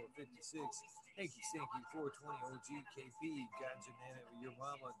 Grower 56, Hanky Stanky 420, OG, KP, Ganja Nana, Your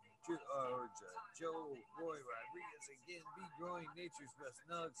Mama, Joe, Roy Rodriguez, again, B Growing, Nature's Best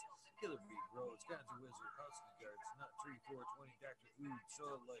Nugs, Killer Bee Grows, Ganja Wizard, Husky Guards, Nut Tree 420, Dr. Food,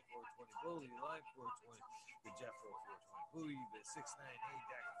 Soil Life 420, Bully Life 420, the Jeffro 420, Booty, the 698,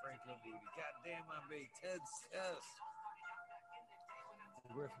 Dr. Franklin Booty, Goddamn, I'm Bay, Ted's Test,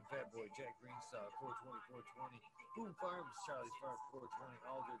 the Griffin Fat Boy, Jack Greenstar, 420, 420, Boom Farms, Charlie's Farm, 420,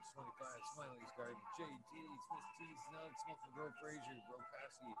 Aldridge, 25, Smiley's Garden, JT, Smith T's, Nugs, Smoking Grove, Frazier,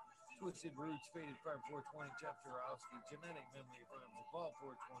 Brokoski, Twisted Roots, Faded Farm, 420, Jeff Jarowski, Genetic Memory Farms, Ball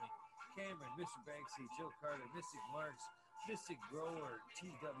 420, Cameron, Mr. Banksy, Joe Carter, Mystic Marks, Mystic Grower,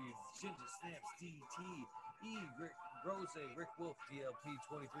 TW, Ginger Snaps, DT, E, Rick Rose, Rick Wolf, DLP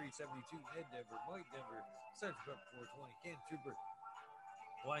 2372, Ed Denver, Mike Denver, Sergeant Pepper 420, Ken Trooper,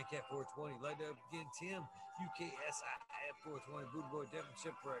 Wildcat 420, Light Up Again, Tim, UKSI 420, Buddha Boy, Devin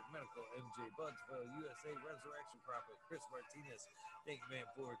Shipwreck, Medical, MJ, Budsville, USA, Resurrection Prophet, Chris Martinez, Dankman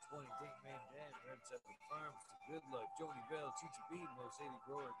 420, Dankman Dan, Red 7 Farms, Good Luck, Joni Bell, Chicha Bean, Mercedes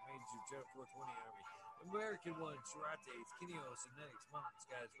Grower, Major Jeff 420 Army, American One, Shirates, Kineo, Synetics, Mountain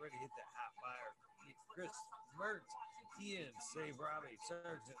Skies, Ready Hit the Hot Fire, Chris Mertz, Ian, Save Robbie,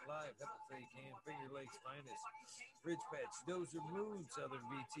 Sergeant Live, Pepper Fake Hand, Finger Lakes Finest, Ridge Patch, Dozer Moon, Southern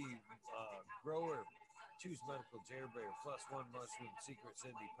BT, Grower, Choose Medical, Jailbear, Plus One Mushroom, Secret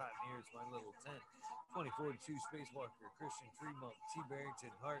Cindy, Pioneers, My Little Tent, 2042, Spacewalker, Christian Tremont, T.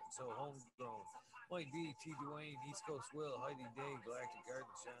 Barrington, Heart and Soul, Homegrown, Mike D, T. Dwayne, East Coast Will, Heidi Day, Galactic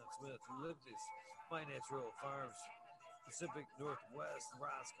Garden, John Smith, Elliptis, My Natural Farms, Pacific Northwest,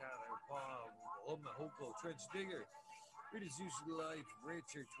 Ross Connor, Paul, Hoko, Trench Digger, Readers Usually Life,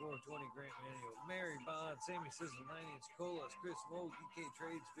 Richard 420, Grant Manuel, Mary Bond, Sammy Sizzle, 9-inch Colas, Chris Moe, DK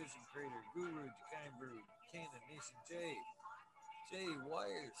Trades, Vision Creator, Guru, Jakai Brew, Cannon, Nation J,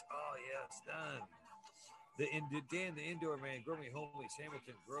 Wires, oh yes, done. Dan, the Indoor Man, Gromy Homeless,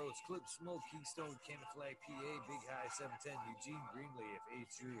 Hamilton, Gross, Clip Smoke, Keystone, Cannon Flag, PA, Big High 710, Eugene Greenleaf,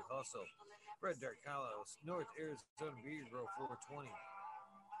 H. Drew, Hustle, Red Dark Colorado, North Arizona Beer Grow 420.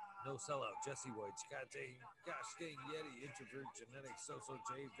 No Sellout, Jesse White, Scott Day, Gosh Dang Yeti, Introvert Genetics, So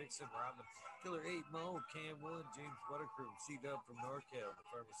J, Vixen Robin, Killer 8 Mo, Cam 1, James Buttercrew, C-Dub from NorCal, the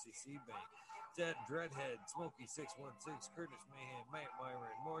Pharmacy Seed Bank, Dreadhead, Smokey 616, Curtis Mayhem, Matt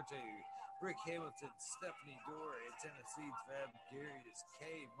Myron, Morte, Rick Hamilton, Stephanie Dore, Antenna Seeds, Fab, Garius,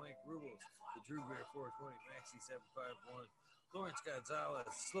 K, Mike Rubles, the Drew Bear 420, Maxi 751, Lawrence Gonzalez,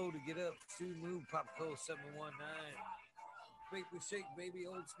 Slow to Get Up, Stu Move, Popco 719. Bake with Shake, Baby,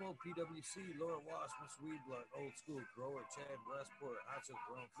 Old Smoke, PWC, Laura Wash, Mr. Weedblood, Old School, Grower, Chad, Westport, Hacho,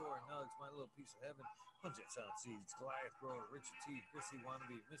 Grown, Flora, Nugs, My Little Piece of Heaven, Punch Sound Seeds, Goliath Grower, Richard T, Chrissy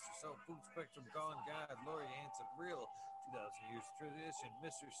Wannabe, Mr. Soap, Food Spectrum, Gone God, Lori Hanson, Real, 2,000 Years Tradition,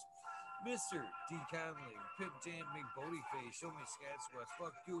 Mr. D. Conley, Pip Jam, McBodie Face, Show Me Scatsquatch,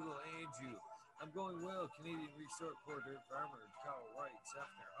 Fuck Google and you. I'm going well. Canadian Resort, Poor Dirt Farmer, Carl Wright,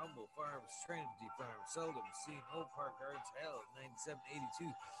 Sefner, Humble Farms, Trinity Farm, Seldom Seen, Oak Park Gardens, Hell, 9782,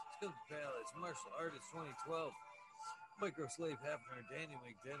 Skunk Palace, Martial Artist, 2012, Micro Slave Hafner, Daniel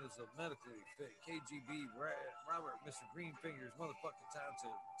McDenizel, Medically Fit, KGB, Robert, Mr. Green Fingers, Motherfucking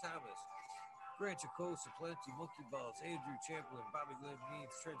Thomas, Rancho Costa, Plenty, Monkey Balls, Andrew Champlin, Bobby Glenn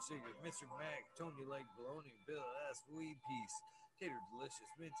Means, Trent Sigurd, Mr. Mac, Tony Lake, Baloney, Bill S. Weed Piece, Tater Delicious,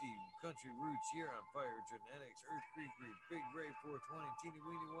 Minty, Country Roots, Year on Fire, Genetics, Earth Creek Group, Big Ray 420, Teeny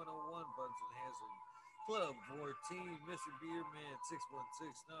Weeny 101, Buds and Hazard, Club 14, Mr. Beerman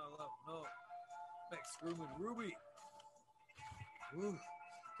 616, No, Max Screwman, Ruby, Woo.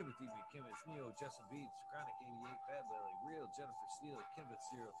 Timothy McKimmons, Neo, Justin Beats, Chronic 88, Fat Belly, Real, Jennifer Steele, Kimbit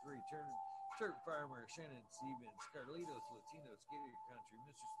 03, Turk Farmer, Shannon Stevens, Carlitos, Latinos, Gator Country,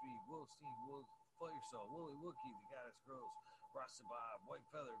 Mr. Speed, Wolfstein, Wolf, Firesaw, Wooly Wookie, The Goddess Grows, Rasta Bob, White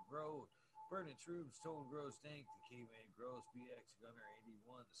Feather, Grove, Burning Troops, Tone Grows, Dank, The K-Man Grows, BX, Gunner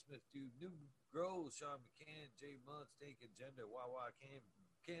 81, The Smith Dude, New Grows, Sean McCann, Jay Muntz, Tank Agenda, Wawa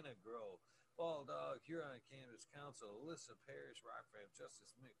Canna Grow, Ball Dog, Huron Cannabis Council, Alyssa Parrish, Rock Fam,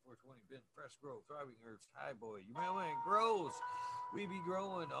 Justice Mick, 420, Ben, Fresh Grove, Thriving Herbs, High Boy, You Man Grows, We Be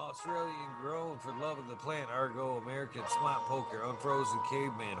Growing, Australian Grown, For Love of the Plant, Argo, American Smart Poker, Unfrozen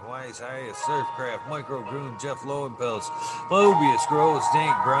Caveman, Hawaii's Highest, Surfcraft, Micro Groom, Jeff Lowenpels, Mobius Grows,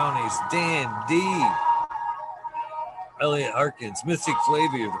 Dank Brownies, Dan D, Elliot Harkins, Mystic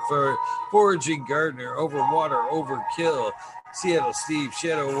Flavia, Foraging Gardener, Overwater, Overkill, Seattle Steve,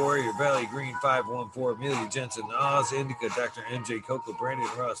 Shadow Warrior, Valley Green 514, Amelia Jensen, Oz Indica, Dr. MJ Coco, Brandon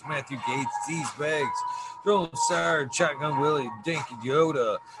Ross, Matthew Gates, D's Bags, Drone Star, Shotgun Willie, Dinky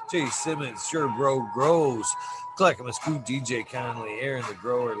Yoda, Jay Simmons, Sure Bro Grows, Clackamas Cool, DJ Conley, Aaron the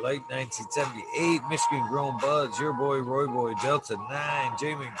Grower, late 1978, Michigan Grown Buds, Your Boy Roy Boy, Delta 9,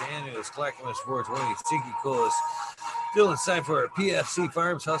 Jay McDaniels, Clackamas 420, Stinky Coolest, Dylan Seifert, PFC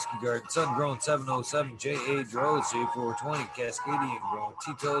Farms, Husky Garden, Sun Grown 707, J.A. Droz, J420, Cascadian Grown,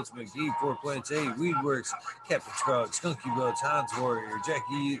 T-Toads, McGee, 4 Plants 8, Weedworks, Captain Scrog, Skunky Buds, Hans Warrior,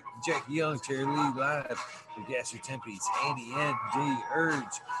 Jackie Young, Terry Lee Live, Gasser Tempe's, Andy N.D.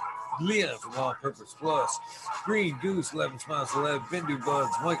 Urge, Leon from All Purpose Plus, Green Goose, 11 Smiles 11, Bindu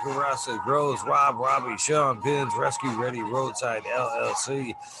Buds, Michael Rasa, Grows, Robbie, Sean Bins, Rescue Ready, Roadside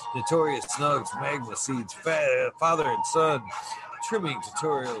LLC, Notorious Snugs, Magma Seeds, Father and Son, Trimming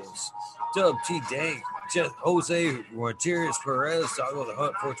Tutorials, Dub T Dank, Jose Martires Perez, Doggo the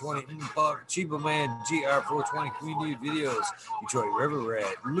Hunt 420, Buck, Chiba Man, GR 420, Community Videos, Detroit River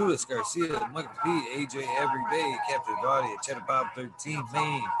Rat, Luis Garcia, Michael P, AJ Everyday, Captain Body, Cheddar Bob 13,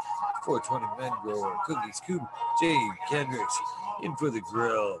 Maine, 420 Men Grower, Cookies Coop, Jay Kendricks, In for the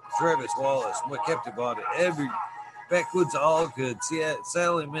Grill, Travis Wallace, what kept about it, every Backwoods All Good,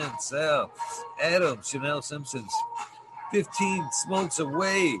 Sally Mansell, Adam, Chanel Simpsons, 15 Smokes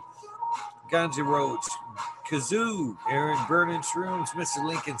Away, Ganja Roach, Kazoo, Aaron Burning Shrooms, Mr.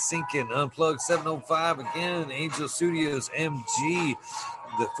 Lincoln Sinkin, Unplugged 705 again, Angel Studios, MG,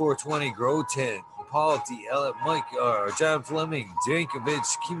 the 420 Grow Tent, Paul D. Ellett, Mike R., John Fleming, Jankovic,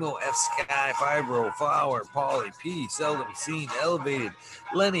 Chemo F. Sky, Fibro, Flower, Pauly P., Seldom Seen, Elevated,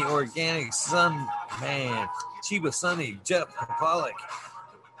 Lenny Organic, Sun Man, Chiba Sunny, Jeff Pollock,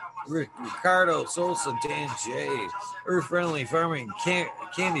 Ricardo Solsa, Dan J., Earth Friendly Farming,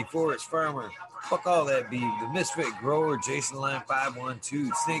 Candy Forest Farmer, Fuck All That Beef, The Misfit Grower, Jason Line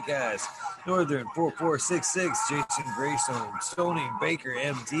 512, Snake Eyes, Northern 4466, Jason Greystone, Stony Baker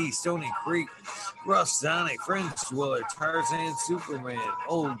MD, Stony Creek, Russ Sonic, French Dweller, Tarzan Superman,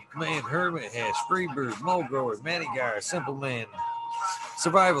 Old Man Hermit Hash, Freebird, Mo Grower, Matty Gar, Simple Man,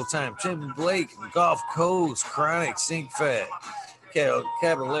 Survival Time, Tim Blake, Golf Coast, Chronic, Sink Fat,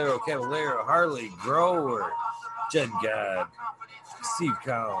 Caballero, Harley, Grower, Jed God, Steve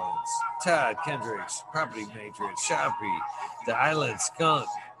Collins, Todd Kendricks, Property Matrix, Shoppy, The Island Skunk,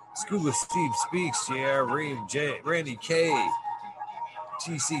 Scuba Steve Speaks, JR Ream, Randy K,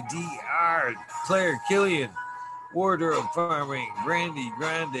 TCDR, Claire Killian, Wardrobe Farming, Randy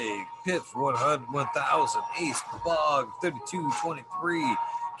Grande, Piff 1000, Ace Bog 3223,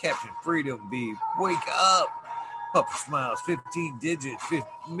 Captain Freedom Beef, Wake Up, Pupper Smiles 15 Digits,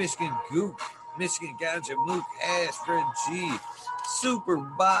 Michigan Goop, Michigan Ganja Mook, Ash, Fred G, Super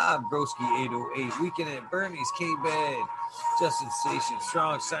Bob, Broski 808, Weekend at Bernie's, K-Bad, Justin Station,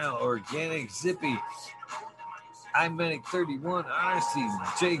 Strong Silent, Organic, Zippy, iMedic 31, Honesty,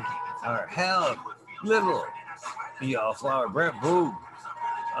 Jake, Hal, Little, Y'all Flower, Brent Boog.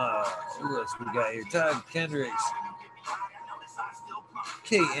 Who else we got here? Todd Kendricks,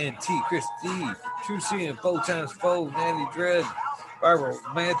 KNT, Chris D, True Seeing, 4x4, Natty Dread, Barbara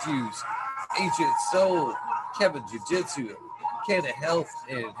Matthews, Ancient Soul, Kevin Jiu-Jitsu, Can of Health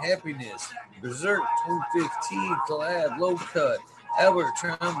and Happiness, Berserk 215, Collab, Low Cut, Albert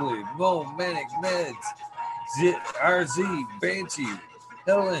Tremblay, Mo Manic Meds, RZ, Banshee,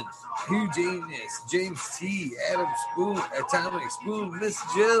 Helen, Huge Anus, James T, Adam Spoon, Atomic Spoon, Miss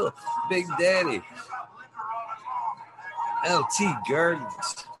Jill, Big Daddy, LT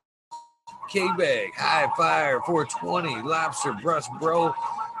Gardens, K-Bag, High Fire, 420, Lobster Brush Bro,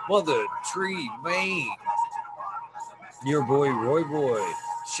 Mother Tree, Maine, Your Boy Roy Boy,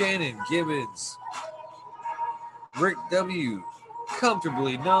 Shannon Gibbons, Rick W,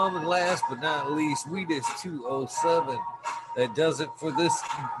 Comfortably Numb, and last but not least, Weedus 207. That does it for this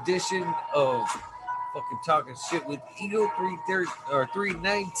edition of Fucking Talking Shit with Eagle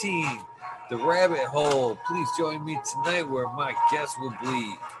 319. The Rabbit Hole. Please join me tonight where my guest will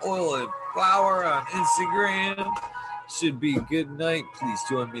be Oil and Flower on Instagram. Should be a good night. Please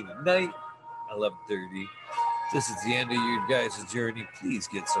join me tonight, 11:30. This is the end of your guys' journey. Please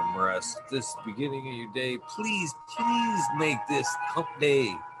get some rest. This is the beginning of your day. Please make this hump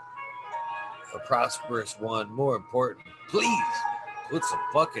day a prosperous one. More important, please put some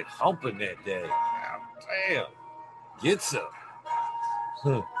fucking hump in that day. Oh, damn. Get some.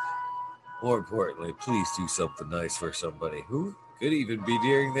 More importantly, please do something nice for somebody who could even be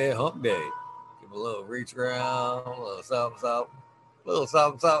during that hump day. Give them a little reach around, a little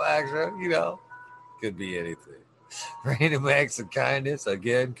something extra, you know. Could be anything. Random acts of kindness,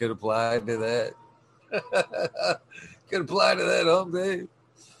 again, could apply to that. Could apply to that hump day.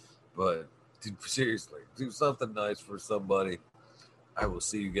 But seriously, do something nice for somebody. I will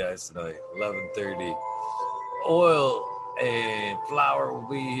see you guys tonight, 11:30. Oil and Flower will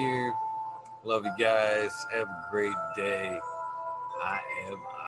be here. Love you guys. Have a great day. I am